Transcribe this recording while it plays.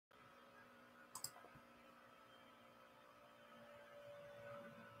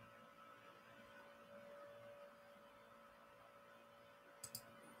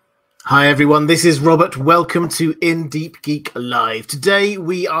Hi everyone, this is Robert. Welcome to In Deep Geek Live. Today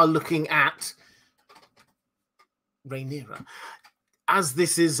we are looking at Rhaenyra. As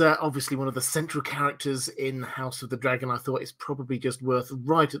this is obviously one of the central characters in House of the Dragon, I thought it's probably just worth,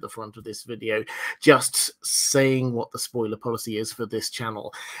 right at the front of this video, just saying what the spoiler policy is for this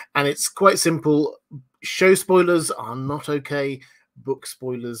channel. And it's quite simple. Show spoilers are not okay. Book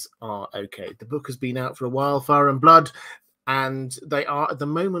spoilers are okay. The book has been out for a while, Fire and Blood, and they are at the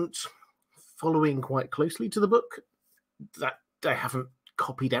moment following quite closely to the book. That they haven't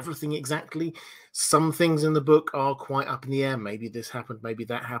copied everything exactly. Some things in the book are quite up in the air. Maybe this happened, maybe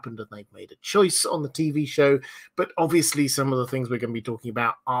that happened, and they've made a choice on the TV show. But obviously some of the things we're going to be talking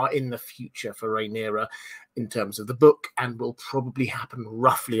about are in the future for Rhaenyra in terms of the book, and will probably happen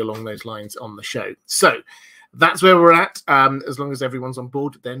roughly along those lines on the show. So that's where we're at. As long as everyone's on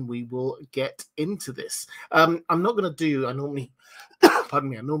board, then we will get into this. I'm not going to do, I normally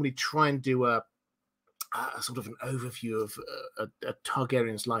try and do a sort of an overview of a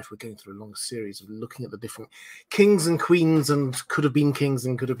Targaryen's life. We're going through a long series of looking at the different kings and queens and could have been kings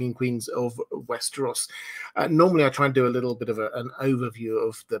and could have been queens of Westeros. Normally I try and do a little bit of an overview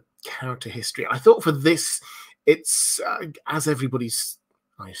of the character history. I thought for this, it's as everybody's,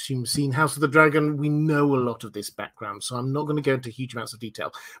 I assume, seen House of the Dragon, we know a lot of this background, so I'm not going to go into huge amounts of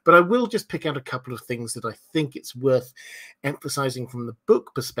detail, but I will just pick out a couple of things that I think it's worth emphasizing from the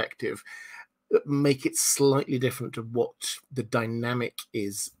book perspective that make it slightly different to what the dynamic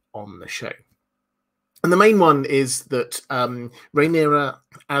is on the show. And the main one is that Rhaenyra,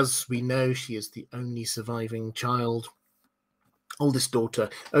 as we know, she is the only surviving child, oldest daughter,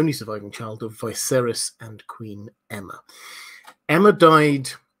 only surviving child of Viserys and Queen Aemma. Aemma died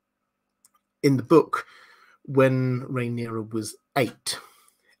in the book when Rhaenyra was 8,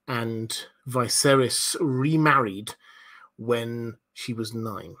 and Viserys remarried when she was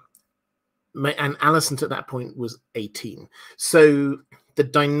 9. And Alicent at that point was 18. So the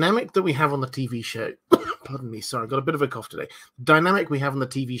dynamic that we have on the TV show, pardon me, sorry, I got a bit of a cough today. The dynamic we have on the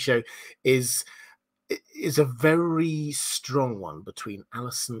TV show is a very strong one between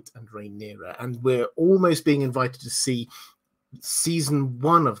Alicent and Rhaenyra, and we're almost being invited to see season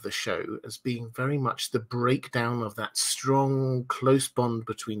 1 of the show as being very much the breakdown of that strong, close bond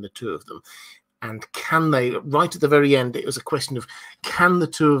between the two of them. And can they, right at the very end, it was a question of, can the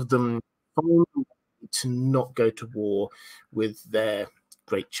two of them find a way to not go to war with their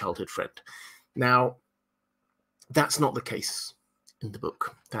great childhood friend? Now, that's not the case in the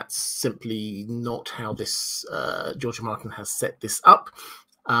book. That's simply not how this George R. R. Martin has set this up.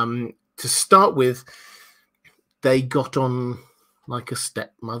 To start with, they got on like a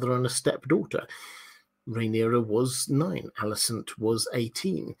stepmother and a stepdaughter. Rhaenyra was 9. Alicent was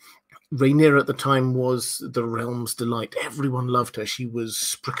 18. Rhaenyra at the time was the realm's delight. Everyone loved her. She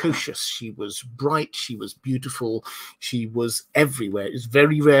was precocious. She was bright. She was beautiful. She was everywhere. It's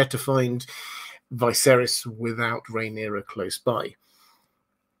very rare to find Viserys without Rhaenyra close by.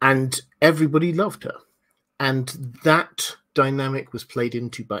 And everybody loved her. And that dynamic was played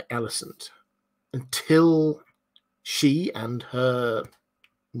into by Alicent until she and her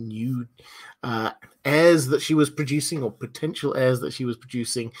new heirs that she was producing, or potential heirs that she was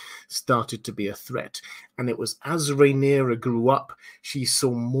producing, started to be a threat. And it was as Rhaenyra grew up, she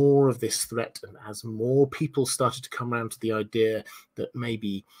saw more of this threat, and as more people started to come around to the idea that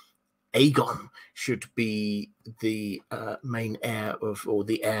maybe Aegon should be the main heir of, or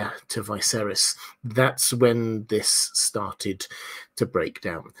the heir to Viserys, that's when this started to break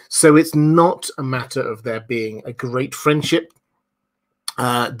down. So it's not a matter of there being a great friendship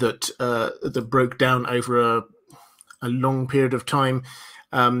that broke down over a long period of time.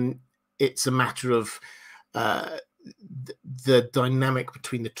 It's a matter of the dynamic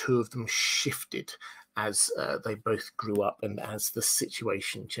between the two of them shifted as they both grew up and as the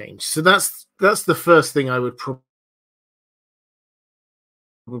situation changed. So that's the first thing I would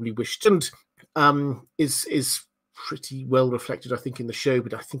probably wish, and is pretty well reflected, I think, in the show,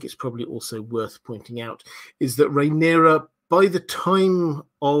 but I think it's probably also worth pointing out, is that Rhaenyra, by the time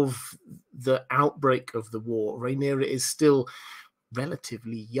of the outbreak of the war, Rhaenyra is still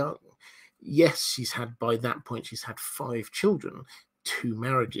relatively young. Yes, by that point, she's had 5 children, 2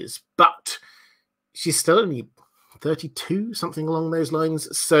 marriages, but she's still only 32, something along those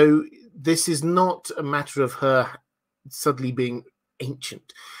lines. So this is not a matter of her suddenly being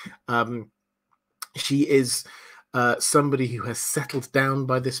ancient. She is somebody who has settled down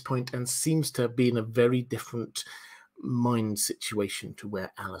by this point and seems to be in a very different mind situation to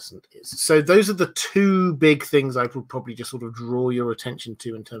where Alicent is. So those are the two big things I would probably just sort of draw your attention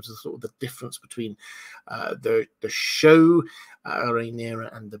to in terms of sort of the difference between the show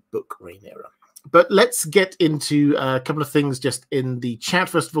Rhaenyra and the book Rhaenyra. But let's get into a couple of things just in the chat.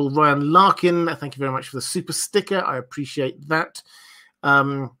 First of all, Ryan Larkin, thank you very much for the super sticker. I appreciate that.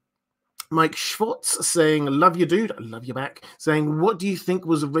 Mike Schwartz saying, love you, dude. I love you back. Saying, what do you think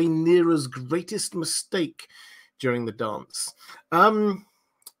was Rhaenyra's greatest mistake during the dance? Well,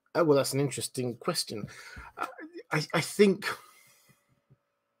 that's an interesting question. I think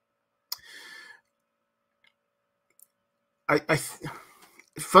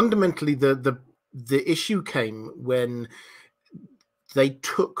fundamentally the issue came when they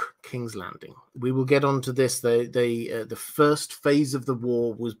took King's Landing. We will get onto this. The first phase of the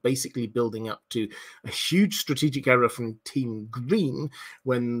war was basically building up to a huge strategic error from Team Green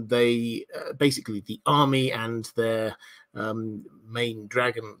when they basically the army and their main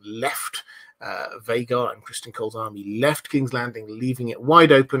dragon left. Vhagar and Criston Cole's army left King's Landing, leaving it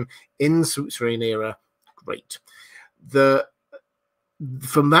wide open in Rhaenyra. Great.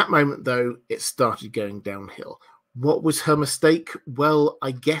 From that moment, though, it started going downhill. What was her mistake? Well,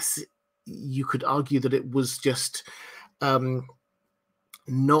 I guess you could argue that it was just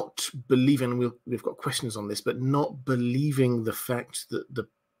not believing, we've got questions on this, but not believing the fact that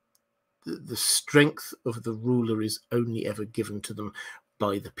the strength of the ruler is only ever given to them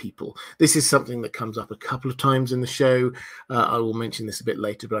by the people. This is something that comes up a couple of times in the show. I will mention this a bit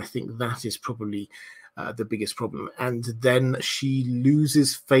later, but I think that is probably the biggest problem. And then she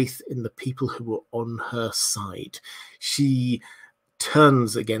loses faith in the people who are on her side. She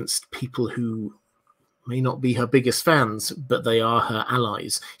turns against people who may not be her biggest fans, but they are her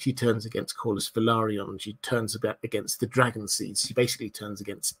allies. She turns against Corlys Velaryon. She turns against the Dragon Seeds. She basically turns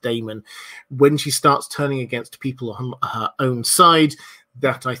against Daemon. When she starts turning against people on her own side,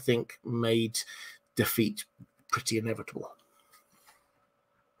 that I think made defeat pretty inevitable.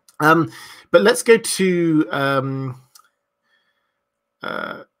 But let's go to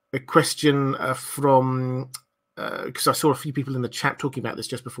a question from, because I saw a few people in the chat talking about this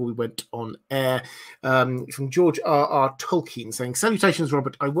just before we went on air, from George R.R. Tolkien saying, salutations,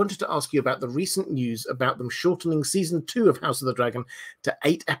 Robert. I wanted to ask you about the recent news about them shortening season 2 of House of the Dragon to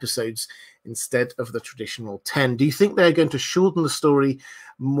 8 episodes instead of the traditional 10. Do you think they're going to shorten the story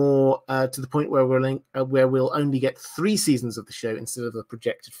more to the point where we'll only get 3 seasons of the show instead of the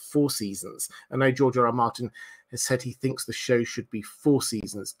projected 4 seasons? I know George R.R. Martin has said he thinks the show should be 4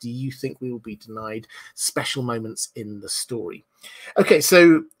 seasons. Do you think we will be denied special moments in the story? Okay,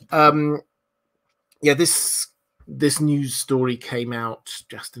 so yeah, this news story came out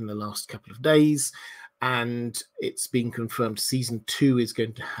just in the last couple of days, and it's been confirmed season 2 is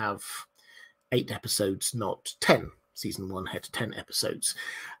going to have 8 episodes, not 10. Season 1 had 10 episodes.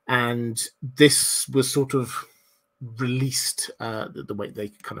 And this was sort of released the way they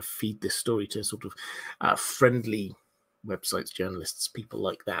kind of feed this story to sort of friendly websites, journalists, people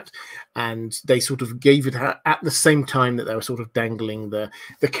like that. And they sort of gave it at the same time that they were sort of dangling the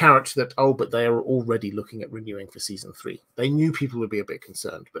carrot that, oh, but they are already looking at renewing for season 3. They knew people would be a bit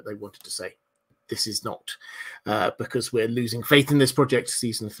concerned, but they wanted to say, this is not, because we're losing faith in this project.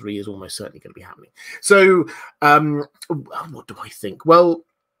 Season 3 is almost certainly going to be happening. So what do I think? Well,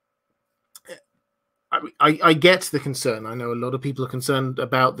 I get the concern. I know a lot of people are concerned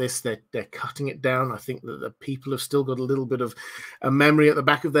about this. They're cutting it down. I think that the people have still got a little bit of a memory at the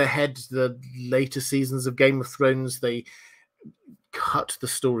back of their head. The later seasons of Game of Thrones, they cut the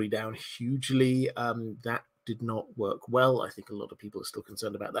story down hugely. That did not work well. I think a lot of people are still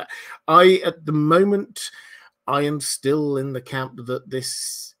concerned about that. At the moment, I am still in the camp that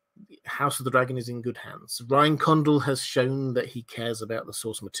this House of the Dragon is in good hands. Ryan Condal has shown that he cares about the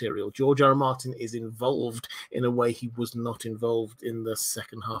source material. George R.R. Martin is involved in a way he was not involved in the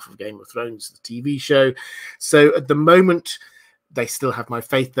second half of Game of Thrones, the TV show. So at the moment, they still have my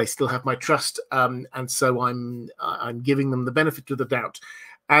faith. They still have my trust. And so I'm giving them the benefit of the doubt.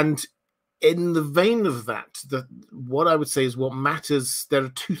 And in the vein of that, what I would say is what matters, there are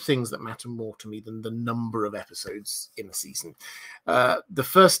 2 things that matter more to me than the number of episodes in a season. The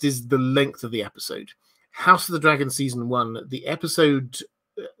first is the length of the episode. House of the Dragon Season 1, the episode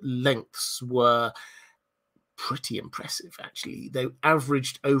lengths were pretty impressive, actually. They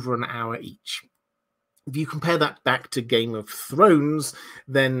averaged over an hour each. If you compare that back to Game of Thrones,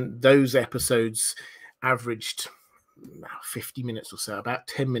 then those episodes averaged 50 minutes or so, about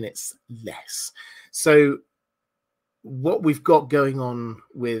 10 minutes less. So what we've got going on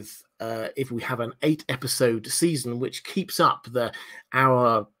with if we have an 8-episode season, which keeps up the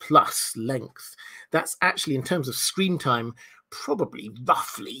hour-plus length, that's actually, in terms of screen time, probably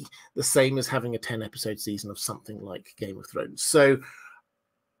roughly the same as having a 10-episode season of something like Game of Thrones. So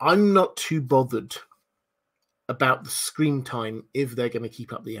I'm not too bothered about the screen time if they're going to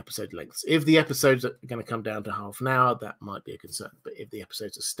keep up the episode lengths. If the episodes are going to come down to half an hour, that might be a concern. But if the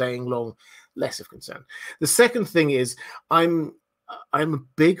episodes are staying long, less of concern. The second thing is I'm a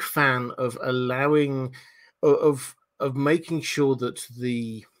big fan of allowing of making sure that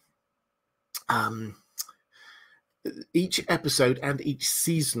the each episode and each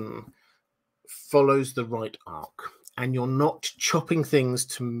season follows the right arc, and you're not chopping things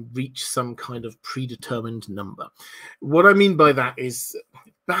to reach some kind of predetermined number. What I mean by that is,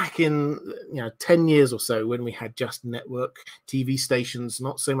 back in 10 years or so, when we had just network TV stations,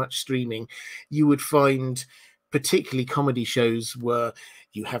 not so much streaming, you would find particularly comedy shows where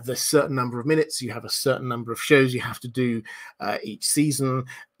you have this certain number of minutes, you have a certain number of shows you have to do each season.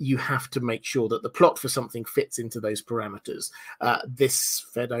 You have to make sure that the plot for something fits into those parameters. This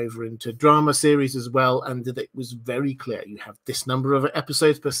fed over into drama series as well, and it was very clear. You have this number of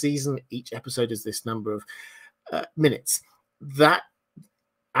episodes per season. Each episode is this number of minutes. That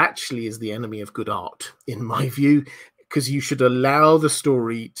actually is the enemy of good art, in my view, because you should allow the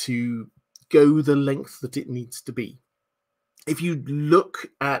story to go the length that it needs to be. If you look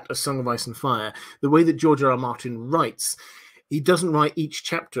at A Song of Ice and Fire, the way that George R.R. Martin writes, he doesn't write each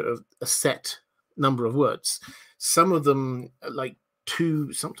chapter of a set number of words. Some of them are like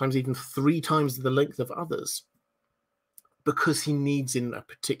 2, sometimes even 3 times the length of others, because he needs in a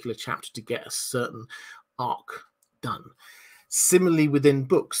particular chapter to get a certain arc done. Similarly, within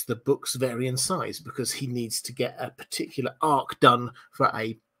books, the books vary in size because he needs to get a particular arc done for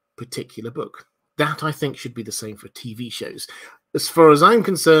a particular book. That, I think, should be the same for TV shows. As far as I'm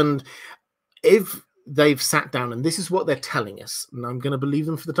concerned, if they've sat down, and this is what they're telling us, and I'm going to believe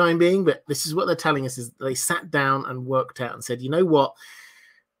them for the time being, but this is what they're telling us, is they sat down and worked out and said, you know what,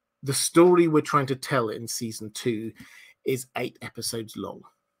 the story we're trying to tell in season 2 is 8 episodes long.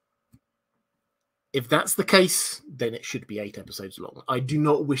 If that's the case, then it should be 8 episodes long. I do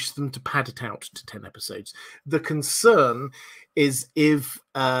not wish them to pad it out to 10 episodes. The concern is if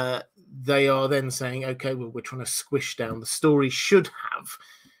they are then saying, okay, well, we're trying to squish down. The story should have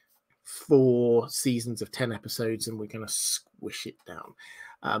 4 seasons of 10 episodes, and we're going to squish it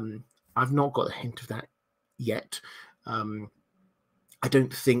down. I've not got a hint of that yet. I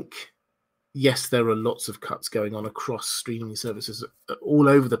don't think... Yes, there are lots of cuts going on across streaming services all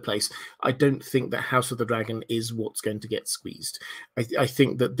over the place. I don't think that House of the Dragon is what's going to get squeezed. I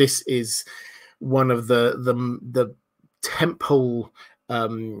think that this is one of the tentpole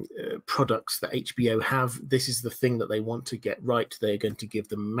products that HBO have. This is the thing that they want to get right. They're going to give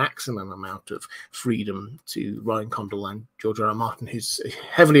the maximum amount of freedom to Ryan Condal and George R.R. Martin, who's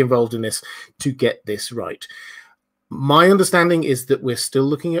heavily involved in this, to get this right. My understanding is that we're still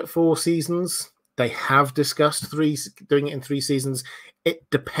looking at 4 seasons. They have discussed doing it in 3 seasons. It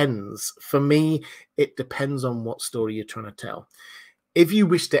depends. For me, it depends on what story you're trying to tell. If you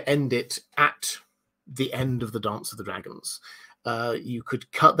wish to end it at the end of the Dance of the Dragons, you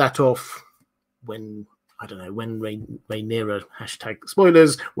could cut that off when, I don't know, when Rhaenyra,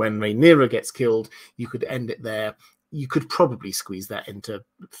 #spoilers, when Rhaenyra gets killed. You could end it there. You could probably squeeze that into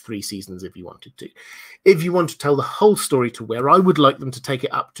 3 seasons if you wanted to. If you want to tell the whole story to where I would like them to take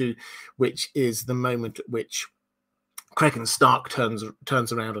it up to, which is the moment at which Cregan Stark turns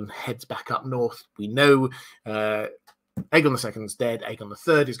around and heads back up north. We know Aegon II's dead. Aegon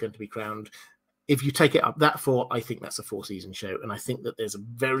III is going to be crowned. If you take it up that far, I think that's a 4-season show. And I think that there's a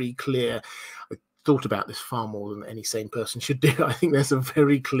very clear... I thought about this far more than any sane person should do. I think there's a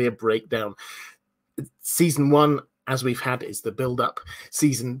very clear breakdown. Season 1... as we've had, is the build-up.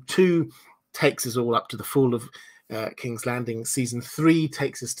 Season 2 takes us all up to the fall of King's Landing. Season 3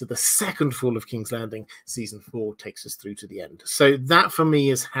 takes us to the second fall of King's Landing. Season 4 takes us through to the end. So that, for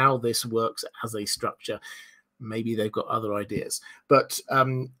me, is how this works as a structure. Maybe they've got other ideas. But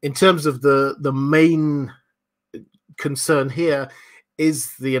in terms of the main concern here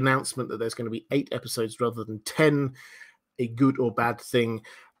is the announcement that there's going to be 8 episodes rather than 10, a good or bad thing.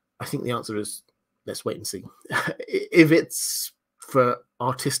 I think the answer is, let's wait and see. If it's for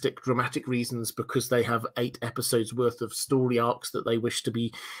artistic, dramatic reasons, because they have 8 episodes worth of story arcs that they wish to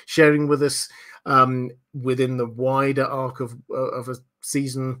be sharing with us within the wider arc of a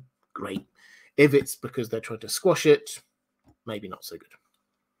season, great. If it's because they're trying to squash it, maybe not so good.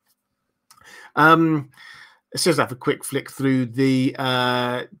 Let's just have a quick flick through the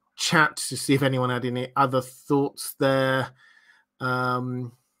chat to see if anyone had any other thoughts there.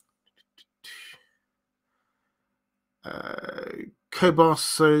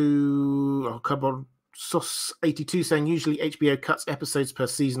 Kobarsos82 saying usually HBO cuts episodes per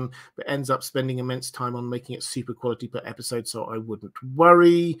season but ends up spending immense time on making it super quality per episode, so I wouldn't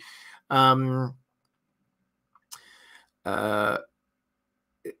worry.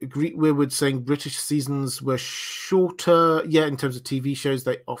 Greek Weirwood saying British seasons were shorter. Yeah, in terms of TV shows,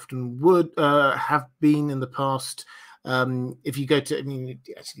 they often would have been in the past. If you go to, I mean,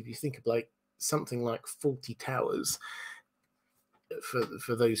 actually, if you think of like something like 40 Towers,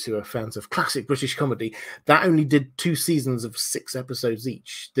 for those who are fans of classic British comedy, that only did 2 seasons of 6 episodes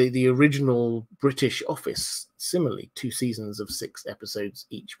each. The original British Office, similarly, 2 seasons of 6 episodes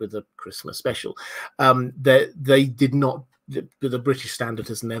each with a Christmas special. They did not. The British standard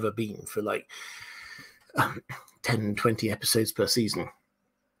has never been for like 10, 20 episodes per season.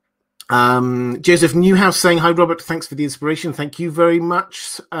 Joseph Newhouse saying, hi, Robert, thanks for the inspiration. Thank you very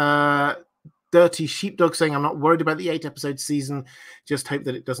much. Dirty Sheepdog saying, I'm not worried about the 8-episode season. Just hope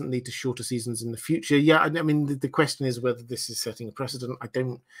that it doesn't lead to shorter seasons in the future. Yeah, I mean, the question is whether this is setting a precedent. I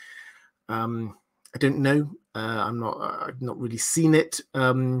don't know. I've not really seen it.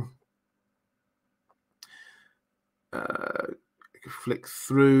 Flick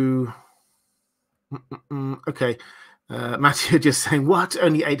through. Okay. Matthew just saying, what?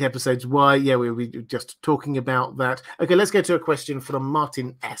 Only 8 episodes? Why? Yeah, we were just talking about that. Okay, let's go to a question from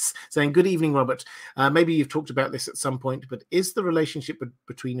Martin S. saying, good evening, Robert. Maybe you've talked about this at some point, but is the relationship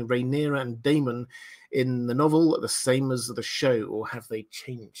between Rhaenyra and Daemon in the novel the same as the show, or have they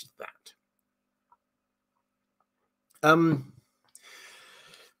changed that? I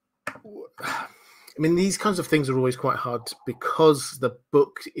mean, these kinds of things are always quite hard because the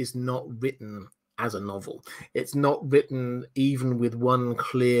book is not written as a novel. It's not written even with one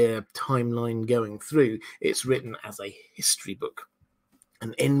clear timeline going through. It's written as a history book,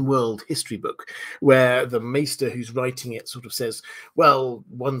 an in-world history book, where the maester who's writing it sort of says, well,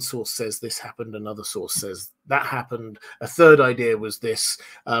 one source says this happened, another source says that happened, a third idea was this,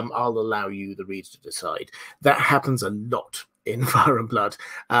 I'll allow you, the reader, to decide. That happens a lot in Fire and Blood,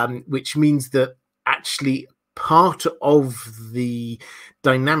 which means that actually part of the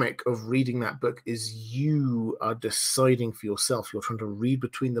dynamic of reading that book is you are deciding for yourself. You're trying to read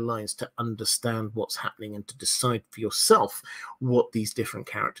between the lines to understand what's happening and to decide for yourself what these different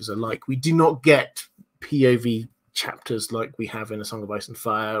characters are like. We do not get POV chapters like we have in A Song of Ice and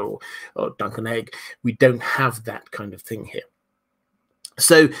Fire or Dunk and Egg. We don't have that kind of thing here.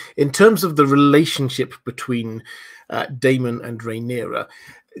 So in terms of the relationship between Daemon and Rhaenyra,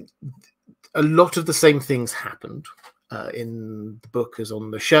 a lot of the same things happened in the book as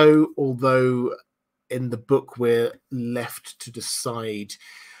on the show, although in the book we're left to decide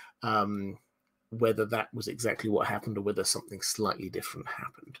whether that was exactly what happened or whether something slightly different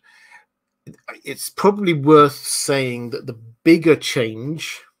happened. It's probably worth saying that the bigger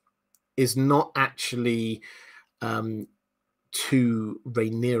change is not actually to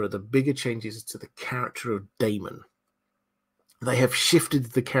Rhaenyra. The bigger change is to the character of Daemon. They have shifted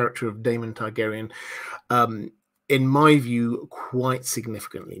the character of Daemon Targaryen, in my view, quite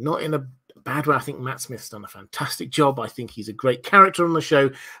significantly. Not in a bad way. I think Matt Smith's done a fantastic job. I think he's a great character on the show,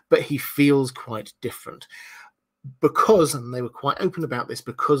 but he feels quite different. Because, and they were quite open about this,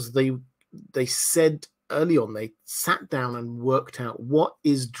 because they said early on, they sat down and worked out what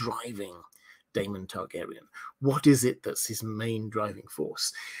is driving Daemon Targaryen. What is it that's his main driving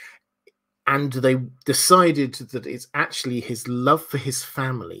force? And they decided that it's actually his love for his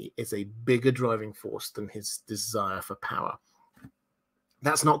family is a bigger driving force than his desire for power.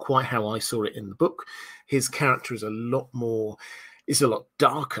 That's not quite how I saw it in the book. His character is a lot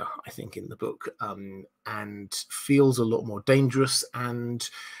darker, I think, in the book, and feels a lot more dangerous. And at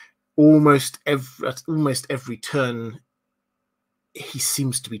almost every turn, he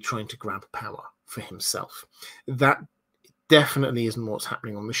seems to be trying to grab power for himself. That definitely isn't what's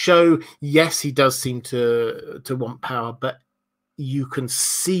happening on the show. Yes, he does seem to want power, but you can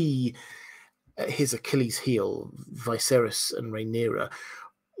see his Achilles heel, Viserys and Rhaenyra,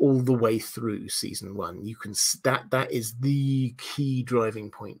 all the way through season 1. You can that is the key driving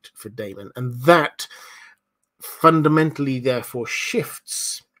point for Daemon, and that fundamentally therefore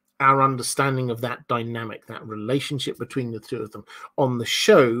shifts our understanding of that dynamic, that relationship between the two of them. On the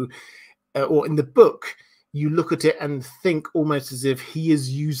show or in the book, you look at it and think almost as if he is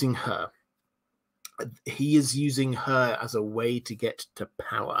using her. He is using her as a way to get to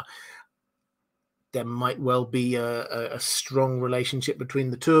power. There might well be a strong relationship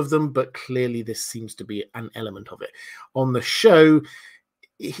between the two of them, but clearly this seems to be an element of it. On the show,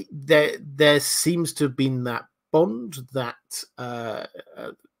 there seems to have been that bond, that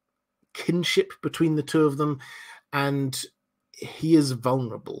kinship between the two of them, and he is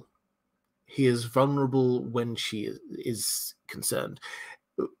vulnerable. He is vulnerable when she is concerned.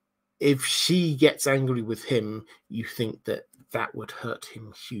 If she gets angry with him, you think that that would hurt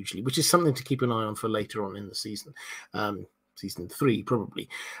him hugely, which is something to keep an eye on for later on in the season. Season 3, probably.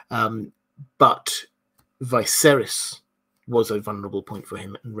 But Viserys was a vulnerable point for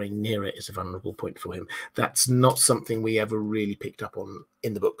him, and Rhaenyra is a vulnerable point for him. That's not something we ever really picked up on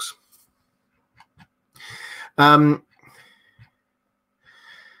in the books.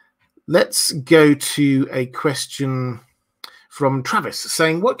 Let's go to a question from Travis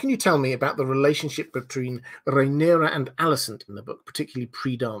saying, what can you tell me about the relationship between Rhaenyra and Alicent in the book, particularly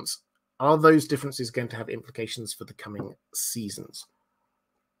pre-dance? Are those differences going to have implications for the coming seasons?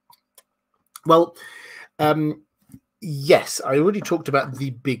 Well, yes, I already talked about the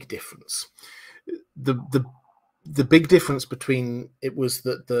big difference. The big difference between it was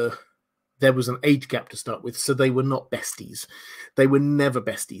that there was an age gap to start with, so they were not besties. They were never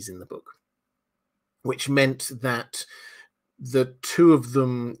besties in the book, which meant that the two of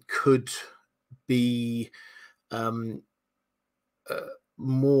them could be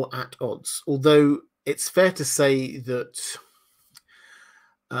more at odds. Although it's fair to say that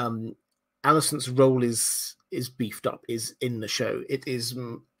Alicent's role is beefed up, is in the show. It is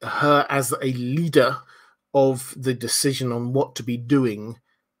her as a leader of the decision on what to be doing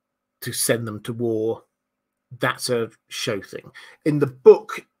to send them to war. That's a show thing. In the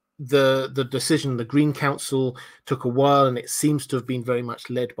book, the decision, the Green Council, took a while, and it seems to have been very much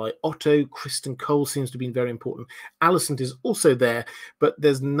led by Otto. Criston Cole seems to have been very important. Alicent is also there, but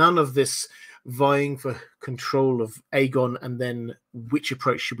there's none of this vying for control of Aegon and then which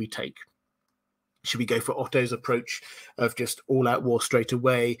approach should we take. Should we go for Otto's approach of just all-out war straight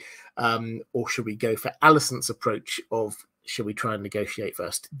away, or should we go for Alicent's approach of should we try and negotiate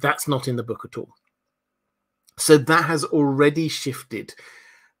first? That's not in the book at all. So that has already shifted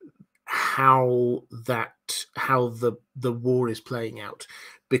how the war is playing out,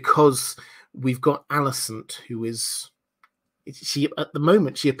 because we've got Alicent, who is, she at the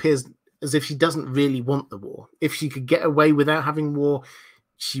moment she appears as if she doesn't really want the war. If she could get away without having war,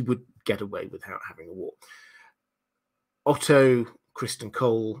 she would get away without having a war. Otto, Criston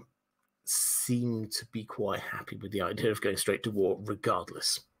Cole seem to be quite happy with the idea of going straight to war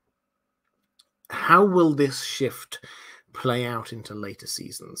regardless. How will this shift play out into later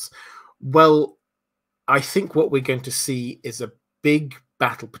seasons? Well, I think what we're going to see is a big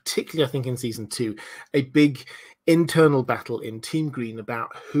battle, particularly I think in season 2, a big internal battle in Team Green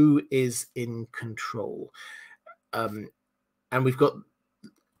about who is in control. And we've got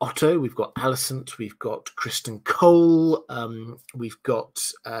Otto, we've got Alicent, we've got Criston Cole, we've got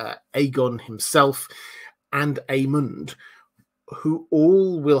Aegon himself, and Aemond, who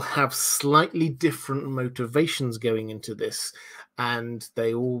all will have slightly different motivations going into this, and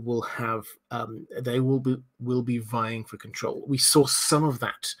they all will have will be vying for control. We saw some of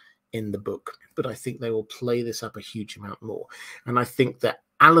that in the book, but I think they will play this up a huge amount more. And I think that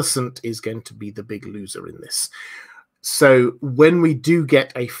Alicent is going to be the big loser in this. So when we do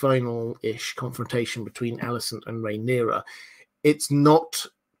get a final-ish confrontation between Alicent and Rhaenyra, it's not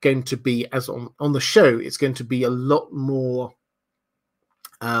going to be, as on the show, it's going to be a lot more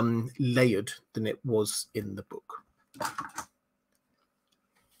layered than it was in the book.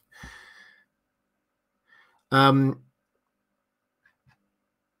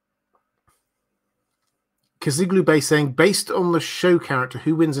 Kaziglu Bay saying, based on the show character,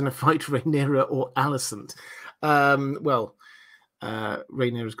 who wins in a fight, Rhaenyra or Alicent? Well,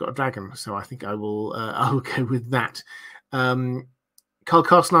 Rhaenyra's got a dragon, so I think I will go with that. Carl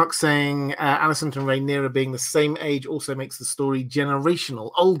Karsnark saying Alicent and Rhaenyra being the same age also makes the story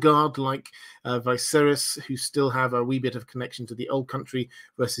generational. Old guard like Viserys, who still have a wee bit of connection to the old country,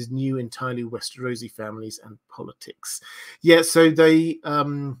 versus new, entirely Westerosi families and politics. Yeah, so they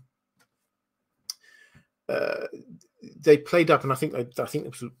played up, and I think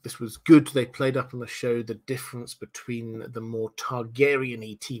this was good. They played up on the show the difference between the more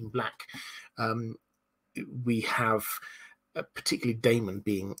Targaryen-y Team Black. We have particularly Daemon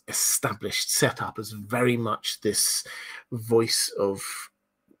being established, set up as very much this voice of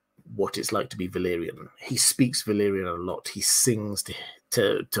what it's like to be Valyrian. He speaks Valyrian a lot. He sings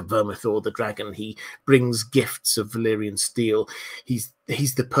to Vermithor the dragon. He brings gifts of Valyrian steel. He's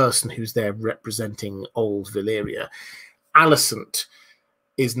the person who's there representing old Valyria. Alicent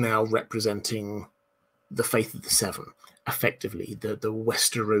is now representing the Faith of the Seven, effectively the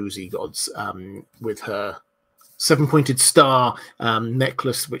Westerosi gods, with her seven-pointed star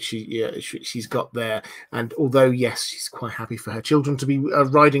necklace, which she's got there. And although, yes, she's quite happy for her children to be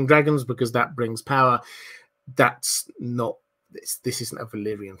riding dragons because that brings power, that's not, this isn't a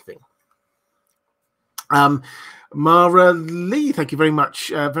Valyrian thing. Maura Lee, thank you very much.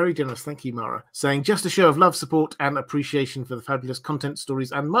 Very generous. Thank you, Maura. Saying, just a show of love, support, and appreciation for the fabulous content,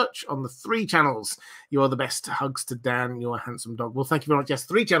 stories, and merch on the 3 channels. You are the best. Hugs to Dan, your handsome dog. Well, thank you very much. Yes,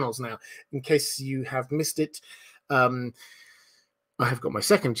 3 channels now. In case you have missed it, I have got my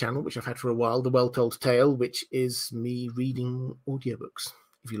 2nd channel, which I've had for a while, The Well Told Tale, which is me reading audiobooks.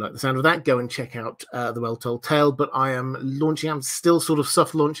 If you like the sound of that, go and check out The Well Told Tale. But I'm still sort of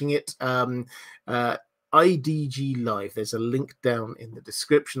soft launching it. IDG Live. There's a link down in the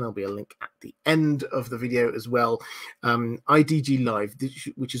description. There'll be a link at the end of the video as well. IDG Live,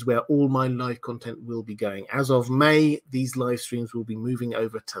 which is where all my live content will be going. As of May, these live streams will be moving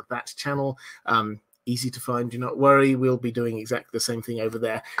over to that channel. Easy to find, do not worry. We'll be doing exactly the same thing over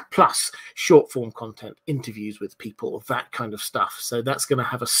there, plus short form content, interviews with people, that kind of stuff. So that's going to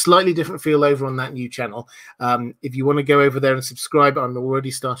have a slightly different feel over on that new channel. If you want to go over there and subscribe, I'm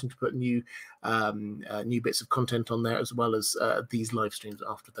already starting to put new bits of content on there, as well as these live streams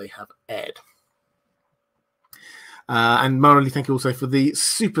after they have aired. And Marley, thank you also for the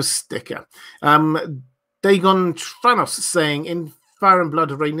super sticker. Dagon Tranos saying, in Fire and Blood,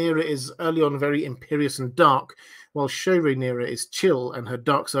 Rhaenyra is early on very imperious and dark, while show Rhaenyra is chill and her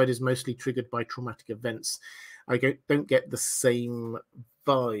dark side is mostly triggered by traumatic events. I don't get the same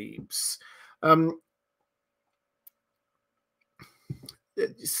vibes.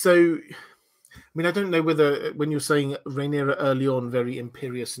 So, I mean, I don't know whether when you're saying Rhaenyra early on very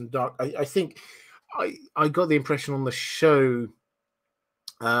imperious and dark, I think I got the impression on the show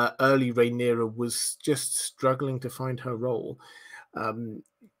early Rhaenyra was just struggling to find her role.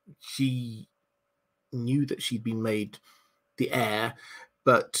 She knew that she'd been made the heir,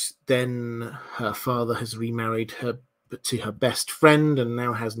 but then her father has remarried her to her best friend and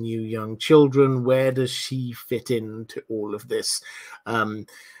now has new young children. Where does she fit into all of this?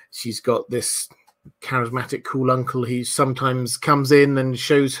 She's got this charismatic, cool uncle who sometimes comes in and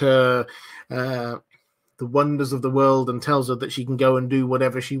shows her the wonders of the world and tells her that she can go and do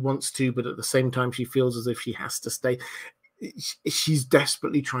whatever she wants to, but at the same time she feels as if she has to stay. She's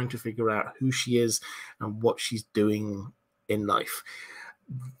desperately trying to figure out who she is and what she's doing in life.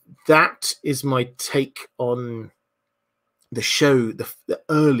 That is my take on the show, the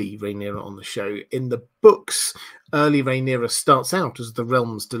early Rhaenyra on the show. In the books, early Rhaenyra starts out as the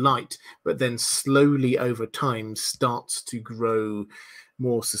realm's delight, but then slowly over time starts to grow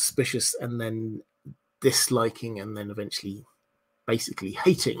more suspicious and then disliking and then eventually basically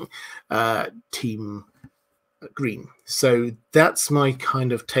hating Team Green. So that's my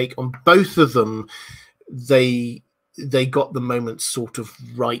kind of take on both of them. They got the moment sort of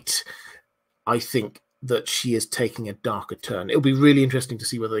right. I think that she is taking a darker turn. It'll be really interesting to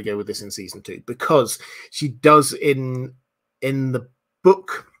see whether they go with this in season 2, because she does in the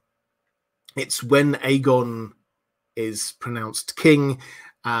book. It's when Aegon is pronounced king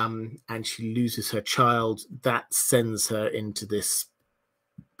and she loses her child, that sends her into this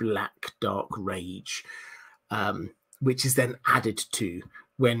black dark rage, which is then added to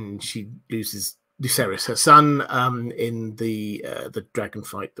when she loses Lucerys, her son, in the dragon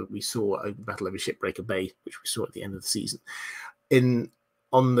fight that we saw over Battle over Shipbreaker Bay, which we saw at the end of the season.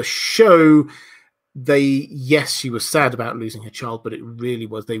 On the show, yes, she was sad about losing her child, but it really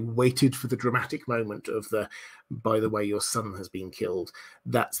was, they waited for the dramatic moment of the, by the way, your son has been killed.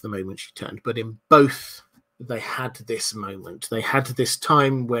 That's the moment she turned. But in both, they had this moment. They had this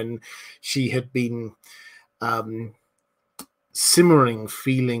time when she had been simmering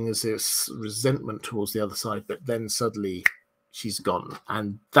feelings of resentment towards the other side, but then suddenly she's gone.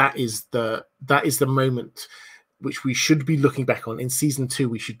 And that is the moment which we should be looking back on. In season 2,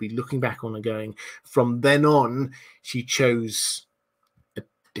 we should be looking back on and going, from then on, she chose a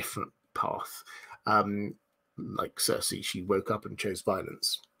different path. Like Cersei, she woke up and chose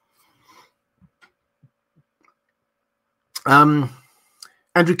violence.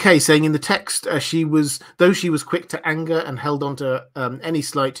 Andrew Kay saying, in the text, though she was quick to anger and held on to any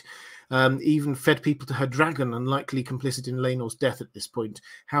slight, even fed people to her dragon, and likely complicit in Laenor's death at this point.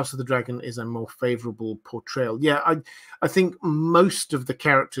 House of the Dragon is a more favourable portrayal. Yeah, I think most of the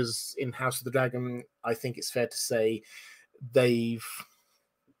characters in House of the Dragon, I think it's fair to say, they've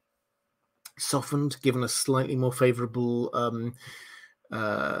softened, given a slightly more favourable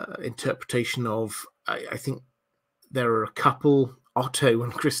interpretation of, I think there are a couple. Otto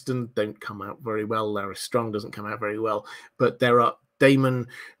and Kristen don't come out very well. Larys Strong doesn't come out very well. But there are Daemon,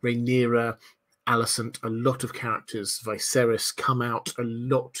 Rhaenyra, Alicent, a lot of characters, Viserys, come out a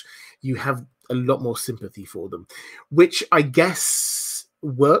lot. You have a lot more sympathy for them, which I guess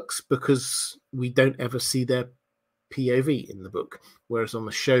works because we don't ever see their POV in the book, whereas on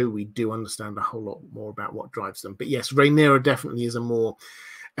the show we do understand a whole lot more about what drives them. But yes, Rhaenyra definitely is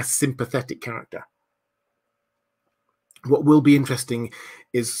a sympathetic character. What will be interesting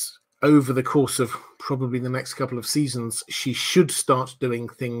is over the course of probably the next couple of seasons, she should start doing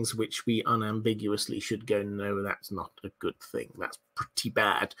things which we unambiguously should go, no, that's not a good thing. That's pretty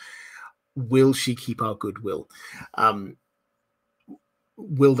bad. Will she keep our goodwill?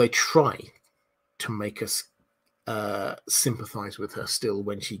 Will they try to make us sympathize with her still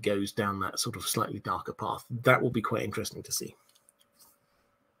when she goes down that sort of slightly darker path? That will be quite interesting to see.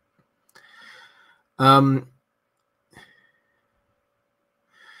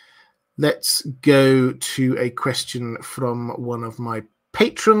 Let's go to a question from one of my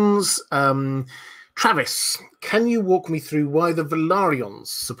patrons. Travis, can you walk me through why the Velaryons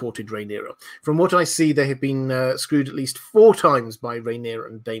supported Rhaenyra? From what I see, they have been screwed at least 4 times by Rhaenyra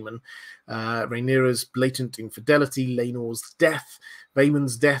and Daemon. Rhaenyra's blatant infidelity, Laenor's death,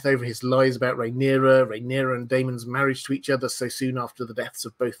 Daemon's death over his lies about Rhaenyra and Daemon's marriage to each other so soon after the deaths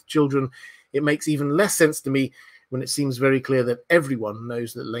of both children. It makes even less sense to me when it seems very clear that everyone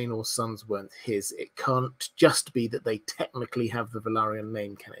knows that Laenor's sons weren't his. It can't just be that they technically have the Velaryon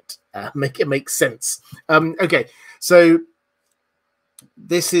name, can it? Make it make sense. Okay, so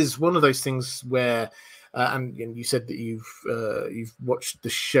this is one of those things where, and you said that you've watched the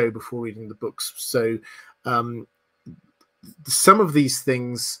show before reading the books, so some of these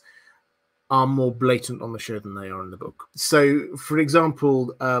things are more blatant on the show than they are in the book. So, for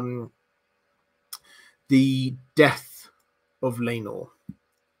example, the death of Laenor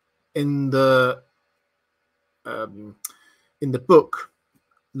in the book,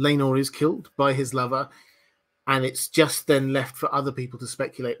 Laenor is killed by his lover, and it's just then left for other people to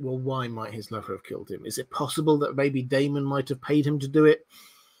speculate, well, why might his lover have killed him? Is it possible that maybe Daemon might have paid him to do it?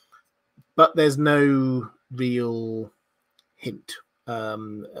 But there's no real hint there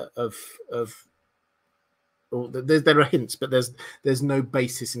are hints, but there's no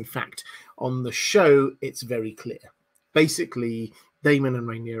basis in fact. On the show, it's very clear. Basically, Daemon and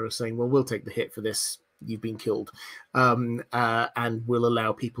Rhaenyra are saying, well, we'll take the hit for this. You've been killed. And we'll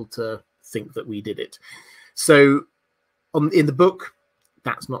allow people to think that we did it. So in the book,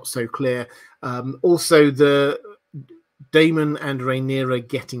 that's not so clear. Also, the Daemon and Rhaenyra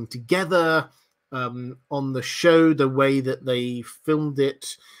getting together on the show, the way that they filmed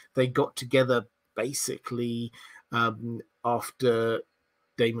it, they got together basically after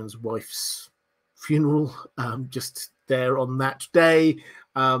Daemon's wife's funeral, just there on that day,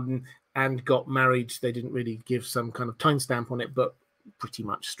 and got married. They didn't really give some kind of timestamp on it, but pretty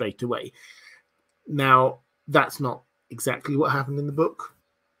much straight away. Now, that's not exactly what happened in the book.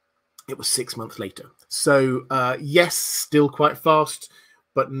 It was 6 months later. So, yes, still quite fast,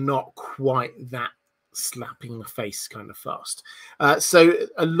 but not quite that slapping the face kind of fast. So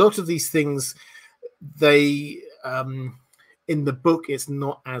a lot of these things, they in the book it's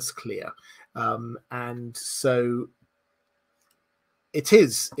not as clear, and so it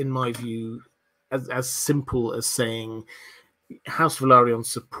is, in my view, as simple as saying House Velaryon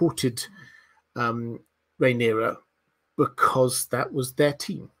supported Rhaenyra because that was their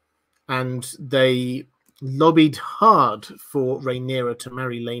team, and they lobbied hard for Rhaenyra to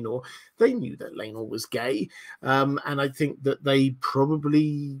marry Laenor. They knew that Laenor was gay, and I think that they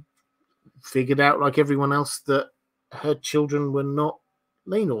probably figured out, like everyone else, that her children were not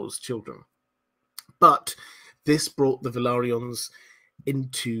Laenor's children. But this brought the Velaryons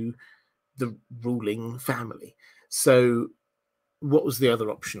into the ruling family. So what was the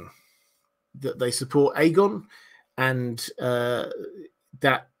other option? That they support Aegon, and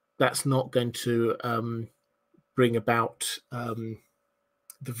that's not going to bring about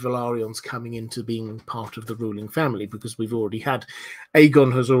the Velaryons coming into being part of the ruling family, because we've already had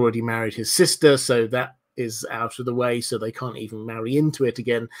Aegon has already married his sister, so that is out of the way, so they can't even marry into it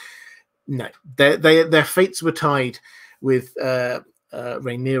again. No, their fates were tied with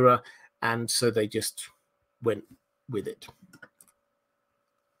Rhaenyra, and so they just went with it.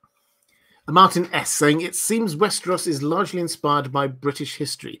 Martin S. saying, it seems Westeros is largely inspired by British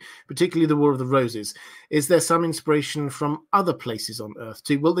history, particularly the War of the Roses. Is there some inspiration from other places on Earth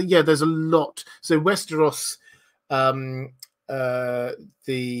too? Well, yeah, there's a lot. So Westeros but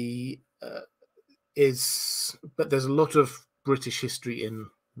there's a lot of British history in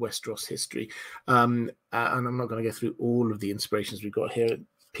Westeros history. And I'm not going to go through all of the inspirations we've got here.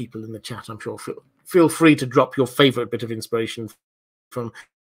 People in the chat, I'm sure, feel free to drop your favorite bit of inspiration from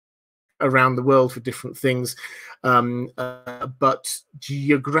around the world for different things. But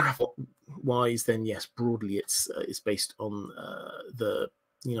geographic-wise, then yes, broadly it's based on the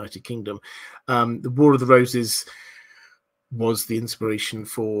United Kingdom. The War of the Roses was the inspiration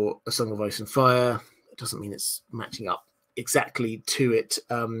for A Song of Ice and Fire. It doesn't mean it's matching up exactly to it.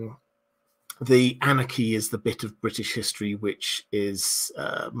 The Anarchy is the bit of British history which is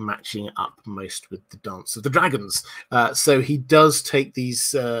matching up most with the Dance of the Dragons. So he does take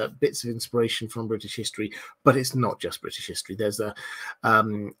these bits of inspiration from British history, but it's not just British history. There's a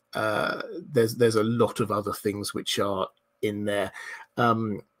lot of other things which are in there.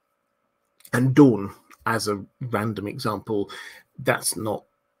 And Dawn, as a random example, that's not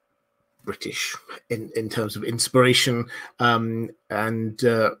British in terms of inspiration, and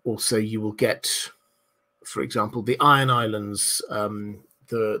also you will get, for example, the Iron Islands.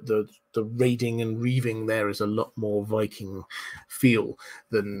 The raiding and reaving there is a lot more Viking feel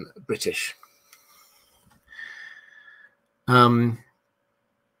than British. Terra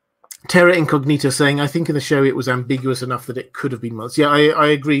Incognita saying, I think in the show it was ambiguous enough that it could have been months. Yeah, I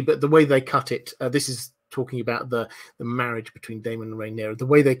agree, but the way they cut it, this is talking about the marriage between Daemon and Rhaenyra, the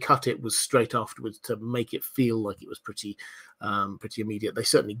way they cut it was straight afterwards to make it feel like it was pretty immediate. They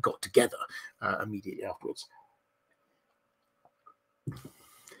certainly got together immediately afterwards.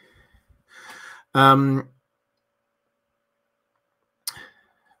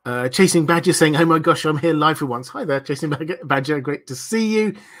 Chasing Badger saying, oh my gosh, I'm here live for once. Hi there, Chasing Badger, great to see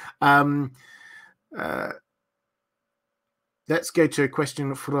you. Let's go to a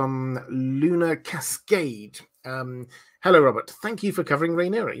question from Luna Cascade. Hello, Robert. Thank you for covering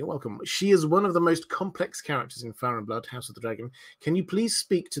Rhaenyra. You're welcome. She is one of the most complex characters in Fire and Blood, House of the Dragon. Can you please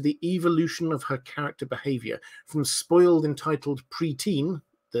speak to the evolution of her character behavior from spoiled, entitled preteen,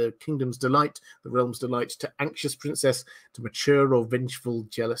 the kingdom's delight, the realm's delight, to anxious princess, to mature or vengeful,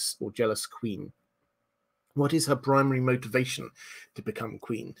 jealous queen? What is her primary motivation to become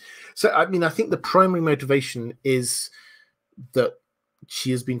queen? So, I mean, I think the primary motivation is that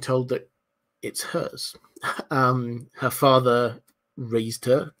she has been told that it's hers. Her father raised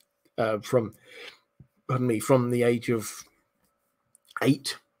her from the age of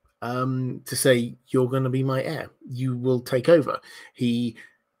 8 to say, you're going to be my heir. You will take over. He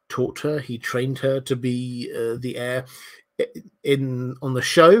taught her, he trained her to be the heir on the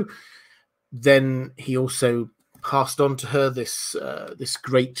show. Then he also passed on to her this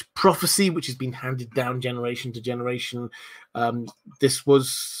great prophecy, which has been handed down generation to generation. This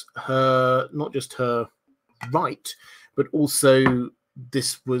was her, not just her right, but also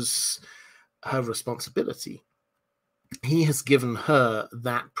this was her responsibility. He has given her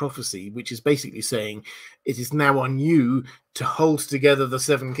that prophecy, which is basically saying it is now on you to hold together the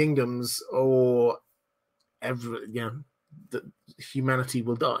 7 kingdoms, or humanity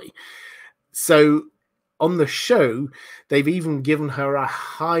will die. So on the show, they've even given her a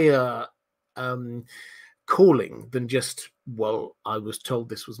higher calling than just, well, I was told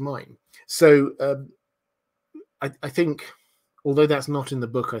this was mine. So I think, although that's not in the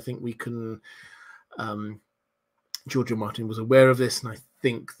book, I think we can... George R. Martin was aware of this, and I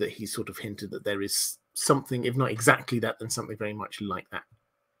think that he sort of hinted that there is something, if not exactly that, then something very much like that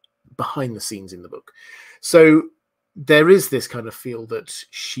behind the scenes in the book. So there is this kind of feel that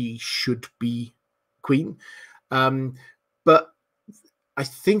she should be queen. But I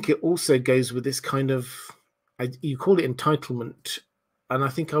think it also goes with this kind of, you call it entitlement, and I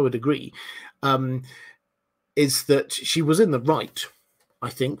think I would agree, is that she was in the right, I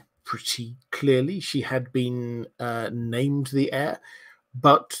think, pretty clearly. She had been named the heir,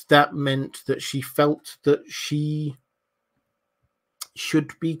 but that meant that she felt that she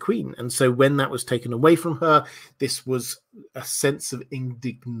should be queen. And so when that was taken away from her, this was a sense of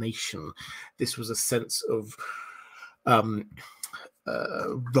indignation. This was a sense of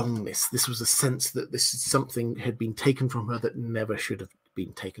wrongness. This was a sense that this is something had been taken from her that never should have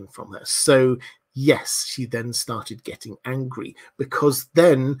been taken from her. So yes, she then started getting angry, because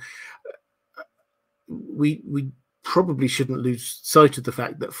then we probably shouldn't lose sight of the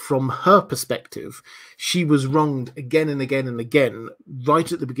fact that from her perspective, she was wronged again and again and again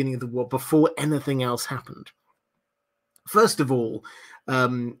right at the beginning of the war, before anything else happened. First of all,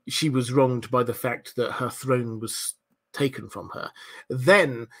 she was wronged by the fact that her throne was taken from her.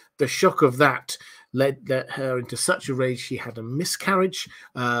 Then the shock of that led her into such a rage. She had a miscarriage.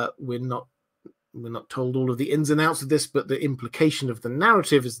 We're not told all of the ins and outs of this, but the implication of the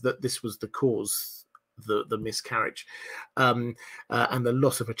narrative is that this was the cause, the miscarriage, and the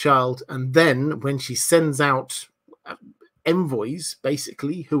loss of a child. And then when she sends out envoys,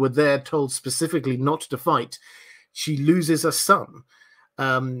 basically, who were there told specifically not to fight, she loses a son.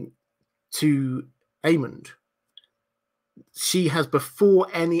 to Aemond. She has, before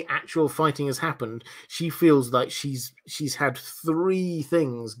any actual fighting has happened, she feels like she's had 3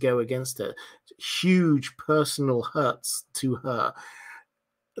 things go against her, huge personal hurts to her.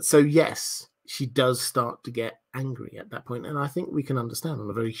 So yes, she does start to get angry at that point, and I think we can understand on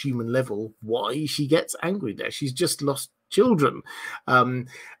a very human level why she gets angry there. She's just lost children,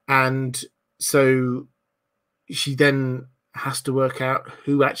 and so she then has to work out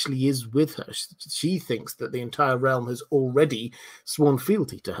who actually is with her. She thinks that the entire realm has already sworn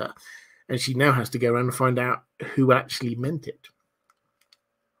fealty to her, and she now has to go around and find out who actually meant it.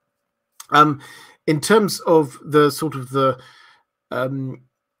 In terms of the sort of the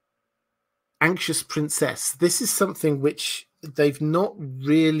anxious princess, this is something which they've not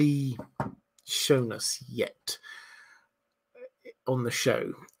really shown us yet on the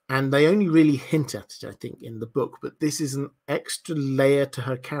show. And they only really hint at it, I think, in the book. But this is an extra layer to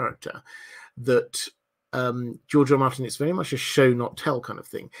her character that George R. Martin, it's very much a show, not tell kind of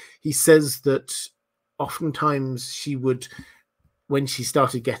thing. He says that oftentimes she would, when she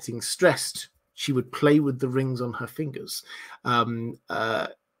started getting stressed, she would play with the rings on her fingers,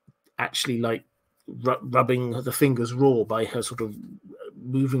 actually like rubbing the fingers raw by her sort of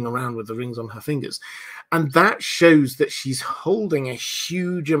moving around with the rings on her fingers. And that shows that she's holding a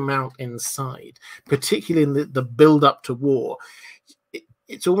huge amount inside, particularly in the build up to war.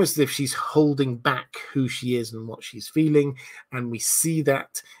 It's almost as if she's holding back who she is and what she's feeling. And we see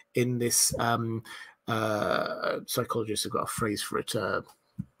that in this, psychologists have got a phrase for it,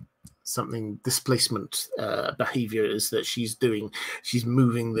 something displacement behavior is that she's doing. She's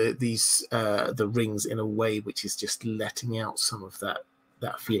moving the rings in a way which is just letting out some of that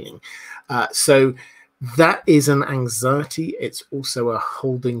feeling. So that is an anxiety. It's also a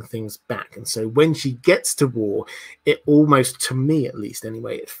holding things back. And so when she gets to war, it almost, to me at least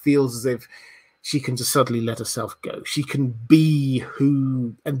anyway, it feels as if she can just suddenly let herself go. She can be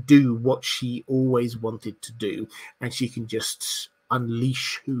who and do what she always wanted to do, and she can just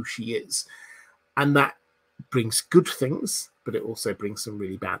unleash who she is. And that brings good things, but it also brings some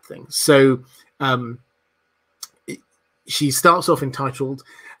really bad things. So she starts off entitled,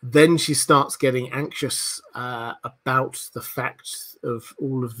 then she starts getting anxious about the fact of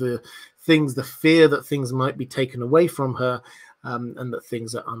all of the things, the fear that things might be taken away from her, and that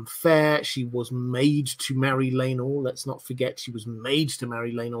things are unfair. She was made to marry Laenor. Let's not forget, she was made to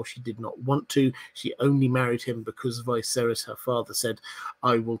marry Laenor. She did not want to. She only married him because Viserys, her father, said,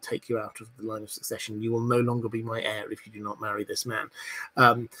 I will take you out of the line of succession. You will no longer be my heir if you do not marry this man.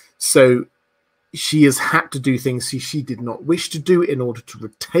 So she has had to do things she did not wish to do in order to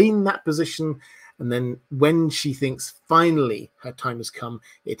retain that position. And then when she thinks finally her time has come,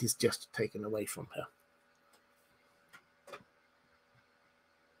 it is just taken away from her.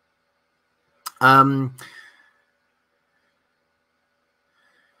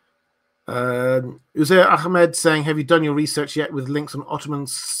 Uzair Ahmed saying, have you done your research yet with links on Ottoman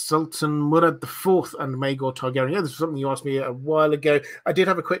Sultan Murad IV and Maegor Targaryen? Yeah, this is something you asked me a while ago. I did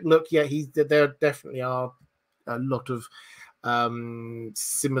have a quick look. Yeah, there definitely are a lot of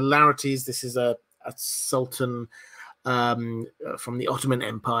similarities. This is a sultan from the Ottoman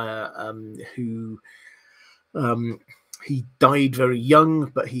Empire who he died very young,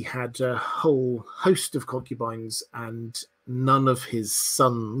 but he had a whole host of concubines, and none of his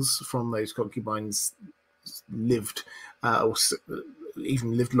sons from those concubines lived or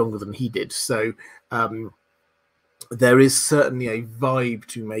even lived longer than he did. So there is certainly a vibe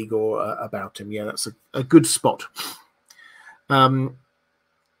to Maegor about him. Yeah, that's a good spot. Andrew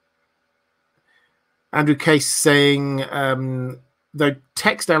Case saying, though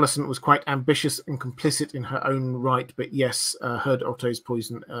Text Alicent was quite ambitious and complicit in her own right, but yes, heard Otto's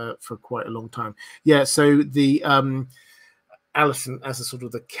poison for quite a long time. Yeah, so the Alicent, as a sort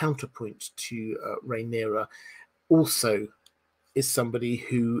of the counterpoint to Rhaenyra, also is somebody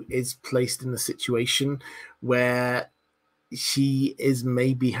who is placed in a situation where she is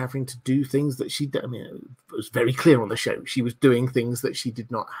maybe having to do things that she did. I mean, it was very clear on the show. She was doing things that she did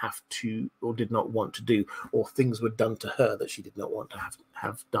not have to or did not want to do, or things were done to her that she did not want to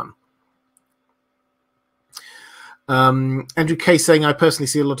have done. Andrew Kay saying, I personally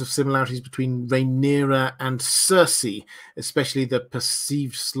see a lot of similarities between Rhaenyra and Cersei, especially the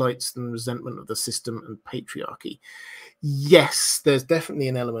perceived slights and resentment of the system and patriarchy. Yes, there's definitely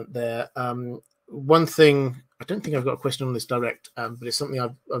an element there. One thing, I don't think I've got a question on this direct, but it's something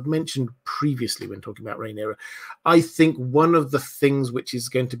I've mentioned previously when talking about Rhaenyra. I think one of the things which is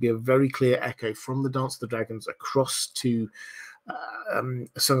going to be a very clear echo from the Dance of the Dragons across to A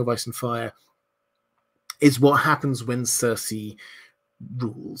Song of Ice and Fire is what happens when Cersei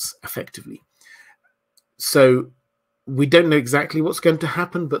rules effectively. So we don't know exactly what's going to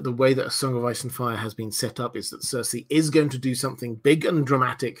happen, but the way that A Song of Ice and Fire has been set up is that Cersei is going to do something big and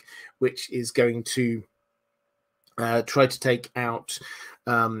dramatic, which is going to try to take out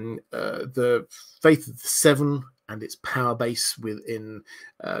the Faith of the Seven and its power base within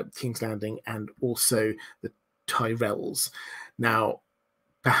King's Landing, and also the Tyrells. Now,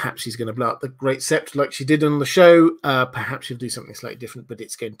 perhaps she's going to blow up the Great Sept like she did on the show. Perhaps she'll do something slightly different, but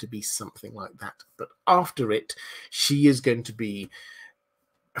it's going to be something like that. But after it, she is going to be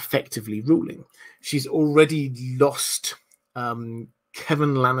effectively ruling. She's already lost Kevin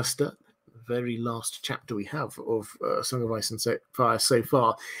Lannister. The very last chapter we have of Song of Ice and Fire so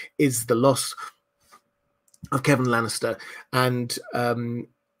far is the loss of Kevin Lannister, and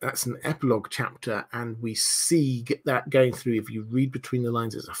that's an epilogue chapter, and we see that going through. If you read between the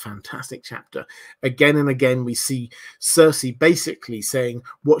lines, it's a fantastic chapter. Again and again, we see Cersei basically saying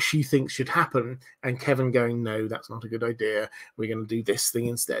what she thinks should happen, and Kevin going, no, that's not a good idea. We're going to do this thing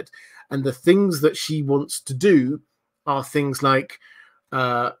instead. And the things that she wants to do are things like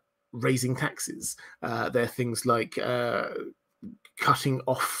raising taxes. They're things like cutting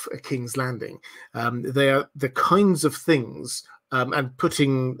off a King's Landing. They are the kinds of things, and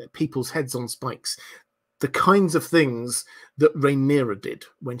putting people's heads on spikes, the kinds of things that Rhaenyra did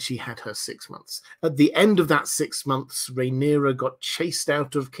when she had her 6 months. At the end of that 6 months, Rhaenyra got chased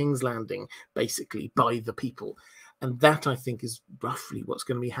out of King's Landing, basically, by the people. And that, I think, is roughly what's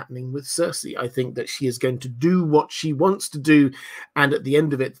going to be happening with Cersei. I think that she is going to do what she wants to do, and at the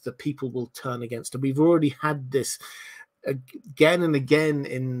end of it, the people will turn against her. We've already had this again and again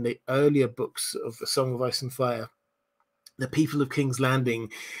in the earlier books of The Song of Ice and Fire. The people of King's Landing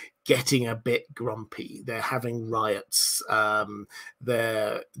getting a bit grumpy. They're having riots.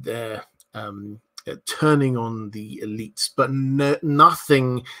 They're turning on the elites, but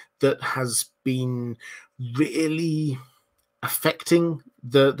nothing that has been really affecting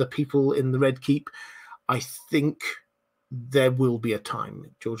the people in the Red Keep. I think there will be a time.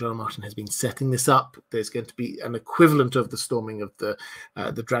 George R. R. Martin has been setting this up. There's going to be an equivalent of the storming of the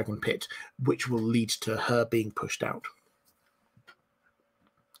Dragon Pit, which will lead to her being pushed out.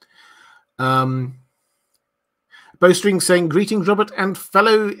 Bowstring saying, greetings, Robert, and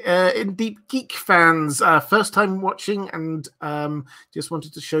fellow in Deep Geek fans. First time watching, and just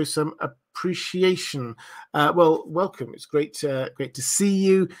wanted to show some appreciation. Well, welcome. It's great to see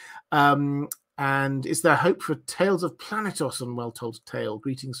you. And is there hope for Tales of Planetos on Well Told Tale?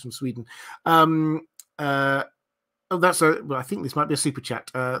 Greetings from Sweden. Oh, that's well, I think this might be a super chat.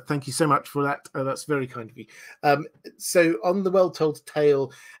 Thank you so much for that. That's very kind of you. So on the Well Told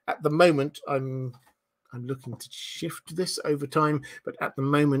Tale, at the moment, I'm looking to shift this over time, but at the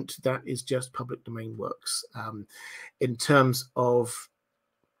moment, that is just public domain works. In terms of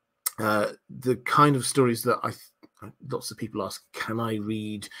the kind of stories that lots of people ask, can I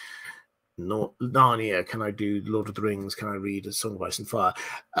read Narnia? Can I do Lord of the Rings? Can I read A Song of Ice and Fire?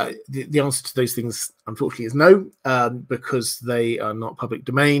 The answer to those things, unfortunately, is no, because they are not public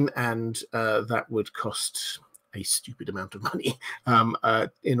domain, and that would cost a stupid amount of money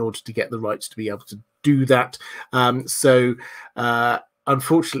in order to get the rights to be able to do that. So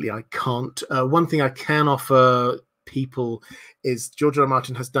unfortunately, I can't. One thing I can offer people is George R. R.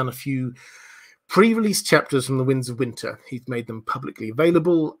 Martin has done a few pre-release chapters from The Winds of Winter. He's made them publicly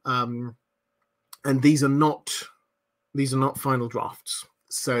available. And these are not final drafts.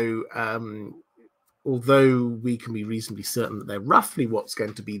 So although we can be reasonably certain that they're roughly what's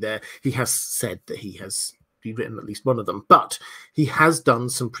going to be there, he has said that he has rewritten at least one of them. But he has done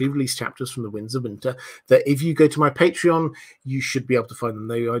some pre-release chapters from The Winds of Winter that if you go to my Patreon, you should be able to find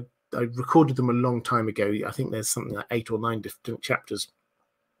them. I recorded them a long time ago. I think there's something like 8 or 9 different chapters.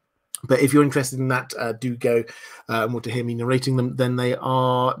 But if you're interested in that, do go and want to hear me narrating them, then they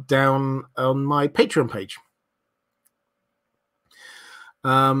are down on my Patreon page.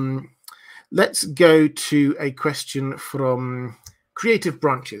 Let's go to a question from Creative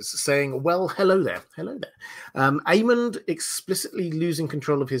Branches saying, well, hello there. Hello there. Aemond explicitly losing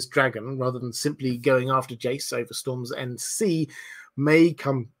control of his dragon rather than simply going after Jace over Storm's End Sea may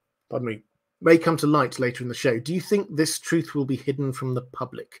come to light later in the show. Do you think this truth will be hidden from the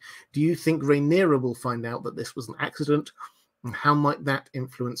public? Do you think Rhaenyra will find out that this was an accident? And how might that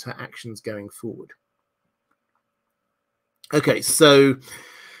influence her actions going forward? Okay, so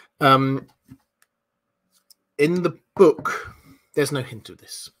in the book, there's no hint of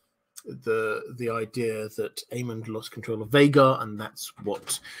this. The idea that Aemond lost control of Vhagar, and that's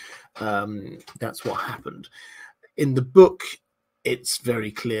what happened. In the book, it's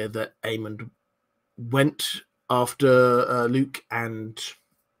very clear that Aemond went after Luke, and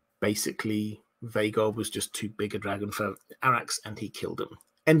basically Vhagar was just too big a dragon for Arax, and he killed him.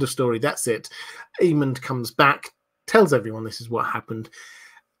 End of story. That's it. Aemond comes back, tells everyone this is what happened,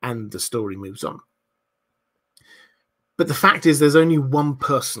 and the story moves on. But the fact is, there's only one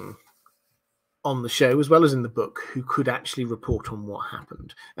person on the show, as well as in the book, who could actually report on what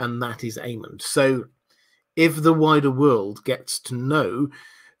happened, and that is Aemond. So if the wider world gets to know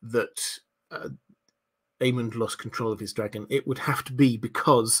that Aemond lost control of his dragon, it would have to be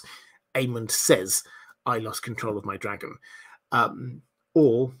because Aemond says, I lost control of my dragon.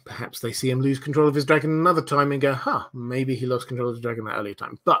 Or perhaps they see him lose control of his dragon another time and go, maybe he lost control of the dragon that earlier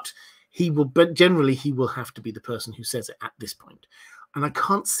time. But generally he will have to be the person who says it at this point. And I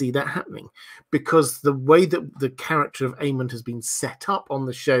can't see that happening, because the way that the character of Aemond has been set up on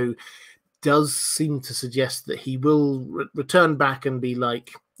the show does seem to suggest that he will return back and be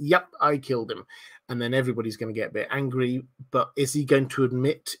like, yep, I killed him. And then everybody's going to get a bit angry. But is he going to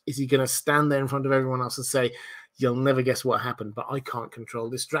admit, is he going to stand there in front of everyone else and say, you'll never guess what happened, but I can't control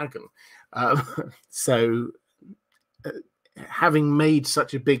this dragon? Having made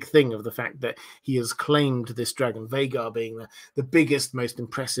such a big thing of the fact that he has claimed this dragon, Vhagar being the biggest, most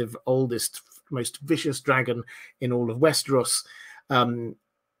impressive, oldest, most vicious dragon in all of Westeros,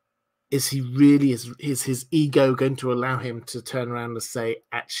 is he really, is his ego going to allow him to turn around and say,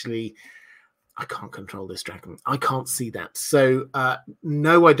 actually, I can't control this dragon? I can't see that. So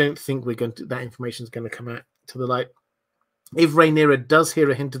no, I don't think that information is going to come out to the light. If Rhaenyra does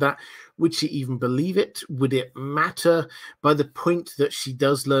hear a hint of that, would she even believe it? Would it matter? By the point that she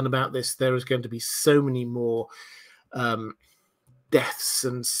does learn about this, there is going to be so many more deaths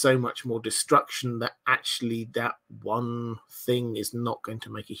and so much more destruction that actually that one thing is not going to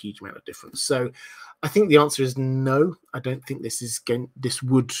make a huge amount of difference. So I think the answer is no. I don't think this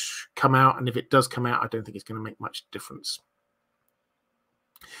would come out, and if it does come out, I don't think it's going to make much difference.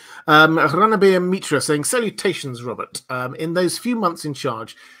 Rabbi and Mitra saying, salutations, Robert. In those few months in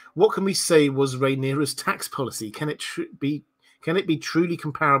charge, what can we say was Rhaenyra's tax policy? Can it be truly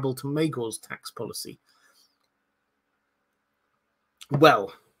comparable to Maegor's tax policy?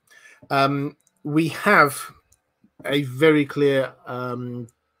 Well, we have a very clear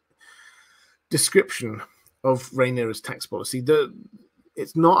description of Rhaenyra's tax policy.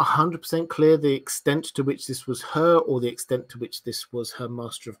 It's not 100% clear the extent to which this was her, or the extent to which this was her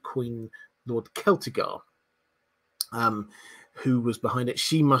Master of Coin, Lord Celtigar, who was behind it.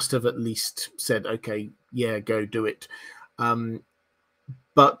 She must have at least said, okay, yeah, go do it.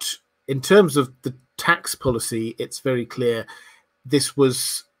 But in terms of the tax policy, it's very clear this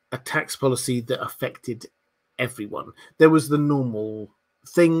was a tax policy that affected everyone. There was the normal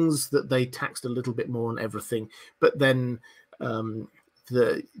things that they taxed a little bit more on everything, but then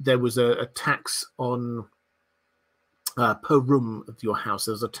there was a tax on per room of your house.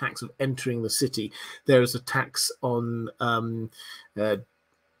 There was a tax of entering the city. There is a tax on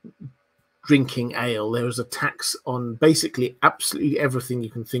drinking ale. There was a tax on basically absolutely everything you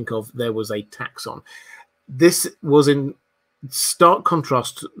can think of. There was a tax on. This was in stark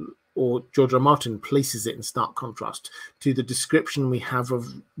contrast, or George R. Martin places it in stark contrast to the description we have of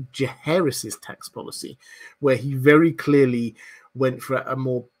Jaehaerys's tax policy, where he very clearly went for a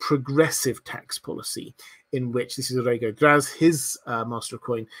more progressive tax policy, in which, this is Rhaegar Draz, his Master of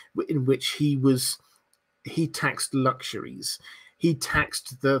Coin, in which he taxed luxuries. He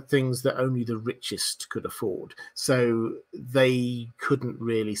taxed the things that only the richest could afford. So they couldn't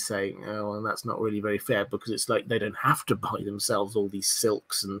really say, oh, and that's not really very fair, because it's like they don't have to buy themselves all these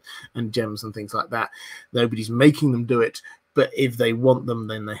silks and gems and things like that. Nobody's making them do it, but if they want them,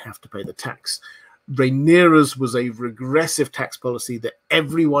 then they have to pay the tax. Rhaenyra's was a regressive tax policy that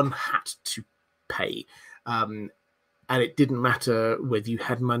everyone had to pay. And it didn't matter whether you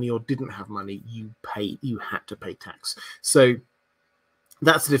had money or didn't have money, you had to pay tax. So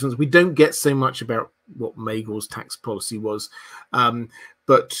that's the difference. We don't get so much about what Maegor's tax policy was,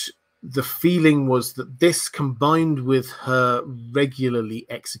 but the feeling was that this, combined with her regularly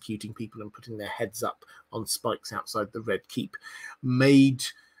executing people and putting their heads up on spikes outside the Red Keep, made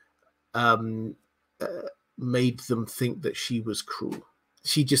them think that she was cruel.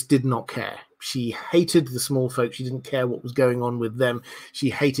 She just did not care. She hated the small folk. She didn't care what was going on with them.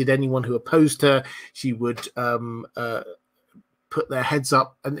 She hated anyone who opposed her. She would put their heads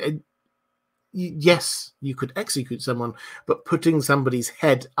up. And yes, you could execute someone, but putting somebody's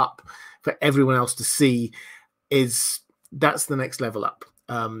head up for everyone else to see that's the next level up.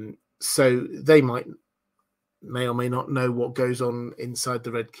 So they may or may not know what goes on inside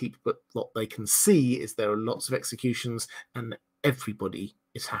the Red Keep, but what they can see is there are lots of executions, and everybody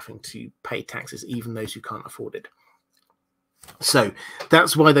is having to pay taxes, even those who can't afford it. So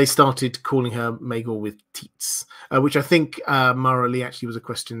that's why they started calling her Maegor with teats, which I think Maura Lee actually was a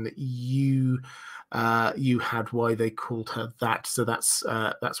question that you had, why they called her that. So that's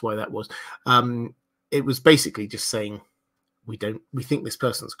why that was. It was basically just saying we think this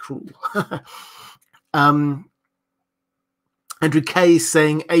person's cruel. Andrew K is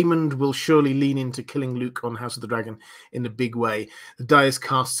saying Aemond will surely lean into killing Luke on House of the Dragon in a big way. The die is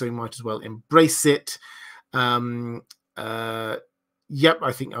cast, so he might as well embrace it. Yep,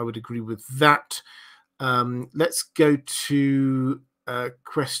 I think I would agree with that. Let's go to a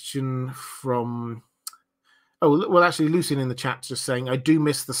question from... Oh, well, actually, Lucian in the chat just saying, I do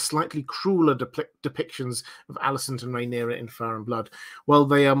miss the slightly crueler depictions of Alicent and Rhaenyra in Fire and Blood. While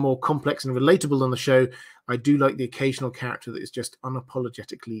they are more complex and relatable on the show, I do like the occasional character that is just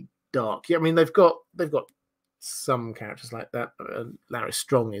unapologetically dark. Yeah, I mean, they've got some characters like that. Larys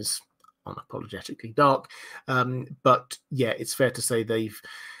Strong is unapologetically dark, but yeah, it's fair to say they've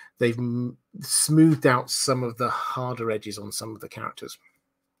smoothed out some of the harder edges on some of the characters.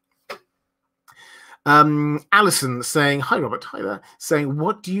 Alison saying, hi Robert, hi there, saying,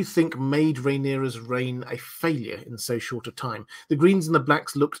 what do you think made Rhaenyra's reign a failure in so short a time? The Greens and the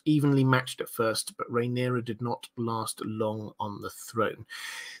Blacks looked evenly matched at first, but Rhaenyra did not last long on the throne.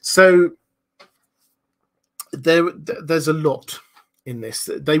 So there's a lot in this.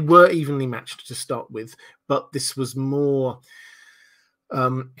 They were evenly matched to start with, but this was more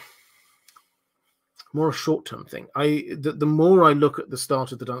a short-term thing. The more I look at the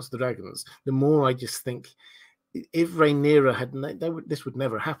start of the Dance of the Dragons, the more I just think, if Rhaenyra had, this would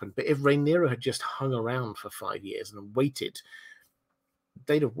never happen. But if Rhaenyra had just hung around for 5 years and waited,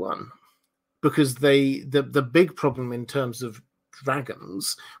 they'd have won. Because the big problem in terms of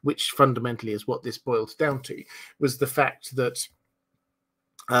dragons, which fundamentally is what this boils down to, was the fact that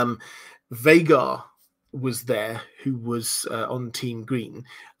Vhagar was there, who was on Team Green,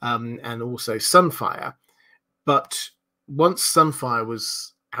 and also Sunfire. But once Sunfire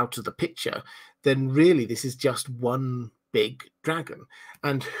was out of the picture, then really this is just one big dragon.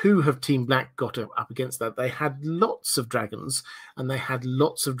 And who have Team Black got up against that? They had lots of dragons, and they had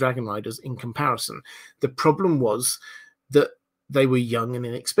lots of dragon riders in comparison. The problem was that they were young and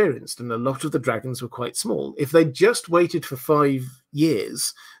inexperienced, and a lot of the dragons were quite small. If they just waited for 5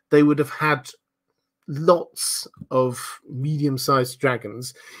 years, they would have had lots of medium-sized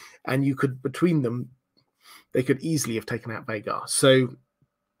dragons, and you could, between them, they could easily have taken out Vhagar. So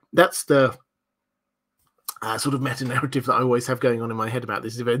that's the sort of meta-narrative that I always have going on in my head about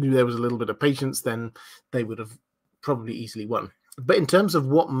this. If I knew there was a little bit of patience, then they would have probably easily won. But in terms of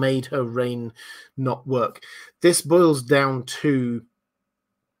what made her reign not work, this boils down to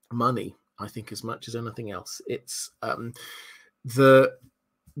money, I think, as much as anything else. It's the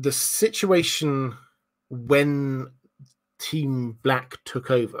situation when Team Black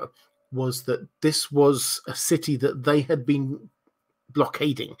took over was that this was a city that they had been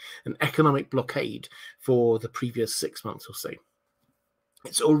blockading, an economic blockade, for the previous 6 months or so.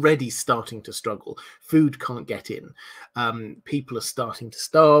 It's already starting to struggle. Food can't get in. People are starting to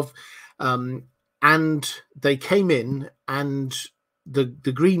starve. And they came in, and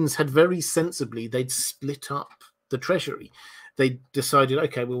the Greens had very sensibly, they'd split up the treasury. They decided,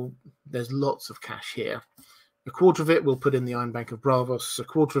 okay, well, there's lots of cash here. A quarter of it we'll put in the Iron Bank of Bravos. A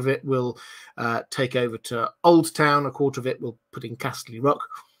quarter of it we'll take over to Old Town. A quarter of it we'll put in Casterly Rock.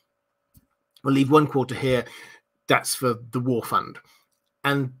 We'll leave 1 quarter here. That's for the war fund.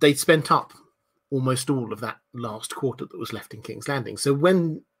 And they spent up almost all of that last quarter that was left in King's Landing. So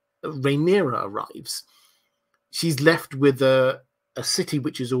when Rhaenyra arrives, she's left with a city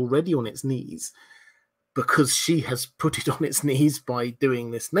which is already on its knees, because she has put it on its knees by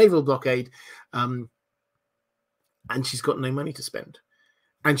doing this naval blockade, and she's got no money to spend.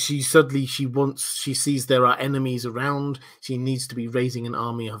 And she sees there are enemies around. She needs to be raising an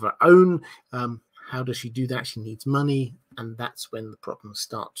army of her own. How does she do that? She needs money, and that's when the problems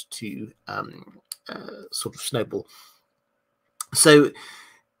start to sort of snowball. So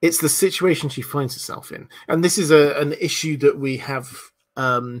it's the situation she finds herself in. And this is an issue that we have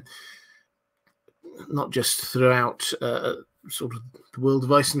not just throughout sort of the world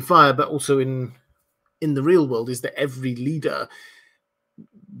of Ice and Fire, but also in the real world, is that every leader,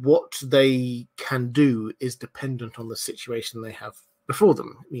 what they can do is dependent on the situation they have before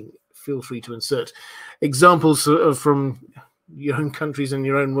them. I mean, feel free to insert examples from your own countries and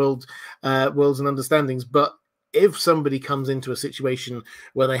your own worlds and understandings, but if somebody comes into a situation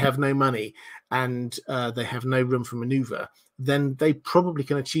where they have no money and they have no room for maneuver, then they probably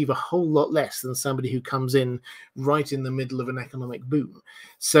can achieve a whole lot less than somebody who comes in right in the middle of an economic boom.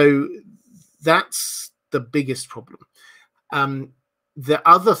 So that's the biggest problem. The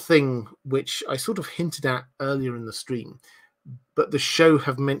other thing, which I sort of hinted at earlier in the stream, but the show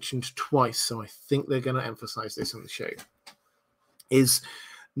have mentioned twice, so I think they're going to emphasize this on the show, is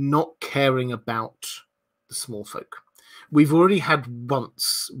not caring about the small folk. We've already had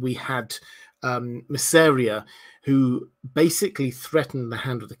once, we had Messalina, who basically threatened the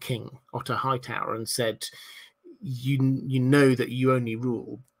hand of the king, Otto Hightower, and said, you know that you only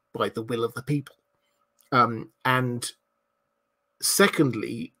rule by the will of the people. And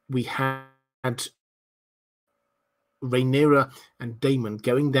secondly, we had Rhaenyra and Daemon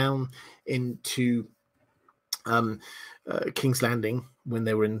going down into King's Landing when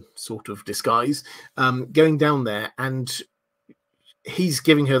they were in sort of disguise, going down there, and he's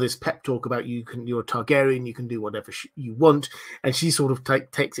giving her this pep talk about you're a Targaryen, you can do whatever you want, and she sort of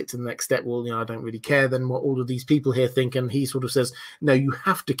takes it to the next step. Well, I don't really care then what all of these people here think, and he sort of says, no, you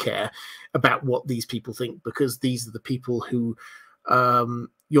have to care about what these people think, because these are the people who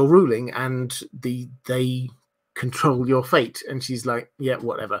you're ruling, and they control your fate. And she's like, yeah,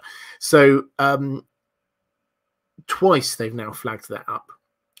 whatever. So twice they've now flagged that up,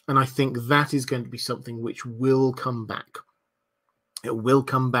 and I think that is going to be something which will come back. It will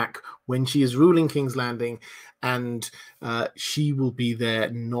come back when she is ruling King's Landing, and she will be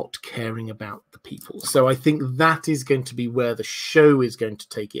there not caring about the people. So I think that is going to be where the show is going to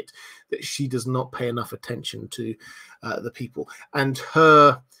take it, that she does not pay enough attention to the people. And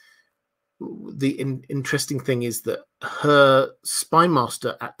the interesting thing is that her spy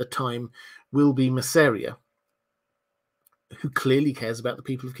master at the time will be Messalina, who clearly cares about the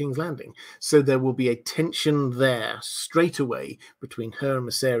people of King's Landing. So there will be a tension there straight away between her and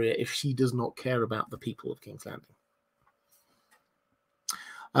Messalina if she does not care about the people of King's Landing.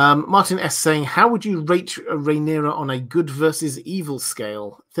 Martin S. saying, how would you rate Rhaenyra on a good versus evil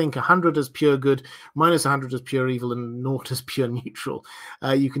scale? Think 100 as pure good, minus 100 as pure evil, and 0 as pure neutral.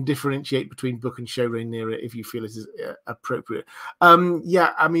 You can differentiate between book and show Rhaenyra if you feel it is appropriate.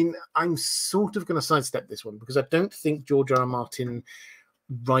 Yeah, I mean, I'm sort of going to sidestep this one because I don't think George R. R. Martin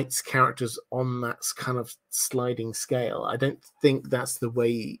writes characters on that kind of sliding scale. I don't think that's the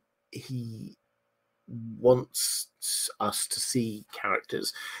way he wants us to see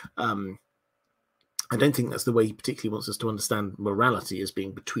characters. I don't think that's the way he particularly wants us to understand morality as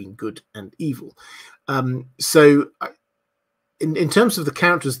being between good and evil. So in terms of the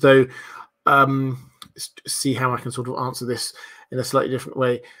characters, though, see how I can sort of answer this in a slightly different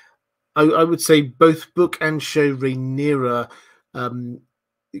way. I would say both book and show Rhaenyra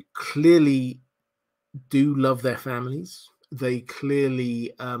clearly do love their families. They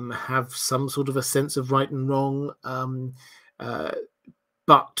clearly have some sort of a sense of right and wrong,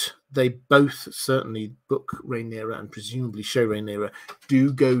 but they both, certainly book Rhaenyra and presumably show Rhaenyra,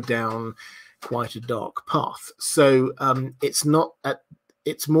 do go down quite a dark path. So it's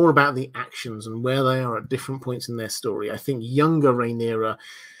more about the actions and where they are at different points in their story. I think younger Rhaenyra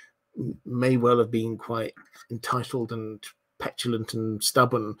may well have been quite entitled and petulant and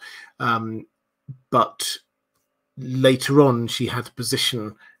stubborn, but later on she had a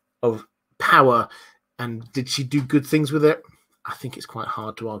position of power, and did she do good things with it? I think it's quite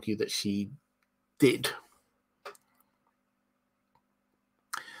hard to argue that she did.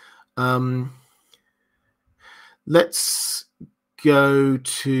 Let's go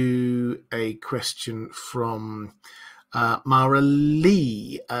to a question from Maura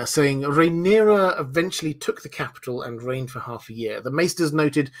Lee, saying Rhaenyra eventually took the capital and reigned for half a year. The maesters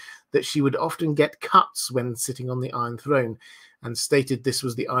noted that she would often get cuts when sitting on the Iron Throne, and stated this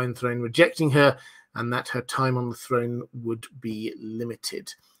was the Iron Throne rejecting her and that her time on the throne would be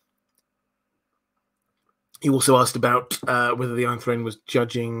limited. He also asked about whether the Iron Throne was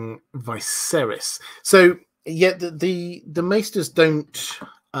judging Viserys. So, yeah, the maesters don't...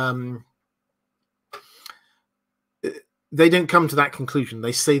 they don't come to that conclusion.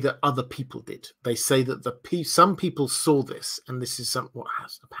 They say that other people did. They say that some people saw this, and this is what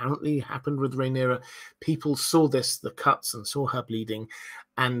has apparently happened with Rhaenyra. People saw this, the cuts, and saw her bleeding,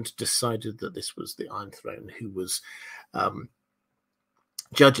 and decided that this was the Iron Throne who was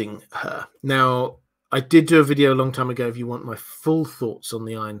judging her. Now, I did do a video a long time ago if you want my full thoughts on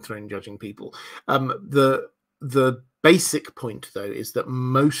the Iron Throne judging people. The basic point, though, is that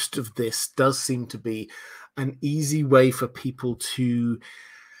most of this does seem to be an easy way for people to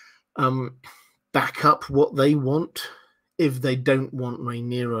back up what they want if they don't want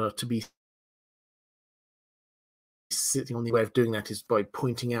Rhaenyra to be sitting on the way of doing that is by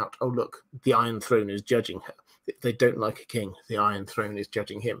pointing out, oh, look, the Iron Throne is judging her. If they don't like a king, the Iron Throne is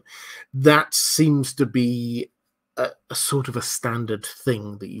judging him. That seems to be a sort of a standard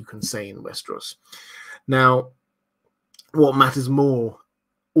thing that you can say in Westeros. Now, what matters more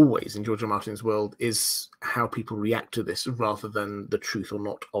always in George R. Martin's world is how people react to this rather than the truth or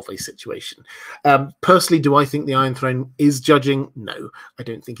not of a situation. Personally, do I think the Iron Throne is judging? No, I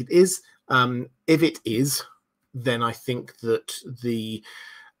don't think it is. If it is, then I think that the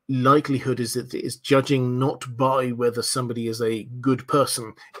likelihood is that it is judging not by whether somebody is a good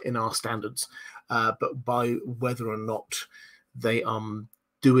person in our standards, but by whether or not they are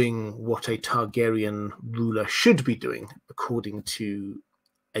doing what a Targaryen ruler should be doing according to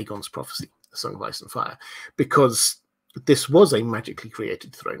Aegon's prophecy, the Song of Ice and Fire, because this was a magically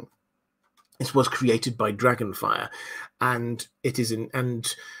created throne. This was created by dragonfire, and it is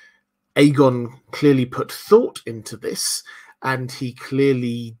and Aegon clearly put thought into this, and he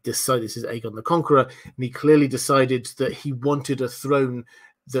clearly decided, this is Aegon the Conqueror, and he clearly decided that he wanted a throne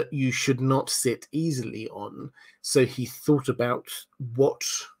that you should not sit easily on. So he thought about what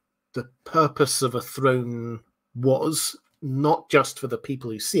the purpose of a throne was, not just for the people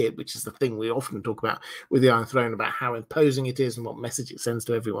who see it, which is the thing we often talk about with the Iron Throne, about how imposing it is and what message it sends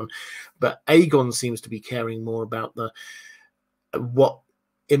to everyone. But Aegon seems to be caring more about the what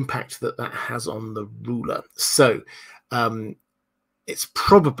impact that has on the ruler. So it's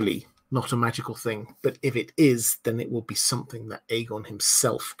probably not a magical thing, but if it is, then it will be something that Aegon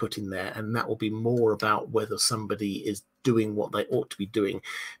himself put in there, and that will be more about whether somebody is doing what they ought to be doing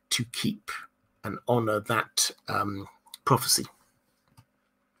to keep and honor that prophecy.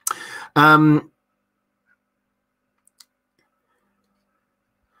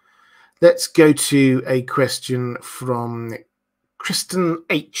 Let's go to a question from Kristen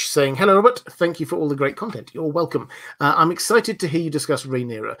H saying, hello, Robert. Thank you for all the great content. You're welcome. I'm excited to hear you discuss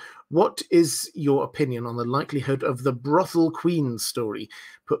Rhaenyra. What is your opinion on the likelihood of the brothel queen story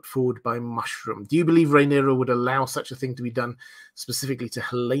put forward by Mushroom? Do you believe Rhaenyra would allow such a thing to be done specifically to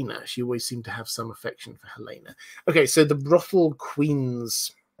Helena? She always seemed to have some affection for Helena. Okay, so the brothel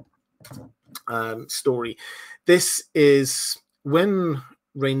queen's story. This is when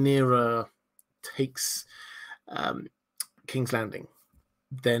Rhaenyra takes King's Landing,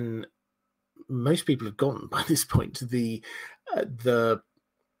 then most people have gone by this point. The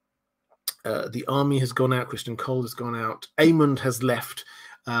army has gone out. Christian Cole has gone out. Aemond has left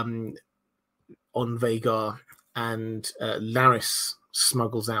on Vhagar, and Larys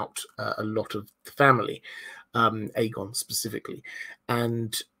smuggles out a lot of the family, Aegon specifically.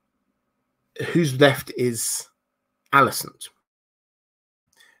 And who's left is Alicent,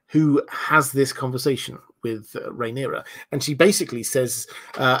 who has this conversation with Rhaenyra, and she basically says,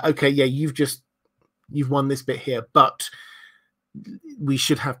 okay, yeah, you've won this bit here, but we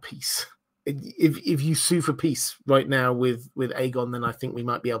should have peace. If you sue for peace right now with Aegon, then I think we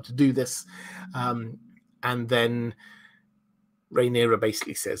might be able to do this. And then Rhaenyra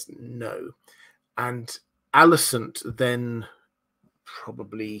basically says no, and Alicent then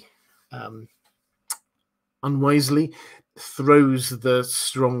probably unwisely throws the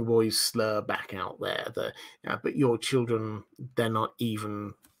strong boy slur back out there. But your children, they're not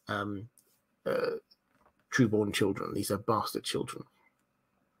even true-born children. These are bastard children.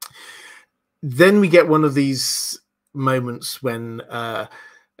 Then we get one of these moments when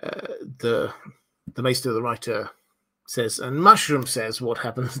the Maester, the writer, says, and Mushroom says what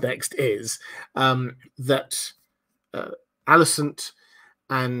happens next is that Alicent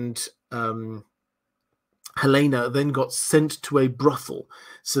and Helena then got sent to a brothel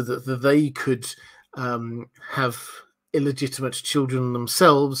so that they could have illegitimate children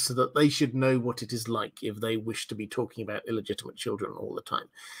themselves, so that they should know what it is like if they wish to be talking about illegitimate children all the time.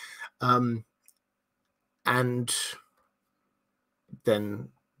 And then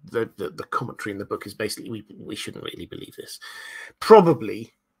the commentary in the book is basically, we shouldn't really believe this.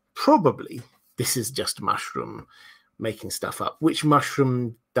 Probably this is just Mushroom making stuff up, which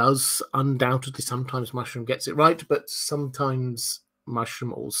Mushroom does undoubtedly. Sometimes Mushroom gets it right, but sometimes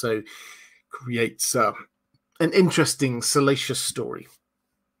Mushroom also creates an interesting, salacious story.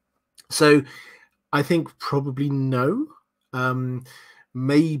 So I think probably no.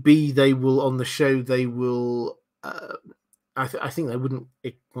 Maybe they will, on the show, they will I think they wouldn't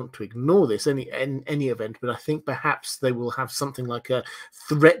want to ignore this in any event, but I think perhaps they will have something like a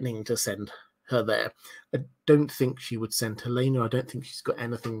threatening to send her there. I don't think she would send Helena. I don't think she's got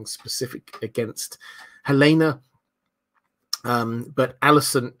anything specific against Helena. But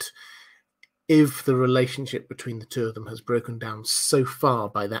Alicent, if the relationship between the two of them has broken down so far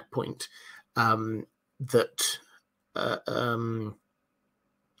by that point, that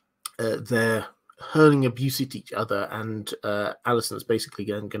they're hurling abuse at each other, and Alicent's basically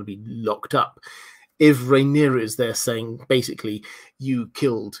going to be locked up. If Rhaenyra is there saying, basically, you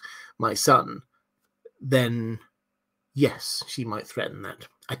killed my son, then yes, she might threaten that.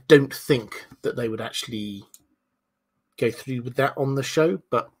 I don't think that they would actually go through with that on the show,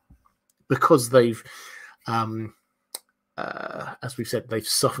 but because they've, as we've said, they've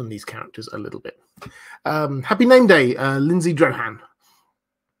softened these characters a little bit. Happy name day, Lindsay Drohan.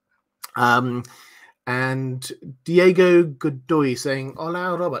 And Diego Godoy saying,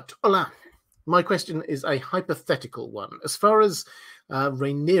 Hola, Robert. Hola. My question is a hypothetical one. As far as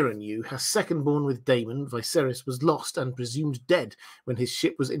Rhaenyra knew, her second-born with Daemon, Viserys, was lost and presumed dead when his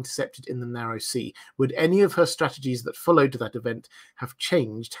ship was intercepted in the Narrow Sea. Would any of her strategies that followed that event have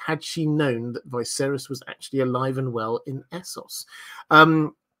changed had she known that Viserys was actually alive and well in Essos?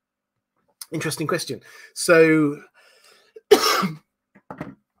 Interesting question. So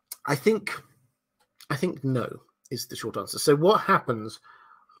I think no is the short answer. So what happens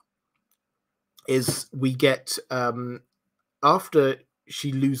is we get after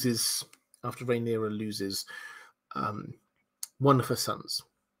Rhaenyra loses one of her sons,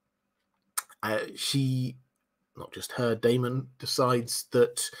 she, not just her, Daemon, decides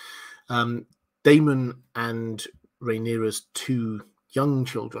that Daemon and Rhaenyra's two young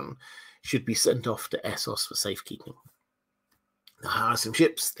children should be sent off to Essos for safekeeping. They hire some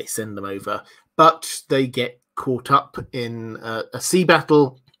ships, they send them over, but they get caught up in a sea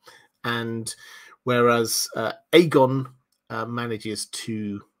battle, and whereas Aegon manages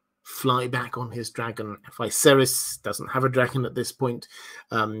to fly back on his dragon, Viserys doesn't have a dragon at this point.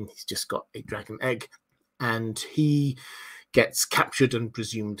 He's just got a dragon egg, and he gets captured and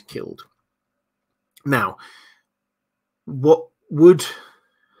presumed killed. Now, what would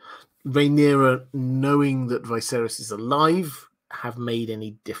Rhaenyra knowing that Viserys is alive have made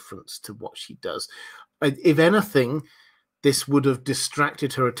any difference to what she does? If anything, this would have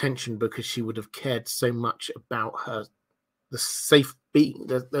distracted her attention, because she would have cared so much about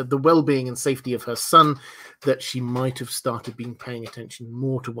the well-being and safety of her son, that she might have started being paying attention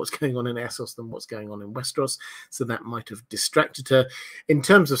more to what's going on in Essos than what's going on in Westeros. So that might have distracted her. In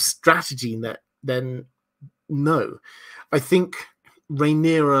terms of strategy, then no. I think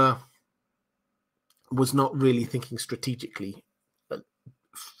Rhaenyra was not really thinking strategically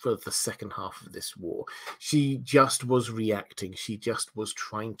for the second half of this war. She just was reacting. She just was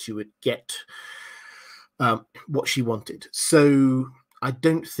trying to get what she wanted. So I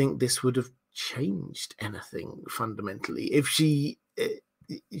don't think this would have changed anything fundamentally. If she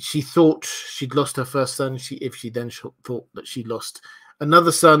thought she'd lost her first son, if she then thought that she lost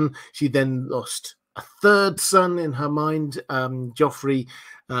another son, she then lost a third son in her mind, Joffrey,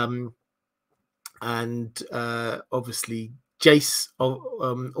 and obviously Jace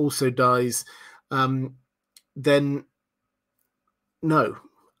also dies, then no,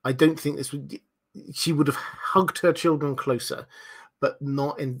 I don't think this would. She would have hugged her children closer, but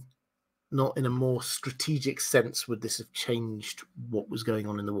not in a more strategic sense would this have changed what was going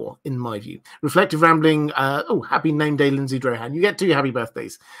on in the war, in my view. Reflective rambling. Happy name day, Lindsay Drohan. You get 2 happy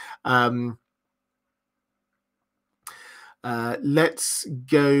birthdays. Let's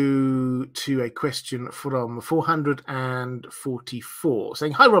go to a question from 444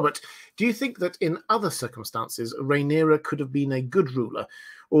 saying, Hi, Robert. Do you think that in other circumstances, Rhaenyra could have been a good ruler,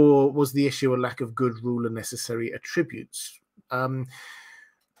 or was the issue a lack of good ruler necessary attributes?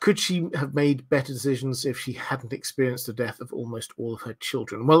 Could she have made better decisions if she hadn't experienced the death of almost all of her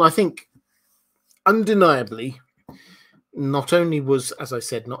children? Well, I think undeniably, not only was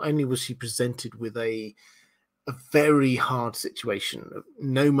she presented with a very hard situation,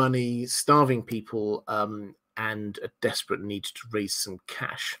 no money, starving people, and a desperate need to raise some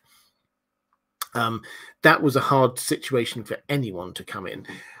cash. That was a hard situation for anyone to come in.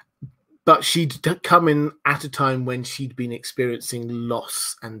 But she'd come in at a time when she'd been experiencing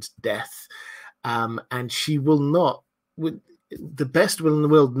loss and death. And she will not, with the best will in the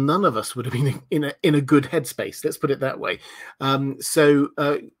world, none of us would have been in a good headspace. Let's put it that way. So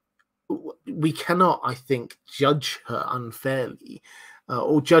we cannot, I think, judge her unfairly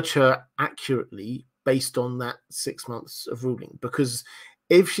or judge her accurately based on that 6 months of ruling. Because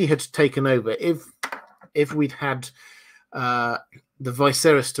if she had taken over, if we'd had the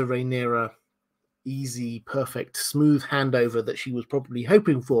Viserys to Rhaenyra easy, perfect, smooth handover that she was probably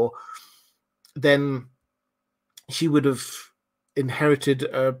hoping for, then she would have inherited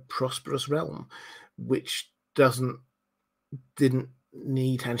a prosperous realm, which didn't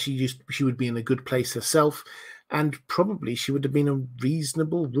need, and she would be in a good place herself, and probably she would have been a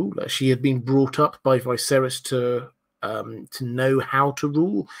reasonable ruler. She had been brought up by Viserys to to know how to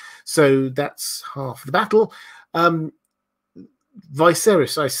rule. So that's half the battle.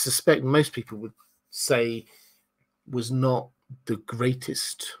 Viserys, I suspect most people would say, was not the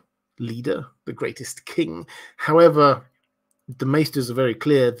greatest leader, the greatest king. However, the Maesters are very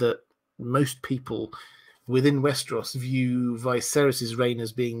clear that most people within Westeros view Viserys' reign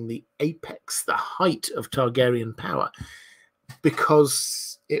as being the apex, the height of Targaryen power,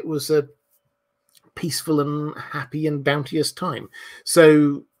 because it was a peaceful and happy and bounteous time.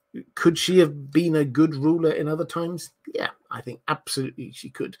 So could she have been a good ruler in other times? Yeah, I think absolutely she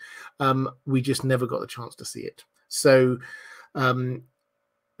could. We just never got the chance to see it. So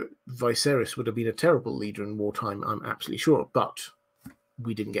Viserys would have been a terrible leader in wartime, I'm absolutely sure, but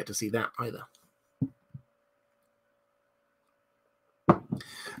we didn't get to see that either.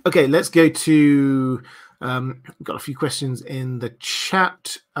 Okay, let's go to got a few questions in the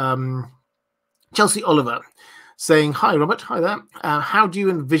chat. Chelsea Oliver saying, hi Robert, hi there. How do you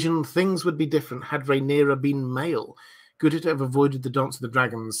envision things would be different had Rhaenyra been male? Could it have avoided the Dance of the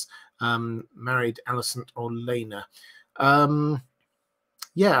Dragons, married Alicent or Laena?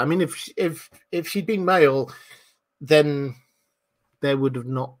 Yeah, I mean, if she'd been male, then there would have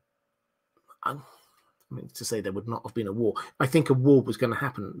not. I mean, to say there would not have been a war. I think a war was going to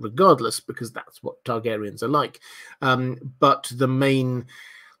happen regardless, because that's what Targaryens are like. But the main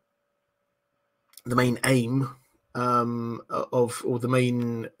aim or the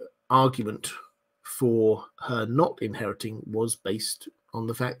main argument for her not inheriting was based on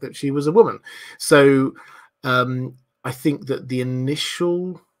the fact that she was a woman. So I think that the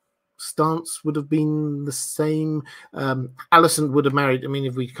initial stance would have been the same. Alicent would have married, I mean,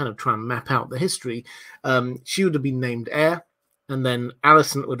 if we kind of try and map out the history, she would have been named heir, and then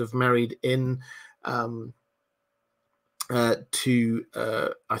Alicent would have married in to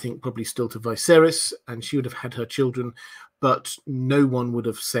I think probably still to Viserys, and she would have had her children, but no one would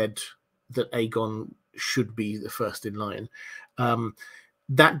have said that Aegon should be the first in line.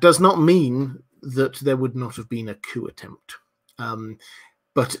 That does not mean that there would not have been a coup attempt.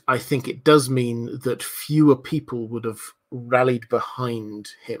 But I think it does mean that fewer people would have rallied behind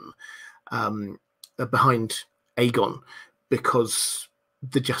him, behind Aegon, because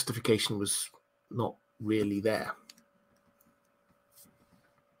the justification was not really there.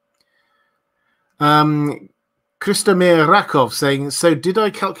 Kristomir Rakov saying, so did I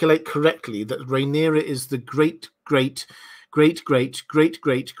calculate correctly that Rhaenyra is the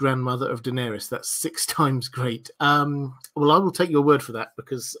great-great-great-great-great-grandmother of Daenerys? That's 6 times great. Well, I will take your word for that,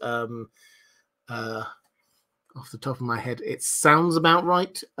 because off the top of my head, it sounds about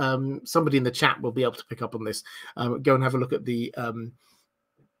right. Somebody in the chat will be able to pick up on this. Go and have a look at the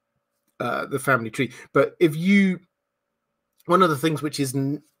family tree. But one of the things which is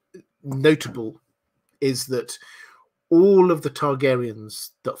notable is that all of the Targaryens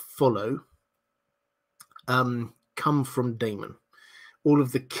that follow come from Daemon. All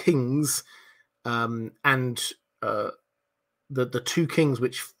of the kings and the 2 kings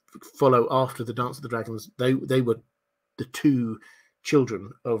which follow after the Dance of the Dragons, they were the 2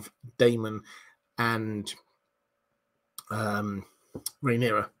 children of Daemon and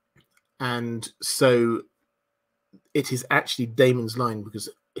Rhaenyra. And so it is actually Daemon's line, because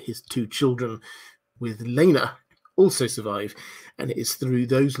his 2 children with Laena also survive, and it is through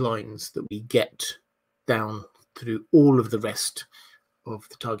those lines that we get down through all of the rest of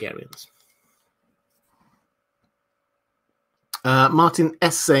the Targaryens. Martin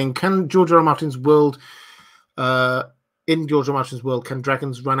S saying, can George R. R. Martin's world, in George R. R. Martin's world, can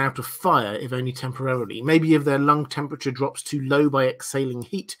dragons run out of fire, if only temporarily? Maybe if their lung temperature drops too low by exhaling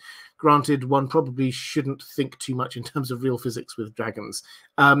heat. Granted, one probably shouldn't think too much in terms of real physics with dragons.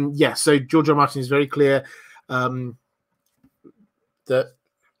 Yeah, so George R. R. Martin is very clear that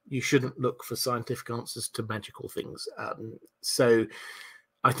you shouldn't look for scientific answers to magical things. So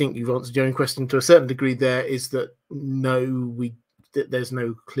I think you've answered your own question to a certain degree there, is that no, there's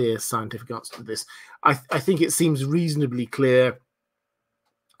no clear scientific answer to this. I think it seems reasonably clear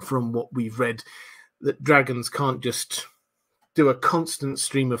from what we've read that dragons can't just do a constant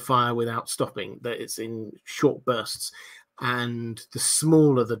stream of fire without stopping, that it's in short bursts, and the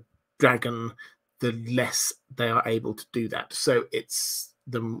smaller the dragon, the less they are able to do that. So it's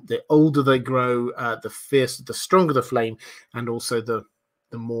the older they grow, the fiercer, the stronger the flame, and also the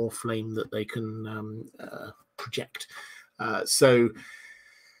more flame that they can project. So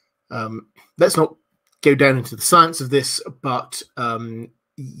let's not go down into the science of this, but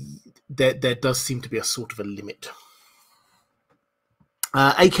there does seem to be a sort of a limit.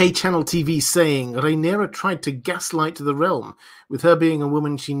 AK Channel TV saying, Rhaenyra tried to gaslight the realm. With her being a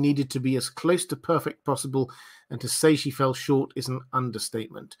woman, she needed to be as close to perfect possible, and to say she fell short is an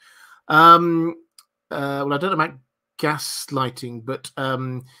understatement. Well, I don't know about gaslighting, but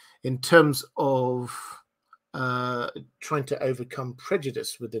in terms of trying to overcome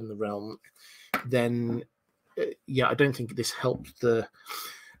prejudice within the realm, then yeah, I don't think this helped the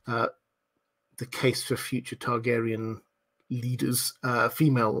case for future Targaryen leaders,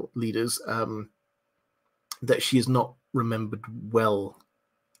 female leaders, that she is not remembered well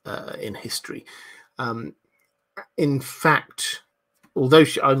in history. In fact, although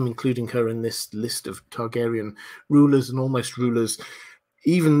I'm including her in this list of Targaryen rulers and almost rulers,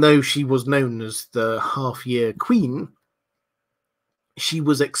 even though she was known as the half-year queen, she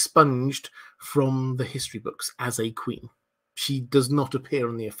was expunged from the history books as a queen. She does not appear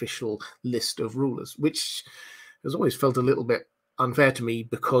on the official list of rulers, which has always felt a little bit unfair to me,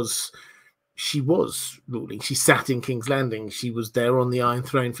 because she was ruling. She sat in King's Landing. She was there on the Iron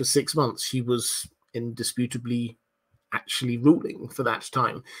Throne for 6 months. She was indisputably actually ruling for that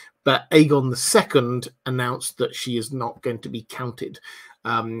time. But Aegon II announced that she is not going to be counted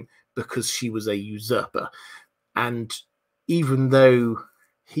because she was a usurper. And even though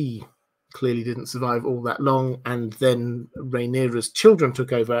he clearly didn't survive all that long, and then Rhaenyra's children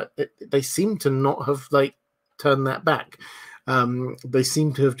took over, they seem to not have turned that back. They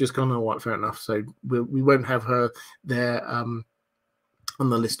seem to have just gone, oh, what, fair enough. So we won't have her there on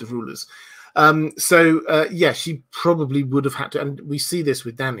the list of rulers. Yeah, she probably would have had to, and we see this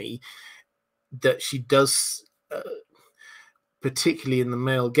with Dany, that she does, particularly in the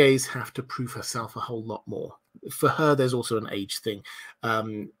male gaze, have to prove herself a whole lot more. For her, there's also an age thing,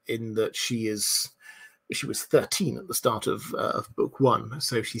 in that she was 13 at the start of book 1,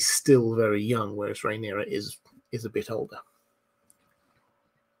 so she's still very young, whereas Rhaenyra is a bit older.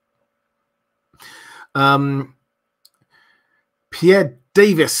 Pierre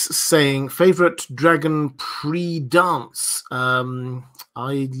Davis saying, favorite dragon pre-dance? I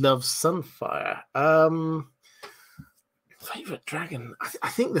love Sunfire. Favorite dragon? I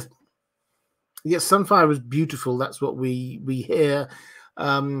think that, yes, Sunfire was beautiful. That's what we hear.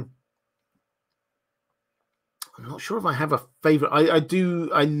 I'm not sure if I have a favorite.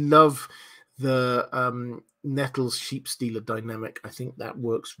 I love the Nettles Sheep Stealer dynamic. I think that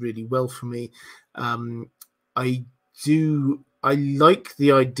works really well for me. I like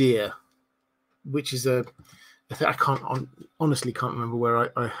the idea, which is I honestly can't remember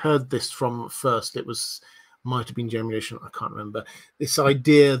where I heard this from first. Might have been Generation, I can't remember. This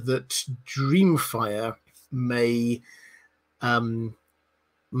idea that Dreamfire may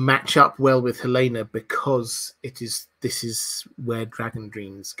match up well with Helena, because this is where dragon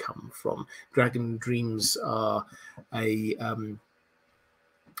dreams come from. Dragon dreams are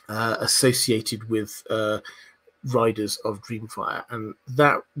associated with riders of Dreamfire, and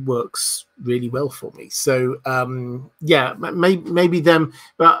that works really well for me. So yeah, maybe them,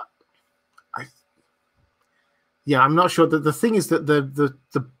 but I'm not sure. The thing is that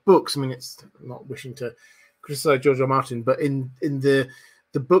the books, I mean, it's not wishing to criticize George R. R. Martin, but in the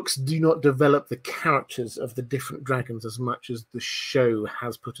books do not develop the characters of the different dragons as much as the show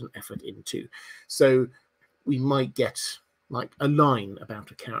has put an effort into. So we might get a line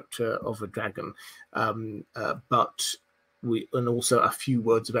about a character of a dragon, but and also a few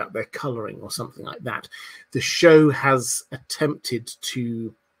words about their coloring or something like that. The show has attempted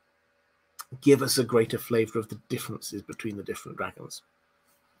to give us a greater flavor of the differences between the different dragons.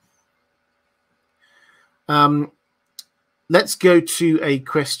 Let's go to a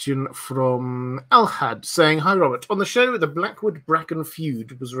question from Alhad saying, hi, Robert. On the show, the Blackwood-Bracken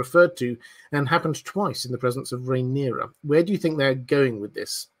feud was referred to and happened twice in the presence of Rhaenyra. Where do you think they're going with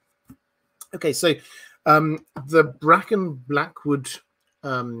this? Okay, so the Bracken-Blackwood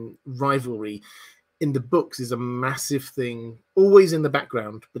rivalry in the books is a massive thing, always in the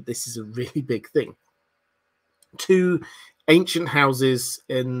background, but this is a really big thing. Two ancient houses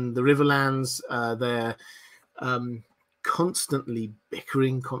in the Riverlands, they're constantly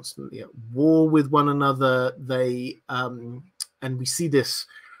bickering, constantly at war with one another. They and we see this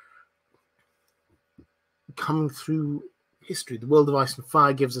come through history. The World of Ice and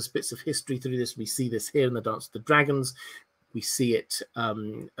Fire gives us bits of history through this. We see this here in the Dance of the Dragons. We see it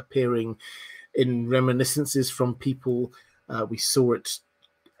appearing in reminiscences from people. We saw it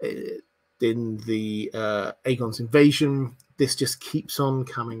in the Aegon's invasion. This just keeps on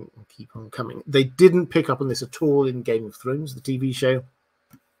coming and keep on coming. They didn't pick up on this at all in Game of Thrones, the TV show.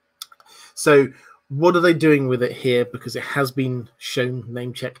 So what are they doing with it here? Because it has been shown,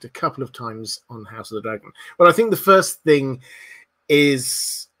 name-checked a couple of times on House of the Dragon. Well, I think the first thing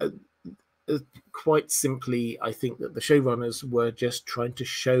is quite simply, I think that the showrunners were just trying to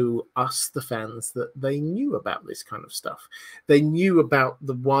show us, the fans, that they knew about this kind of stuff. They knew about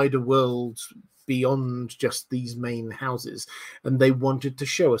the wider world beyond just these main houses, and they wanted to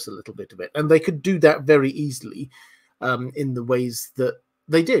show us a little bit of it. And they could do that very easily in the ways that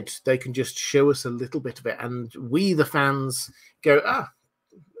they did. They can just show us a little bit of it, and we, the fans, go,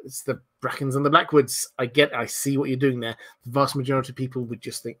 it's the Brackens and the Blackwoods. I see what you're doing there. The vast majority of people would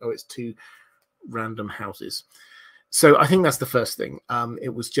just think, it's two random houses. So I think that's the first thing.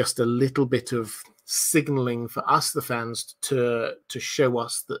 It was just a little bit of signaling for us, the fans, to show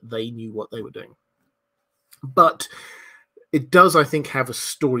us that they knew what they were doing. But it does, I think, have a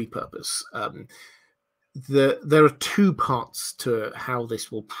story purpose. There are two parts to how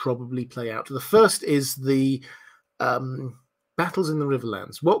this will probably play out. The first is the battles in the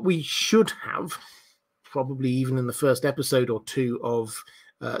Riverlands. What we should have, probably even in the first episode or two of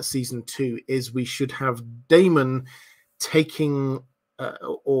season 2, is we should have Daemon taking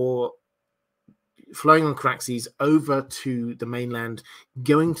or flying on Caraxes over to the mainland,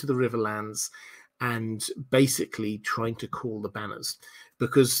 going to the Riverlands, and basically trying to call the banners.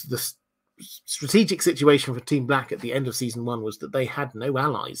 Because the strategic situation for Team Black at the end of season 1 was that they had no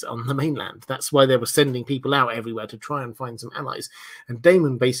allies on the mainland. That's why they were sending people out everywhere to try and find some allies. And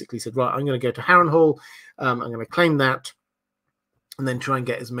Daemon basically said, right, I'm going to go to Harrenhal, I'm going to claim that, and then try and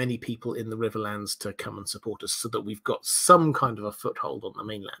get as many people in the Riverlands to come and support us so that we've got some kind of a foothold on the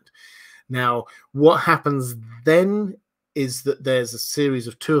mainland. Now, what happens then is that there's a series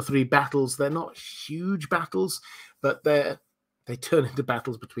of 2 or 3 battles. They're not huge battles, but they turn into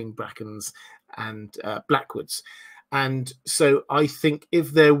battles between Brackens and Blackwoods. And so I think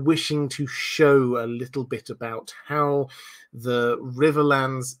if they're wishing to show a little bit about how the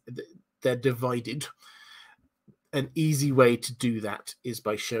Riverlands, they're divided, an easy way to do that is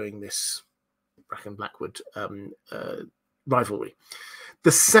by showing this Bracken-Blackwood rivalry.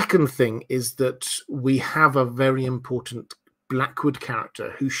 The second thing is that we have a very important Blackwood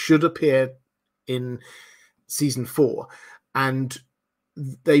character who should appear in season 4, and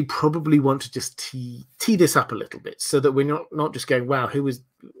they probably want to just tee this up a little bit so that we're not just going, wow,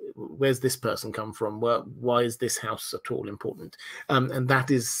 where's this person come from? Why is this house at all important? And that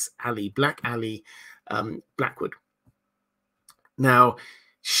is Black Allie Blackwood. Now,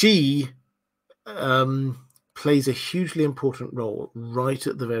 she plays a hugely important role right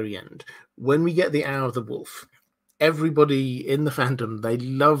at the very end. When we get the Hour of the Wolf, everybody in the fandom, they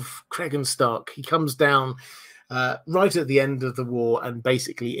love Cregan Stark. He comes down right at the end of the war and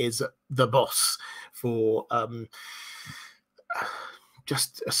basically is the boss for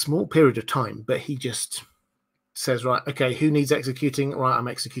just a small period of time, but he just says, right, okay, who needs executing? Right, I'm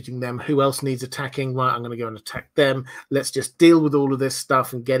executing them. Who else needs attacking? Right, I'm going to go and attack them. Let's just deal with all of this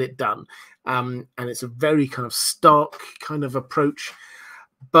stuff and get it done. And it's a very kind of stark kind of approach.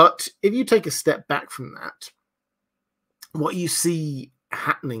 But if you take a step back from that, what you see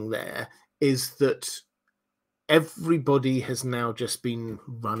happening there is that everybody has now just been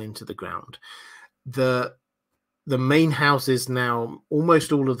run into the ground. The main houses now,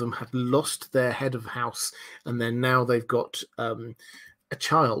 almost all of them had lost their head of house, and then now they've got a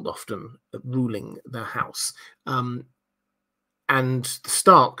child often ruling their house. And the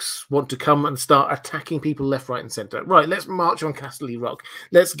Starks want to come and start attacking people left, right, and centre. Right, let's march on Casterly Rock.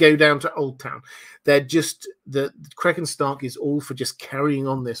 Let's go down to Old Town. They're just, the Cregan Stark is all for just carrying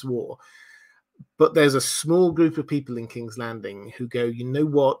on this war. But there's a small group of people in King's Landing who go, you know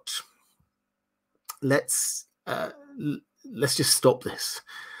what? Let's just stop this.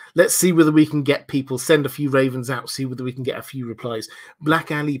 Let's see whether we can get people, send a few ravens out, see whether we can get a few replies. Black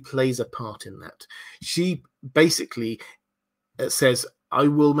Allie plays a part in that. She basically says, I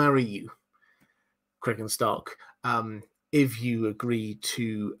will marry you, Cregan Stark, if you agree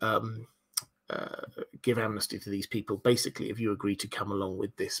to give amnesty to these people. Basically, if you agree to come along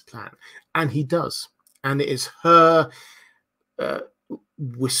with this plan. And he does. And it is her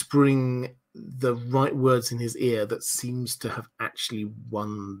whispering the right words in his ear that seems to have actually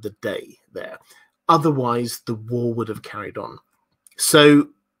won the day there. Otherwise, the war would have carried on. So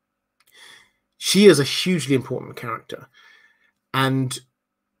she is a hugely important character. And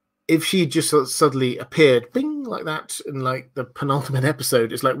if she just sort of suddenly appeared, bing, like that, in like the penultimate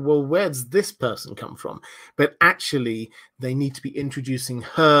episode, it's like, well, where's this person come from? But actually, they need to be introducing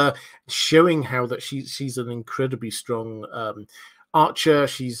her, showing how that she's an incredibly strong archer.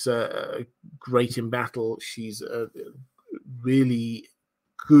 She's great in battle. She's a really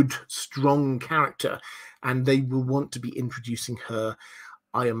good, strong character, and they will want to be introducing her,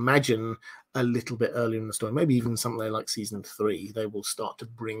 I imagine, a little bit earlier in the story, maybe even something like season 3, they will start to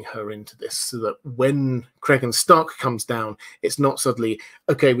bring her into this, so that when Cregan Stark comes down, it's not suddenly,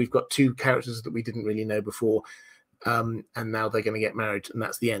 okay, we've got 2 characters that we didn't really know before, and now they're going to get married, and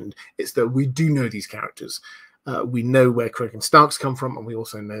that's the end. It's that we do know these characters. We know where Cregan Stark's come from, and we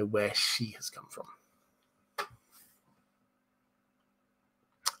also know where she has come from.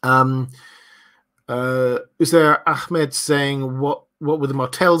 Is there Ahmed saying, what were the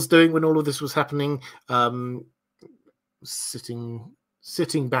Martells doing when all of this was happening?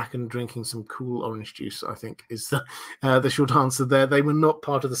 Sitting back and drinking some cool orange juice, I think, is the short answer there. They were not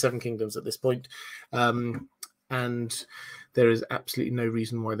part of the Seven Kingdoms at this point, and there is absolutely no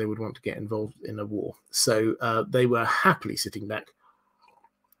reason why they would want to get involved in a war. So they were happily sitting back.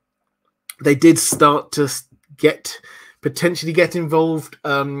 They did start to potentially get involved,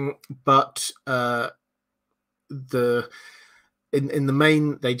 but in the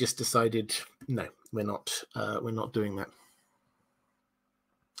main, they just decided, no, we're not doing that.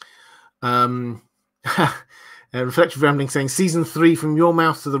 Reflective Rambling saying, season 3 from your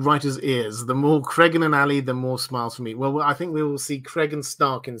mouth to the writer's ears. The more Cregan and Ali, the more smiles for me. Well, I think we will see Cregan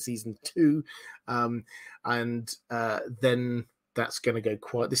Stark in season 2, and then that's going to go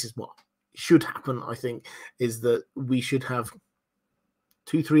quiet. This is what should happen, I think, is that we should have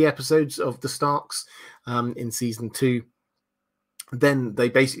 2-3 episodes of the Starks in season 2. Then they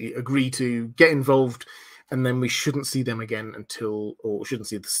basically agree to get involved, and then we shouldn't see them again until, or shouldn't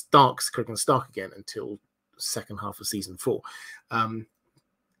see the Starks, Cregan Stark again until second half of season 4.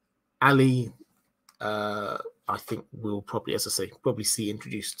 Ali, I think we'll probably, as I say, probably see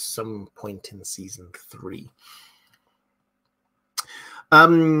introduced some point in season 3.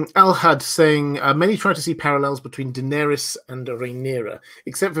 Alhad saying, many try to see parallels between Daenerys and Rhaenyra.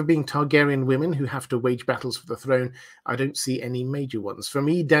 Except for being Targaryen women who have to wage battles for the throne, I don't see any major ones. For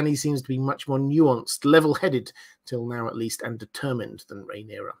me, Dany seems to be much more nuanced, level-headed, till now at least, and determined than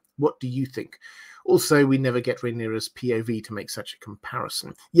Rhaenyra. What do you think? Also, we never get Rhaenyra's POV to make such a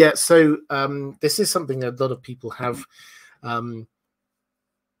comparison. Yeah, so this is something that a lot of people have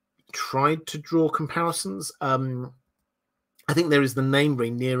tried to draw comparisons. I think there is the name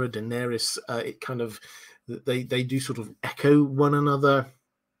Rhaenyra, Daenerys. It kind of, they do sort of echo one another.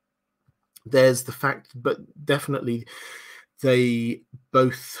 There's the fact, but definitely they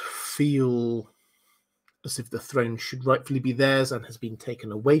both feel as if the throne should rightfully be theirs and has been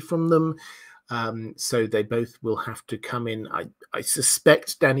taken away from them. So they both will have to come in. I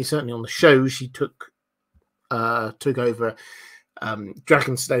suspect Dany, certainly on the show, she took over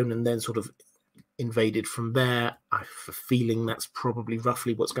Dragonstone and then sort of invaded from there. I have a feeling that's probably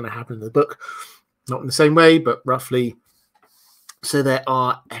roughly what's going to happen in the book. Not in the same way, but roughly. So there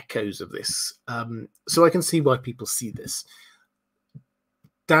are echoes of this. So I can see why people see this.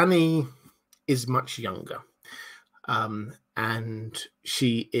 Dany is much younger. And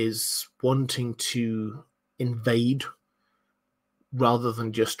she is wanting to invade rather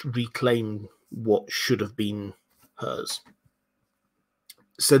than just reclaim what should have been hers.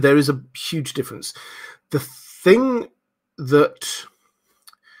 So there is a huge difference. The thing that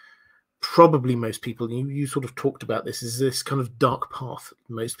probably most people, you sort of talked about this, is this kind of dark path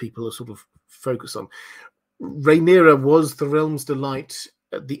most people are sort of focused on. Rhaenyra was the realm's delight.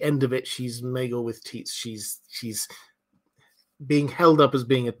 At the end of it, she's Maegor with teats. She's being held up as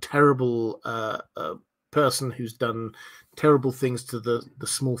being a terrible person who's done terrible things to the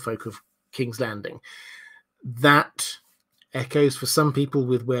small folk of King's Landing. That echoes for some people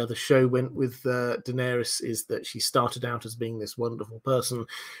with where the show went with Daenerys, is that she started out as being this wonderful person,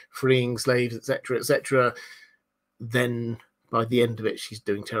 freeing slaves, etc., etc. Then by the end of it, she's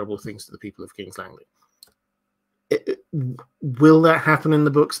doing terrible things to the people of King's Landing. Will that happen in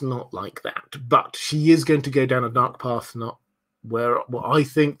the books? Not like that. But she is going to go down a dark path, not where what I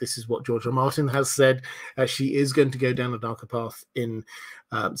think, this is what George R. Martin has said, she is going to go down a darker path in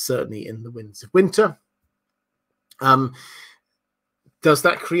certainly in the Winds of Winter. Does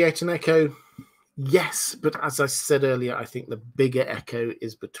that create an echo? Yes, but as I said earlier, I think the bigger echo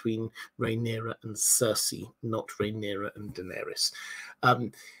is between Rhaenyra and Cersei, not Rhaenyra and Daenerys.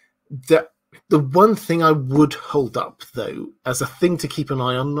 The one thing I would hold up, though, as a thing to keep an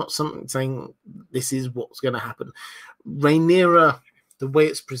eye on, not something saying this is what's going to happen. Rhaenyra, the way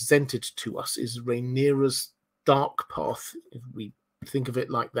it's presented to us, is Rhaenyra's dark path, if we think of it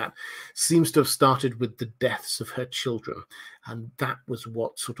like that, seems to have started with the deaths of her children. And that was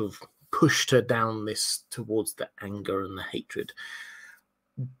what sort of pushed her down this towards the anger and the hatred.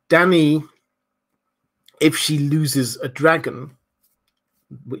 Dany, if she loses a dragon,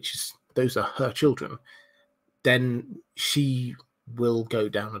 which is, those are her children, then she will go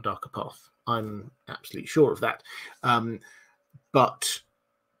down a darker path. I'm absolutely sure of that. But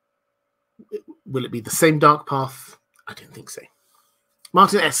will it be the same dark path? I don't think so.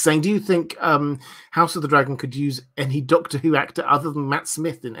 Martin S. saying, do you think House of the Dragon could use any Doctor Who actor other than Matt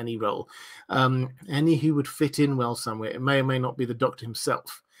Smith in any role? Any who would fit in well somewhere? It may or may not be the Doctor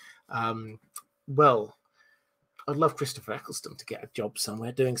himself. Well, I'd love Christopher Eccleston to get a job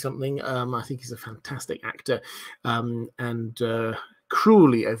somewhere doing something. I think he's a fantastic actor and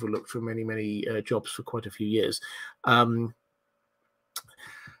cruelly overlooked for many, many jobs for quite a few years.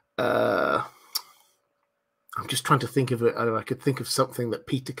 I'm just trying to think of it. I could think of something that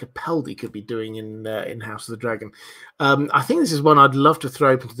Peter Capaldi could be doing in House of the Dragon. I think this is one I'd love to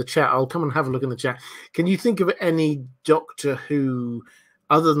throw open to the chat. I'll come and have a look in the chat. Can you think of any Doctor Who,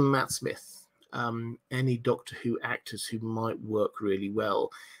 other than Matt Smith, any Doctor Who actors who might work really well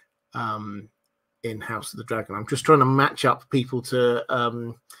in House of the Dragon? I'm just trying to match up people to...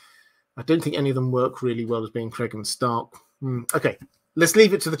 I don't think any of them work really well as being Craig and Stark. Okay. Let's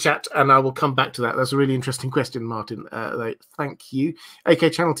leave it to the chat, and I will come back to that. That's a really interesting question, Martin. Thank you.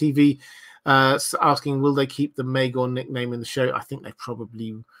 AK Channel TV asking, will they keep the Magor nickname in the show? I think they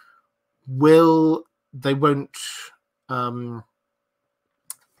probably will. They won't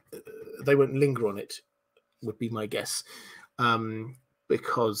linger on it, would be my guess,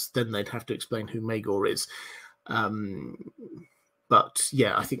 because then they'd have to explain who Magor is. But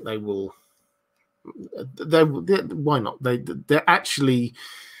yeah, I think they will. Why not? They're actually,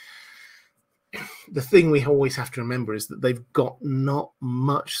 the thing we always have to remember is that they've got not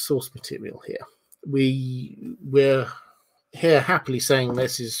much source material here. We're here happily saying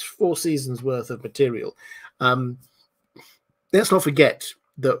this is 4 seasons worth of material. Let's not forget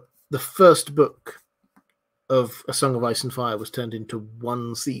that the first book of A Song of Ice and Fire was turned into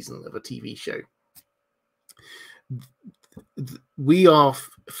 1 season of a TV show. We are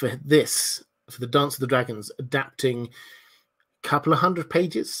for the Dance of the Dragons, adapting a couple of 100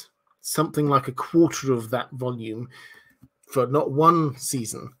 pages, something like a quarter of that volume for not 1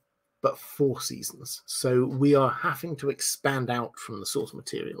 season, but 4 seasons. So we are having to expand out from the source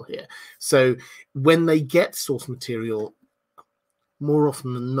material here. So when they get source material, more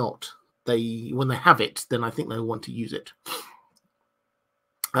often than not, when they have it, then I think they'll want to use it.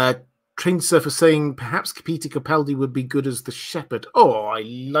 Trained Surfer saying, perhaps Peter Capaldi would be good as the Shepherd. Oh, I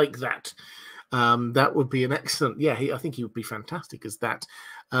like that. That would be an excellent, I think he would be fantastic as that.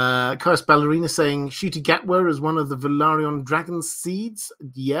 Charis Ballerina saying Shooty Gatwa is one of the Velaryon Dragon seeds.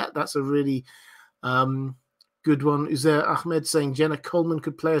 Yeah, that's a really good one. Uzair Ahmed saying Jenna Coleman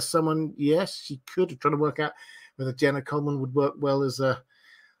could play as someone. Yes, she could. I'm trying to work out whether Jenna Coleman would work well as a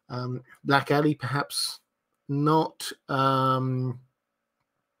Black Alley, perhaps not.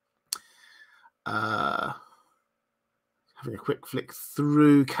 Having a quick flick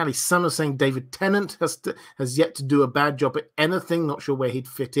through. Callie Summer saying David Tennant has yet to do a bad job at anything. Not sure where he'd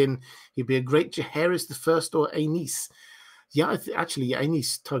fit in. He'd be a great Jaehaerys the First or Aenys. Yeah, actually,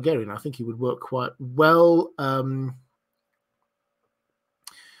 Aenys Targaryen, I think he would work quite well.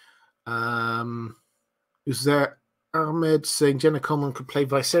 Is there Ahmed saying Jenna Coleman could play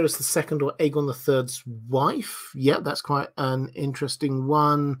Viserys II or Aegon III's wife? Yeah, that's quite an interesting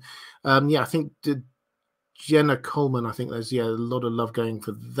one. I think Jenna Coleman, I think there's a lot of love going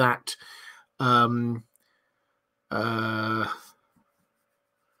for that.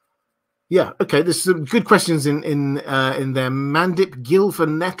 Okay, there's some good questions in there. Mandip Gill for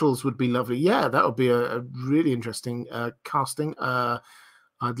Nettles would be lovely. Yeah, that would be a really interesting casting.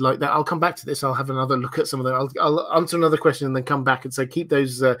 I'd like that. I'll come back to this. I'll have another look at some of them. I'll answer another question and then come back and say keep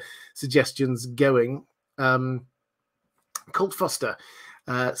those suggestions going. Colt Foster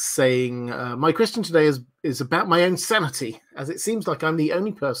saying, my question today is about my own sanity, as it seems like I'm the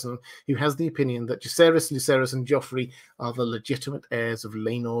only person who has the opinion that Jacaerys, Lucerys, and Joffrey are the legitimate heirs of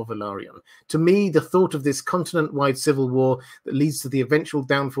Laenor Velaryon. To me, the thought of this continent-wide civil war that leads to the eventual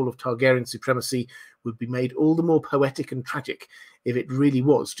downfall of Targaryen supremacy would be made all the more poetic and tragic if it really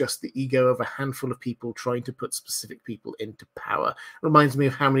was just the ego of a handful of people trying to put specific people into power. Reminds me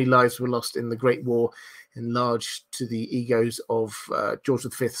of how many lives were lost in the Great War, enlarged to the egos of George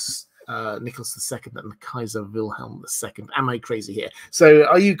V's Nicholas II and Kaiser Wilhelm II. Am I crazy here? So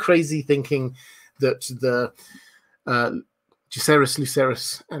are you crazy thinking that the Jacaerys,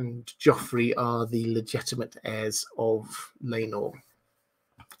 Lucerys, and Joffrey are the legitimate heirs of Laenor?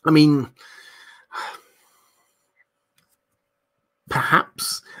 I mean,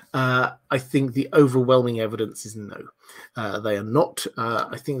 perhaps. I think the overwhelming evidence is no. They are not.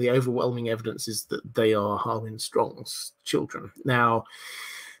 I think the overwhelming evidence is that they are Harwin Strong's children. Now,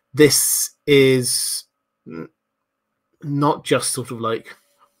 this is not just sort of like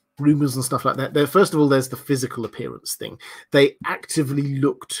rumors and stuff like that. There, first of all, there's the physical appearance thing. They actively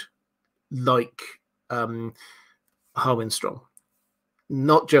looked like Harwin Strong.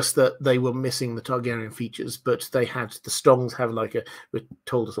 Not just that they were missing the Targaryen features, but they had the Strongs have like we're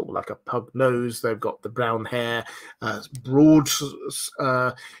told sort of like a pug nose. They've got the brown hair, broad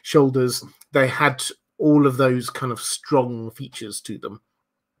shoulders. They had all of those kind of strong features to them.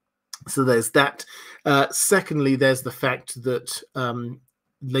 So there's that. Secondly, there's the fact that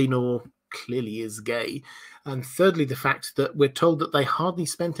Rhaenyra clearly is gay. And thirdly, the fact that we're told that they hardly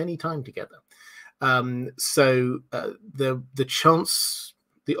spent any time together. So the chance,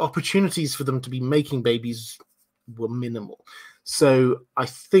 the opportunities for them to be making babies were minimal. So I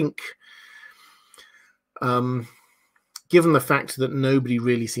think, given the fact that nobody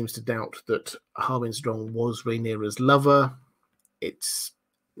really seems to doubt that Harwin Strong was Rhaenyra's lover, it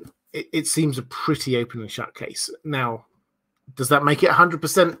seems a pretty open and shut case. Now, does that make it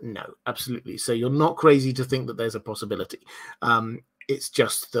 100%? No, absolutely. So you're not crazy to think that there's a possibility. It's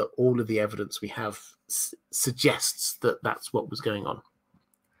just that all of the evidence we have suggests that that's what was going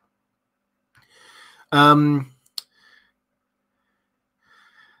on.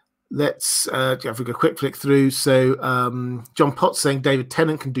 Let's have a quick flick through. So John Potts saying David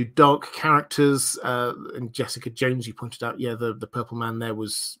Tennant can do dark characters. And Jessica Jones, you pointed out, yeah, the Purple Man there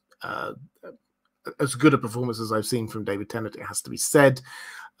was as good a performance as I've seen from David Tennant, it has to be said.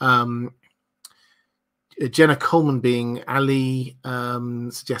 Jenna Coleman being Ali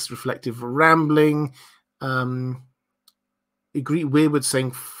suggests reflective rambling. Agree Weirwood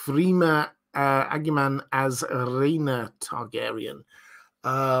saying Freema Agiman as Rhaenyra Targaryen.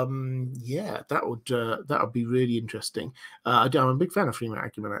 Yeah, that would be really interesting. I'm a big fan of Freema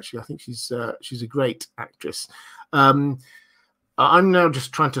Agiman, actually. I think she's a great actress. I'm now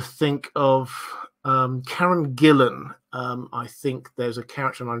just trying to think of Karen Gillan. I think there's a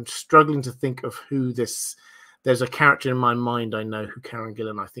character, and I'm struggling to think of who this. There's a character in my mind I know who Karen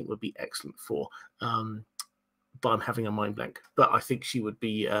Gillan I think would be excellent for, but I'm having a mind blank. But I think she would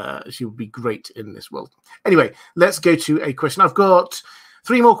be great in this world. Anyway, let's go to a question. I've got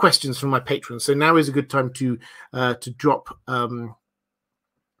 3 more questions from my patrons, so now is a good time to drop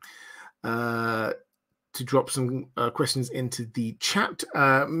some questions into the chat.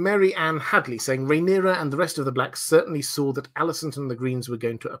 Mary Ann Hadley saying Rhaenyra and the rest of the Blacks certainly saw that Alicent and the Greens were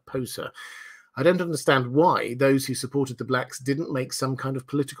going to oppose her. I don't understand why those who supported the Blacks didn't make some kind of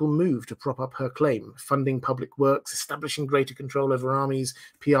political move to prop up her claim, funding public works, establishing greater control over armies,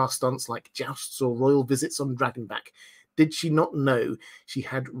 PR stunts like jousts or royal visits on Dragonback. Did she not know she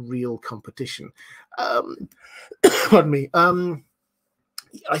had real competition? Pardon me.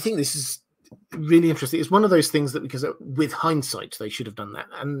 I think this is really interesting. It's one of those things that, because with hindsight they should have done that,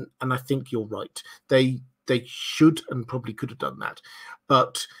 and I think you're right. They should and probably could have done that,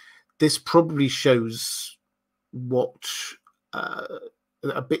 but this probably shows what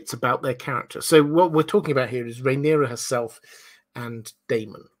a bit about their character. So what we're talking about here is Rhaenyra herself and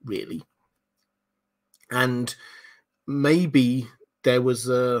Daemon, really, and maybe there was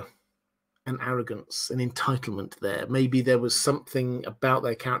an arrogance, an entitlement there. Maybe there was something about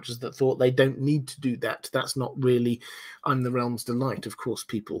their characters that thought they don't need to do that. That's not really, I'm the realm's delight. Of course,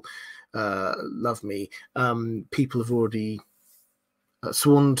 people love me. People have already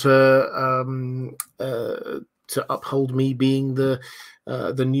sworn to uphold me being the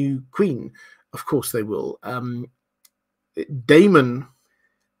new queen. Of course they will. Daemon,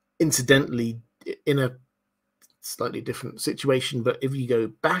 incidentally, in a slightly different situation, but if you go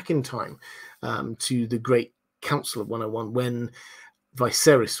back in time to the Great Council of 101, when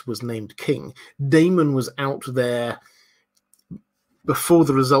Viserys was named king, Daemon was out there before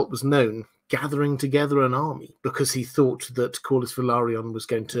the result was known, gathering together an army, because he thought that Corlys Velaryon was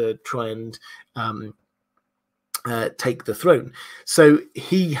going to try and take the throne. So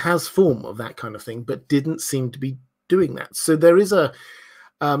he has form of that kind of thing, but didn't seem to be doing that. So there is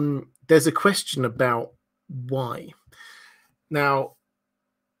there's a question about why. Now,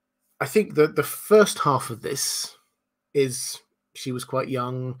 I think that the first half of this is she was quite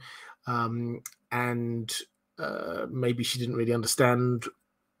young, and maybe she didn't really understand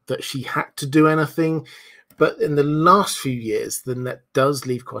that she had to do anything. But in the last few years, then that does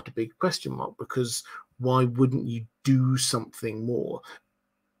leave quite a big question mark, because why wouldn't you do something more?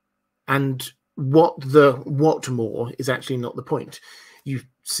 And what more is actually not the point. You've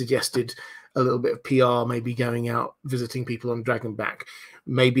suggested a little bit of PR, maybe going out, visiting people on Dragonback.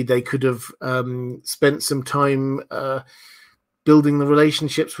 Maybe they could have spent some time building the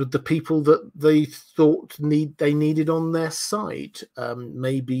relationships with the people that they thought they needed on their side.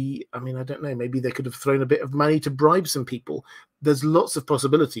 Maybe, I mean, I don't know, maybe they could have thrown a bit of money to bribe some people. There's lots of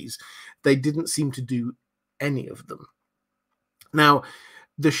possibilities. They didn't seem to do any of them. Now,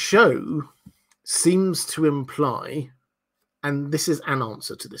 the show seems to imply, and this is an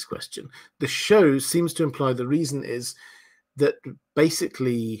answer to this question, the show seems to imply the reason is that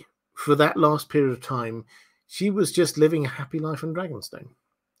basically for that last period of time, she was just living a happy life on Dragonstone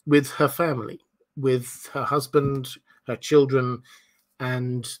with her family, with her husband, her children,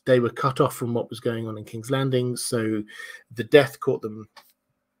 and they were cut off from what was going on in King's Landing. So the death caught them,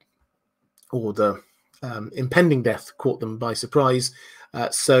 or the impending death caught them by surprise.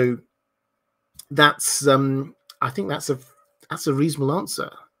 So that's, I think that's a reasonable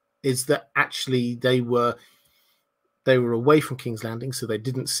answer, is that actually they were away from King's Landing, so they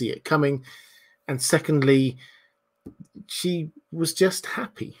didn't see it coming. And secondly, she was just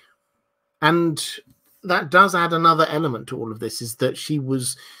happy. And that does add another element to all of this, is that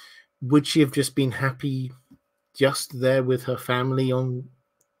would she have just been happy just there with her family on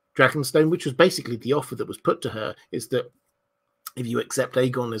Dragonstone, which was basically the offer that was put to her, is that if you accept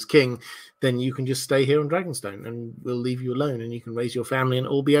Aegon as king, then you can just stay here on Dragonstone and we'll leave you alone and you can raise your family and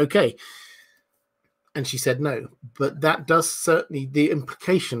all be okay. And she said no. But that does certainly, the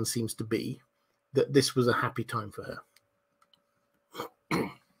implication seems to be that this was a happy time for her.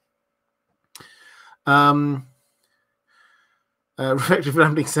 Reflective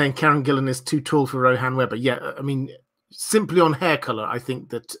Rambling saying Karen Gillan is too tall for Rohan Webber. Yeah, I mean, simply on hair color, I think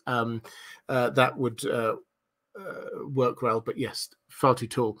that that would work well, but yes, far too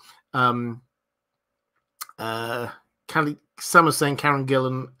tall. Callie Summer saying Karen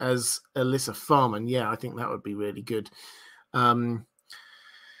Gillan as Alyssa Farman. Yeah, I think that would be really good.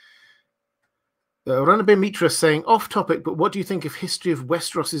 Ranabir Mitra saying, off topic, but what do you think of History of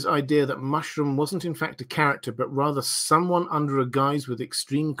Westeros's idea that Mushroom wasn't in fact a character, but rather someone under a guise with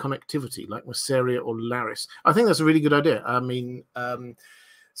extreme connectivity, like Mysaria or Laris? I think that's a really good idea. I mean,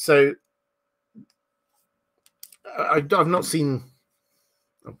 so I've not seen.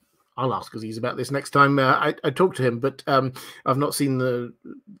 I'll ask Aziz about this next time I talk to him, but I've not seen the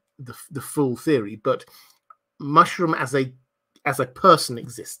full theory. But Mushroom as a person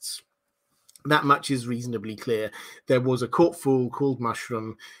exists. That much is reasonably clear. There was a court fool called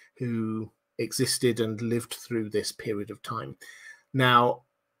Mushroom who existed and lived through this period of time. Now,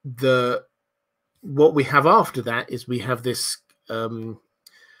 what we have after that is we have this. What's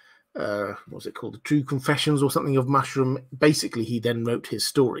it called? The True Confessions or something of Mushroom. Basically, he then wrote his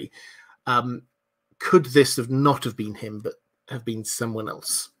story. Could this have not have been him, but have been someone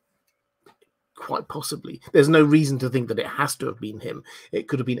else? Quite possibly. There's no reason to think that it has to have been him. It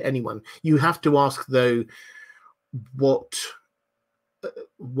could have been anyone. You have to ask, though, what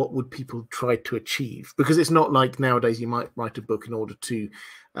would people try to achieve? Because it's not like nowadays you might write a book in order to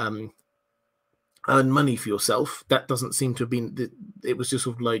earn money for yourself. That doesn't seem to have been. It was just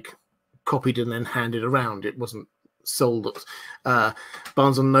sort of like copied and then handed around. It wasn't sold at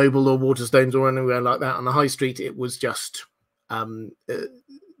Barnes and Noble or Waterstones or anywhere like that on the high street. It was just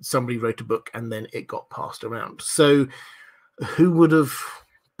somebody wrote a book and then it got passed around. So who would have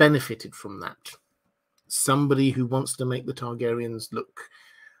benefited from that? Somebody who wants to make the Targaryens look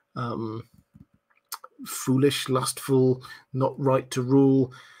foolish, lustful, not right to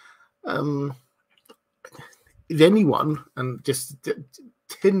rule. If anyone, and just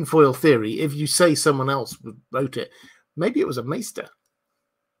tinfoil theory, if you say someone else wrote it, maybe it was a maester.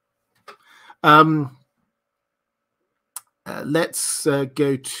 Let's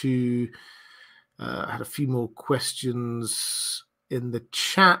go to. I had a few more questions in the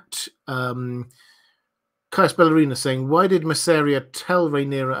chat. Kais Ballerina saying, why did Mysaria tell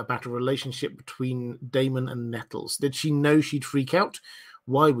Rhaenyra about a relationship between Daemon and Nettles? Did she know she'd freak out?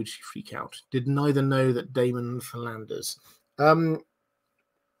 Why would she freak out? Did neither know that Daemon philanders?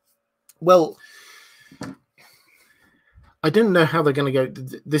 Well, I don't know how they're going to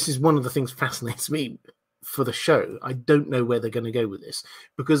go. This is one of the things that fascinates me for the show. I don't know where they're going to go with this,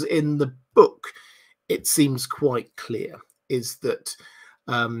 because in the book, it seems quite clear, is that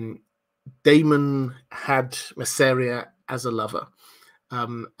Daemon had Mysaria as a lover,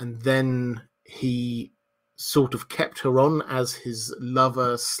 and then he sort of kept her on as his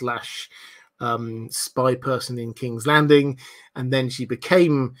lover slash spy person in King's Landing, and then she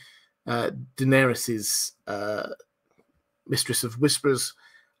became Daenerys's Mistress of Whispers,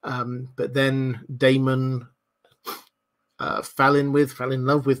 but then Daemon fell in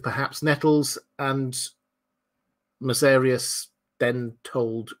love with perhaps Nettles, and Mysaria then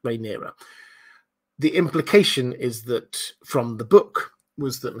told Rhaenyra. The implication is that from the book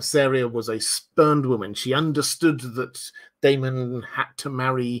was that Mysaria was a spurned woman. She understood that Daemon had to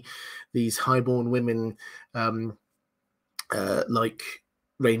marry these highborn women like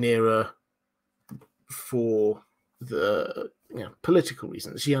Rhaenyra for the political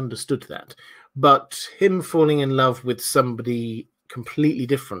reasons. She understood that. But him falling in love with somebody completely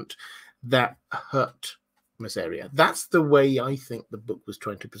different, that hurt Messalina. That's the way I think the book was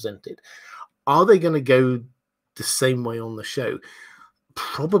trying to present it. Are they going to go the same way on the show?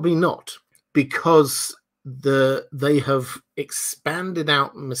 Probably not, because they have expanded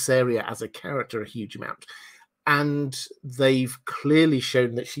out Messalina as a character a huge amount, and they've clearly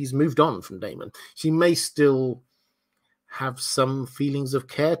shown that she's moved on from Daemon. She may still have some feelings of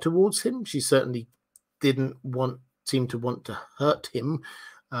care towards him. She certainly didn't seem to want to hurt him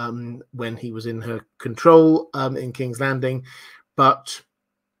when he was in her control in King's Landing, but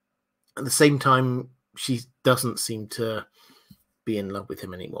at the same time, she doesn't seem to be in love with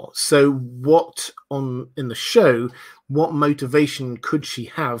him anymore. So in the show, what motivation could she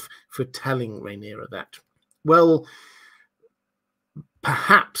have for telling Rhaenyra that? Well,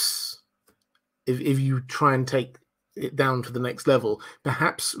 perhaps if you try and take it down to the next level,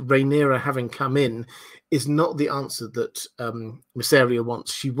 perhaps Rhaenyra having come in is not the answer that Messalina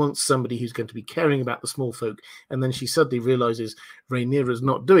wants. She wants somebody who's going to be caring about the small folk, and then she suddenly realizes Rhaenyra's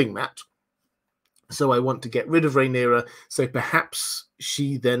not doing that. So I want to get rid of Rhaenyra. So perhaps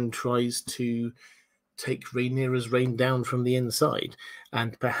she then tries to take Rhaenyra's reign down from the inside,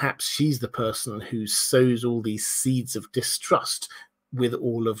 and perhaps she's the person who sows all these seeds of distrust with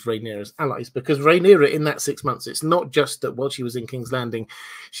all of Rhaenyra's allies. Because Rhaenyra, in that 6 months, it's not just that while she was in King's Landing,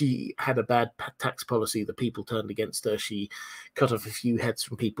 she had a bad tax policy, the people turned against her, she cut off a few heads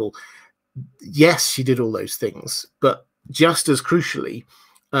from people. Yes, she did all those things, but just as crucially,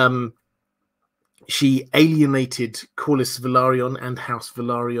 she alienated Corlys Velaryon and House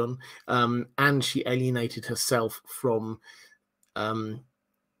Velaryon, and she alienated herself from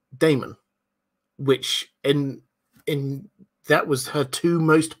Daemon, which that was her two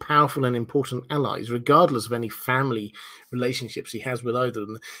most powerful and important allies, regardless of any family relationships she has with either of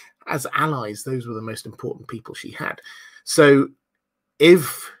them. As allies, those were the most important people she had. So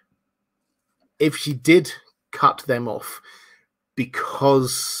if she did cut them off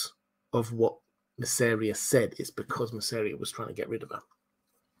because of what Messalina said, it's because Messalina was trying to get rid of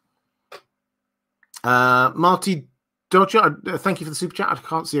her. Marty Dodger, thank you for the super chat. I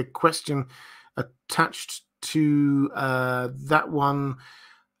can't see a question attached to that one,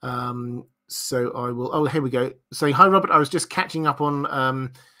 so I will. Oh, here we go. Saying hi, Robert. I was just catching up on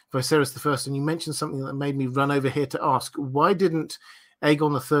Viserys I, and you mentioned something that made me run over here to ask: why didn't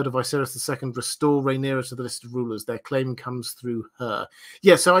Aegon III of Viserys II restore Rhaenyra to the list of rulers? Their claim comes through her.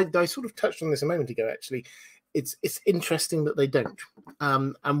 Yeah, so I sort of touched on this a moment ago. Actually, it's interesting that they don't,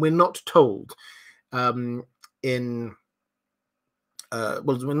 and we're not told we're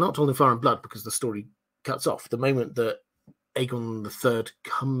not told in Fire and Blood because the story cuts off the moment that Aegon III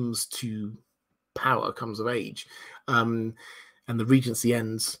comes to power, comes of age, and the regency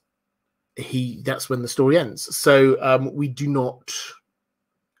ends. That's when the story ends. So we do not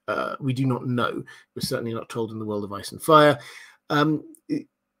know. We're certainly not told in the World of Ice and Fire.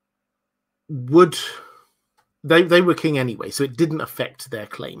 They were king anyway, so it didn't affect their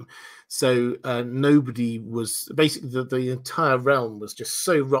claim. So nobody was basically the entire realm was just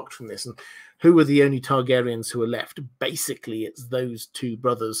so rocked from this. And who were the only Targaryens who were left? Basically, it's those two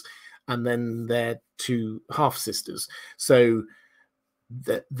brothers and then their two half sisters. So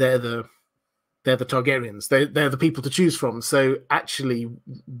they're the Targaryens. They're the people to choose from. So actually,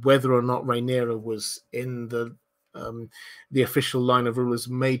 whether or not Rhaenyra was in the official line of rulers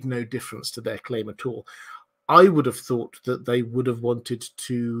made no difference to their claim at all. I would have thought that they would have wanted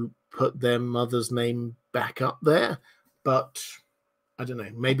to put their mother's name back up there, but I don't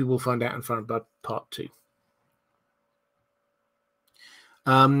know. Maybe we'll find out in Fire and Blood Part 2.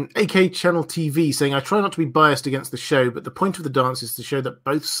 AK Channel TV saying, I try not to be biased against the show, but the point of the dance is to show that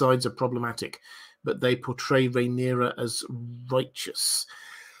both sides are problematic, but they portray Rhaenyra as righteous.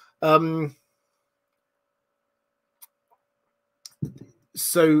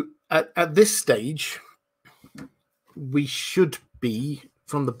 So at this stage, we should be,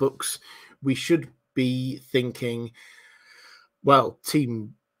 from the books, we should be thinking, well,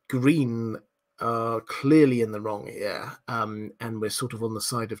 Team Green are clearly in the wrong here, and we're sort of on the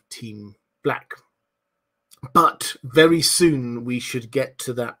side of Team Black. But very soon we should get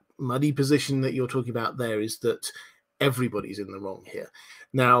to that muddy position that you're talking about there, is that everybody's in the wrong here.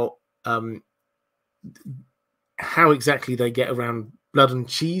 Now, how exactly they get around blood and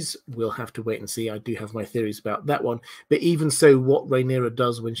cheese, we'll have to wait and see. I do have my theories about that one. But even so, what Rhaenyra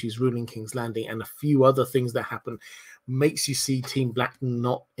does when she's ruling King's Landing and a few other things that happen makes you see Team Black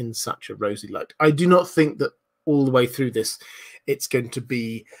not in such a rosy light. I do not think that all the way through this, it's going to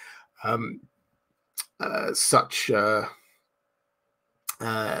be such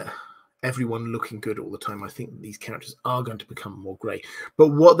everyone looking good all the time. I think these characters are going to become more grey. But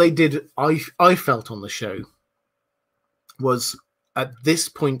what they did, I felt on the show, was at this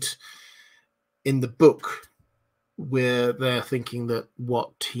point in the book where they're thinking that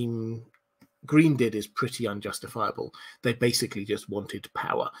what Team Green did is pretty unjustifiable. They basically just wanted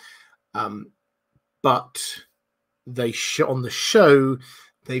power. But they on the show,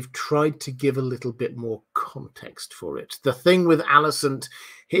 they've tried to give a little bit more context for it. The thing with Alicent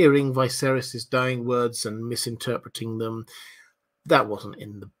hearing Viserys' dying words and misinterpreting them, that wasn't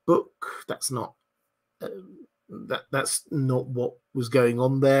in the book. That's not that's not what was going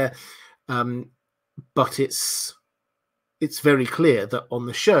on there. But it's very clear that on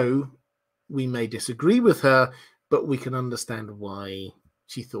the show, we may disagree with her, but we can understand why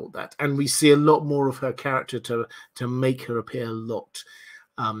she thought that. And we see a lot more of her character to make her appear a lot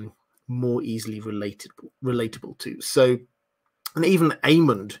more easily relatable to. So, and even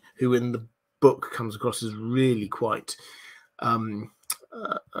Aemond, who in the book comes across as really quite a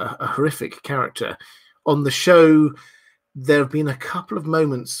horrific character, on the show, there have been a couple of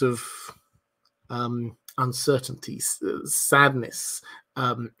moments of uncertainty, sadness,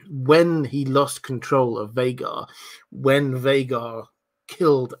 when he lost control of Vhagar, when Vhagar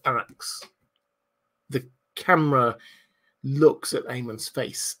killed Arax. The camera looks at Aemon's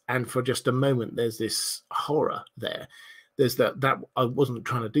face, and for just a moment, there's this horror there. There's that I wasn't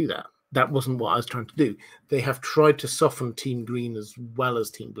trying to do that. That wasn't what I was trying to do. They have tried to soften Team Green as well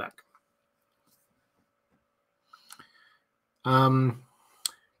as Team Black.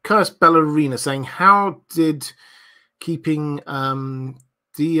 Caius Ballerina saying, how did keeping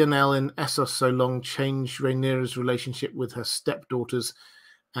DNL in Essos so long change Rhaenyra's relationship with her stepdaughters?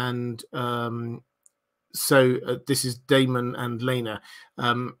 And this is Daemon and Lena.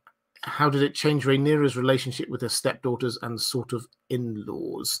 How did it change Rhaenyra's relationship with her stepdaughters and sort of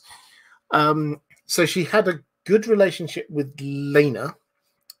in-laws? So she had a good relationship with Lena.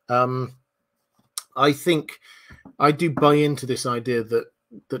 I think I do buy into this idea that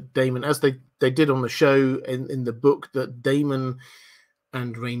Daemon, as they did on the show in the book, that Daemon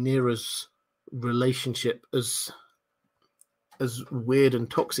and Rhaenyra's relationship, as weird and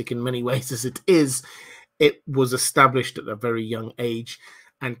toxic in many ways as it is, it was established at a very young age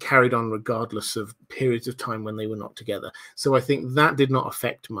and carried on regardless of periods of time when they were not together. So I think that did not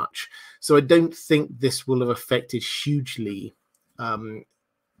affect much. So I don't think this will have affected hugely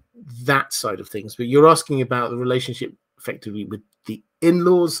that side of things. But you're asking about the relationship effectively with the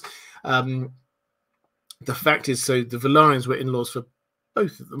in-laws. The fact is, so the Velaryons were in-laws for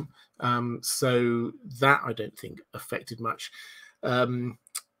both of them. So that I don't think affected much. Then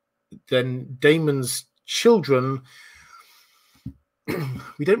Daemon's children,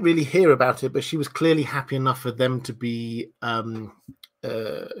 we don't really hear about it, but she was clearly happy enough for them to be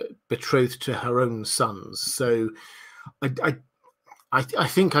betrothed to her own sons. So I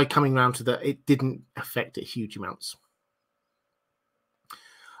think coming round to that, it didn't affect it huge amounts.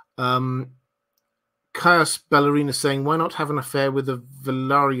 Caius Ballerina saying, why not have an affair with a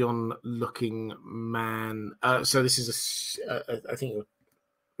Velaryon-looking man? So this is, I think,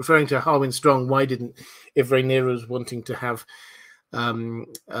 referring to Harwin Strong. Why didn't, if Rhaenyra was wanting to have an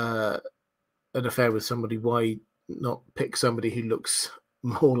affair with somebody, why not pick somebody who looks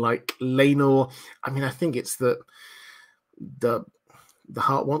more like Laenor? I mean, I think it's that the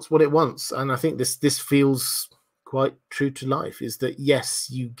heart wants what it wants, and I think this feels quite true to life, is that yes,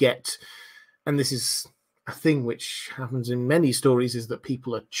 you get, and this is a thing which happens in many stories, is that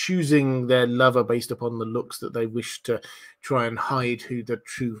people are choosing their lover based upon the looks that they wish to try and hide who the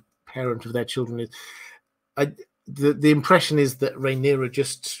true parent of their children is. The impression is that Rhaenyra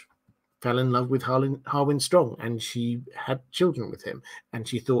just fell in love with Harwin Strong, and she had children with him, and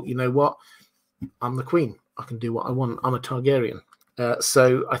she thought, you know what, I'm the queen, I can do what I want, I'm a Targaryen.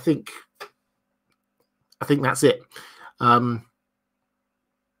 So I think that's it.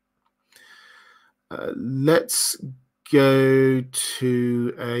 Let's go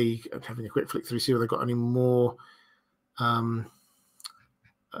to I'm having a quick flick through, see if they've got any more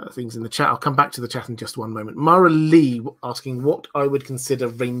things in the chat. I'll come back to the chat in just one moment. Maura Lee asking what I would consider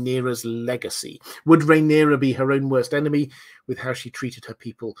Rhaenyra's legacy. Would Rhaenyra be her own worst enemy with how she treated her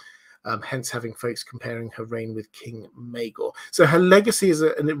people? Hence having folks comparing her reign with King Maegor. So her legacy is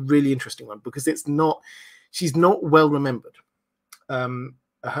a really interesting one, because she's not well remembered.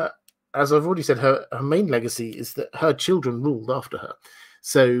 As I've already said, her main legacy is that her children ruled after her.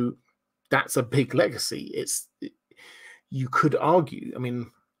 So that's a big legacy. You could argue, I mean,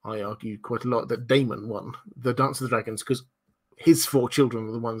 I argue quite a lot that Daemon won the Dance of the Dragons because his 4 children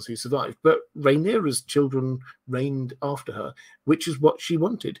were the ones who survived. But Rhaenyra's children reigned after her, which is what she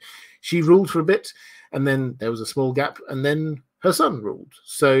wanted. She ruled for a bit, and then there was a small gap, and then her son ruled.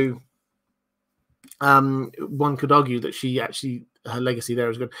 So one could argue that her legacy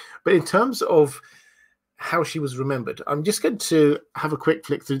there is good. But in terms of how she was remembered, I'm just going to have a quick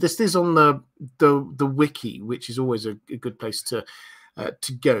flick through. This is on the wiki, which is always a good place to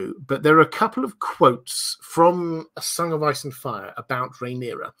go. But there are a couple of quotes from A Song of Ice and Fire about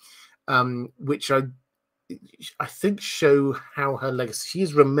Rhaenyra, which I think show how her legacy. She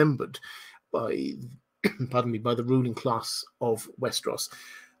is remembered by, pardon me, by the ruling class of Westeros,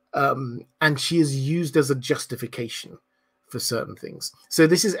 and she is used as a justification for certain things. So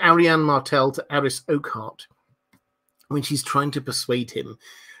this is Arianne Martell to Aris Oakheart when she's trying to persuade him,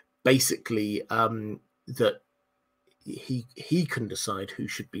 basically, that he can decide who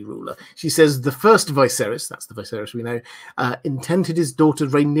should be ruler. She says the first Viserys, that's the Viserys we know, intended his daughter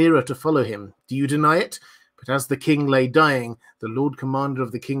Rhaenyra to follow him. Do you deny it? But as the king lay dying, the Lord Commander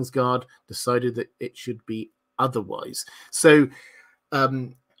of the King's Guard decided that it should be otherwise. So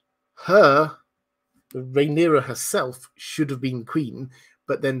Rhaenyra herself should have been queen,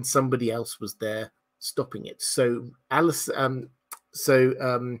 but then somebody else was there stopping it. So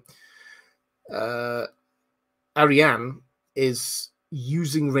Arianne is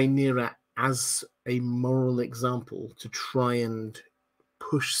using Rhaenyra as a moral example to try and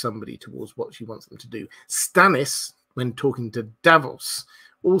push somebody towards what she wants them to do. Stannis, when talking to Davos,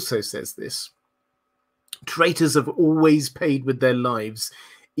 also says this. Traitors have always paid with their lives,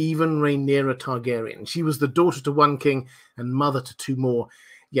 even Rhaenyra Targaryen. She was the daughter to one king and mother to 2 more,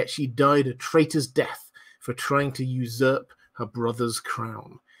 yet she died a traitor's death for trying to usurp her brother's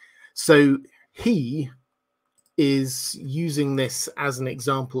crown. So he is using this as an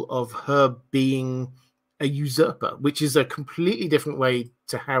example of her being a usurper, which is a completely different way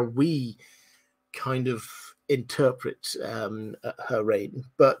to how we kind of interpret her reign.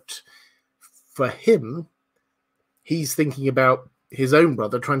 But for him, he's thinking about his own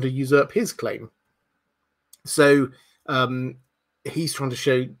brother trying to usurp his claim. So he's trying to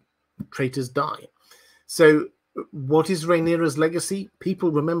show traitors die. So what is Rhaenyra's legacy?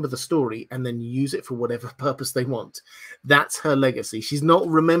 People remember the story and then use it for whatever purpose they want. That's her legacy. She's not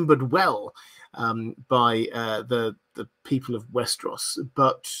remembered well by the people of Westeros,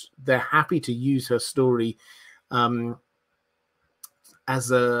 but they're happy to use her story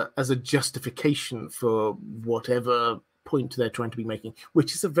as a justification for whatever point they're trying to be making,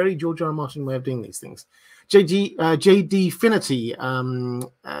 which is a very George R. R. Martin way of doing these things. JD Finity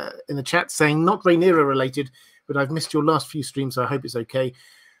in the chat saying, not Rhaenyra related, but I've missed your last few streams, so I hope it's okay.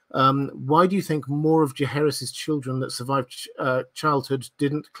 Why do you think more of Jaehaerys' children that survived childhood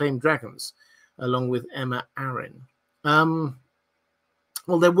didn't claim dragons, along with Emma Arryn?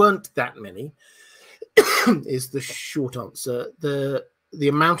 Well, there weren't that many, is the short answer. The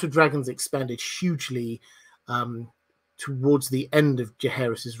amount of dragons expanded hugely towards the end of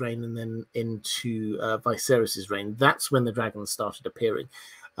Jaehaerys' reign and then into Viserys' reign. That's when the dragons started appearing.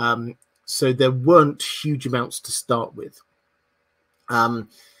 So there weren't huge amounts to start with.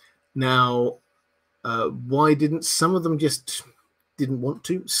 Now, why didn't some of them just didn't want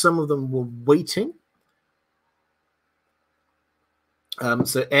to? Some of them were waiting.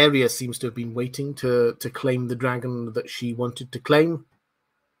 So Arya seems to have been waiting to claim the dragon that she wanted to claim.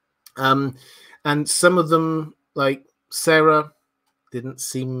 And some of them, like Sarah, didn't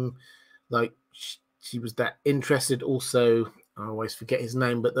seem like she was that interested. Also, I always forget his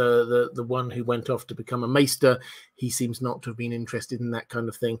name, but the one who went off to become a maester, he seems not to have been interested in that kind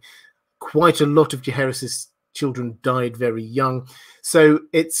of thing. Quite a lot of Jaehaerys' children died very young. So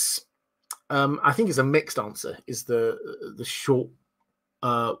it's, I think it's a mixed answer, is the short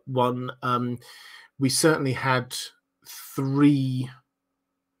one. We certainly had 3, he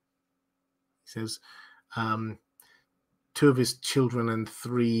says, 2 of his children and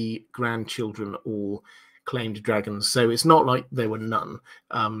 3 grandchildren all claimed dragons. So it's not like there were none.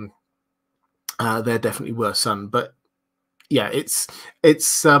 There definitely were some, but yeah, it's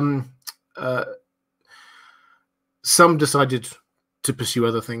some decided to pursue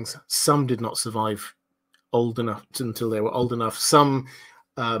other things. Some did not survive old enough until they were old enough. Some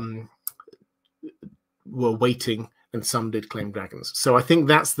were waiting, and some did claim dragons. So I think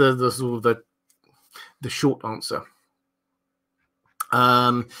that's the sort of the short answer.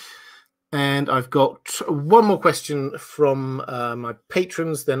 And I've got one more question from my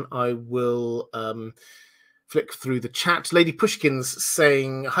patrons. Then I will flick through the chat. Lady Pushkin's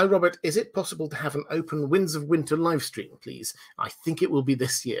saying, "Hi Robert, is it possible to have an open Winds of Winter live stream, please? I think it will be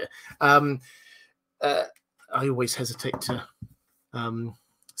this year." I always hesitate to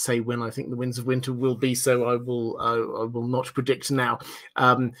say when I think the Winds of Winter will be, so I will not predict now.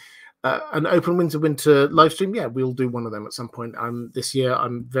 An open Winds of Winter live stream, yeah, we'll do one of them at some point. This year,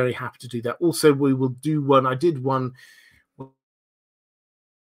 I'm very happy to do that. Also, we will do one. I did one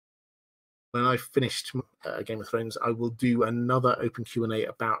when I finished Game of Thrones. I will do another open Q&A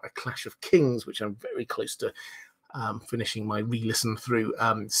about A Clash of Kings, which I'm very close to finishing my re-listen through.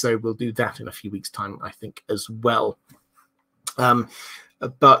 So we'll do that in a few weeks' time, I think, as well.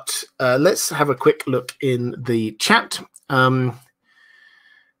 But let's have a quick look in the chat.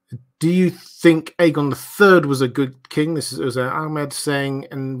 Do you think Aegon III was a good king? This was Ahmed saying,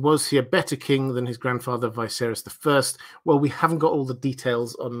 and was he a better king than his grandfather Viserys I? Well, we haven't got all the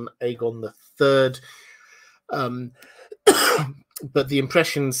details on Aegon III, but the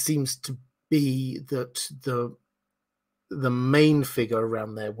impression seems to be that the main figure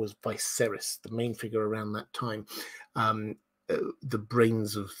around there was Viserys, the main figure around that time, the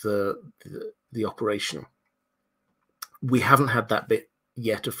brains of the operation. We haven't had that bit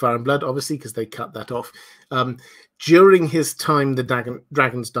yet of Fire and Blood, obviously, because they cut that off. During his time, the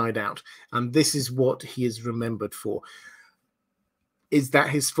dragons died out, and this is what he is remembered for. Is that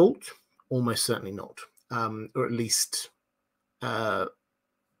his fault? Almost certainly not, or at least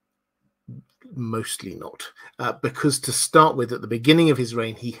mostly not, because to start with, at the beginning of his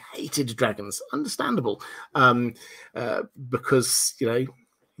reign, he hated dragons. Understandable, because he'd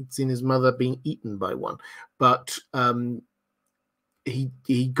seen his mother being eaten by one, but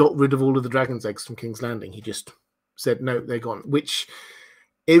he got rid of all of the dragon's eggs from King's Landing. He just said, no, they're gone. Which,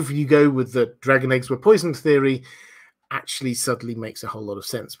 if you go with the dragon eggs were poisoned theory, actually suddenly makes a whole lot of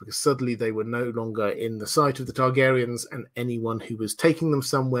sense, because suddenly they were no longer in the sight of the Targaryens, and anyone who was taking them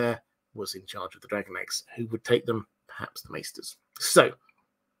somewhere was in charge of the dragon eggs. Who would take them? Perhaps the maesters. So,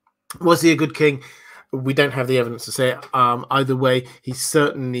 was he a good king? We don't have the evidence to say it. Either way, he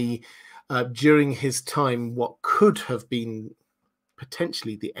certainly, during his time, what could have been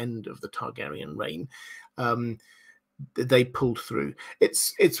potentially the end of the Targaryen reign, they pulled through.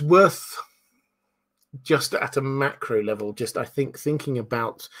 It's worth, just at a macro level, just I think thinking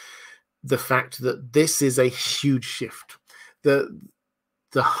about the fact that this is a huge shift.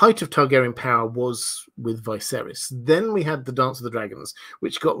 The height of Targaryen power was with Viserys. Then we had the Dance of the Dragons,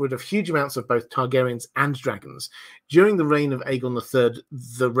 which got rid of huge amounts of both Targaryens and dragons. During the reign of Aegon III,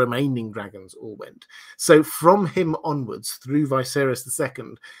 the remaining dragons all went. So from him onwards, through Viserys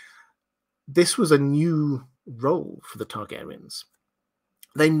II, this was a new role for the Targaryens.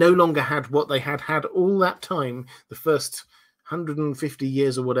 They no longer had what they had had all that time, the first 150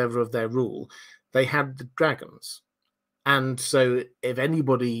 years or whatever of their rule. They had the dragons. And so if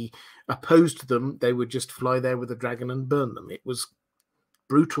anybody opposed them, they would just fly there with a dragon and burn them. It was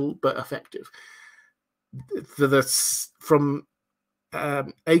brutal but effective. From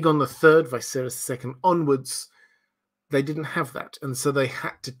Aegon III, Viserys II onwards, they didn't have that. And so they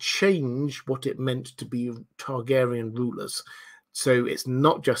had to change what it meant to be Targaryen rulers. So it's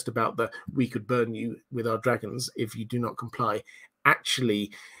not just about we could burn you with our dragons if you do not comply.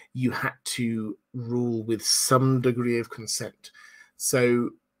 Actually, you had to rule with some degree of consent.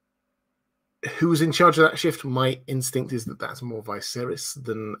 So who's in charge of that shift? My instinct is that that's more Viserys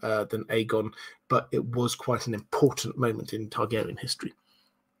than Aegon, but it was quite an important moment in Targaryen history.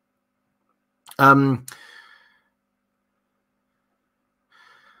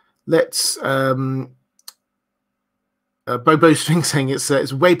 Let's Bobo String saying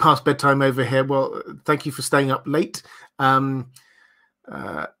it's way past bedtime over here. Well, thank you for staying up late.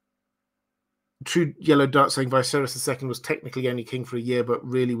 True Yellow Dart saying Viserys II was technically only king for a year, but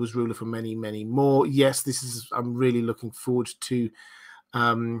really was ruler for many, many more. Yes, I'm really looking forward to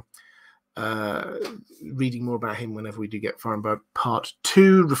reading more about him whenever we do get Fire and Blood Part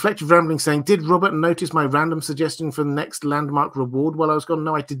 2. Reflective Rambling saying, did Robert notice my random suggestion for the next landmark reward while I was gone?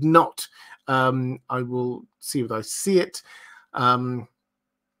 No, I did not. I will see if I see it. Andrew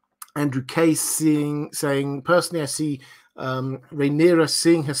K saying, personally, I see Rhaenyra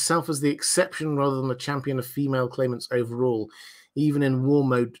seeing herself as the exception rather than the champion of female claimants overall. Even in war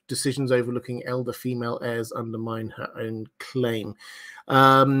mode, decisions overlooking elder female heirs undermine her own claim.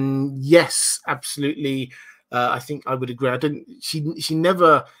 Yes, absolutely. I think I would agree. She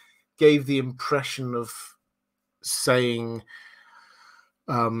never gave the impression of saying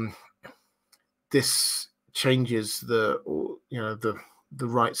this changes the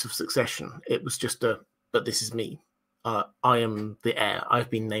rights of succession. It was just but this is me. I am the heir. I've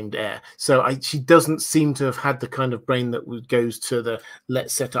been named heir. So she doesn't seem to have had the kind of brain that goes to the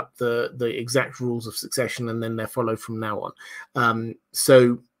let's set up the exact rules of succession and then they're followed from now on.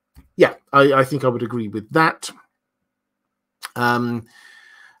 So yeah, I think I would agree with that.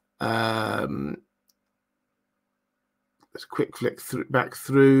 Let's quick flick back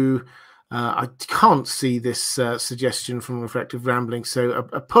through. I can't see this suggestion from Reflective Rambling, so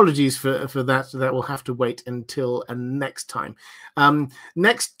apologies for that. That will have to wait until next time.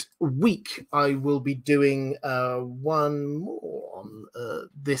 Next week, I will be doing one more on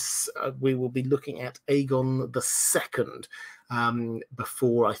this. We will be looking at Aegon II.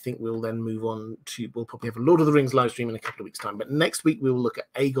 Before I think we'll then move on to, we'll probably have a Lord of the Rings live stream in a couple of weeks' time. But next week, we will look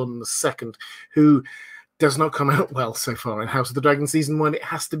at Aegon II, who does not come out well so far in House of the Dragon Season 1. It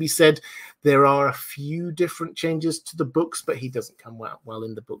has to be said, there are a few different changes to the books, but he doesn't come well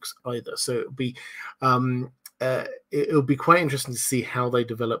in the books either. So it'll be quite interesting to see how they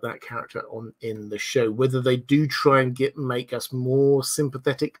develop that character in the show, whether they do try and make us more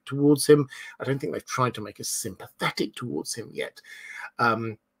sympathetic towards him. I don't think they've tried to make us sympathetic towards him yet,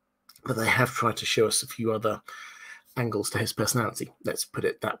 but they have tried to show us a few other angles to his personality, let's put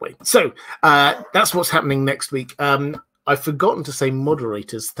it that way. So that's what's happening next week. I've forgotten to say,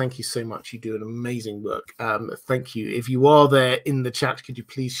 moderators, thank you so much. You do an amazing work. Thank you. If you are there in the chat, could you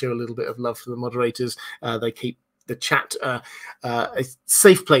please show a little bit of love for the moderators? They keep the chat a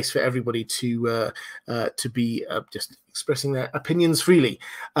safe place for everybody to be just expressing their opinions freely.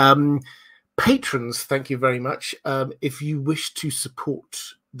 Patrons, thank you very much. If you wish to support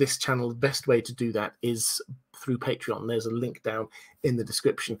this channel, the best way to do that is through Patreon. There's a link down in the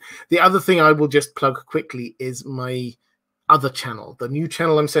description. The other thing I will just plug quickly is my other channel, the new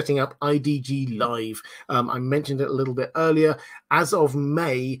channel I'm setting up, IDG Live. I mentioned it a little bit earlier. As of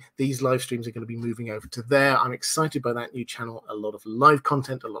May, these live streams are going to be moving over to there. I'm excited by that new channel. A lot of live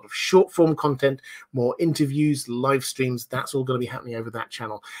content, a lot of short form content, more interviews, live streams. That's all going to be happening over that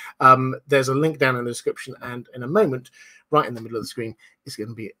channel. There's a link down in the description, and in a moment, right in the middle of the screen, is going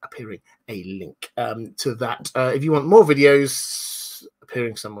to be appearing a link to that. If you want more videos,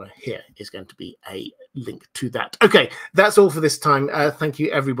 appearing somewhere here is going to be a link to that. Okay, that's all for this time. Thank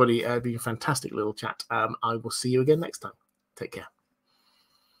you, everybody. It's been a fantastic little chat. I will see you again next time. Take care.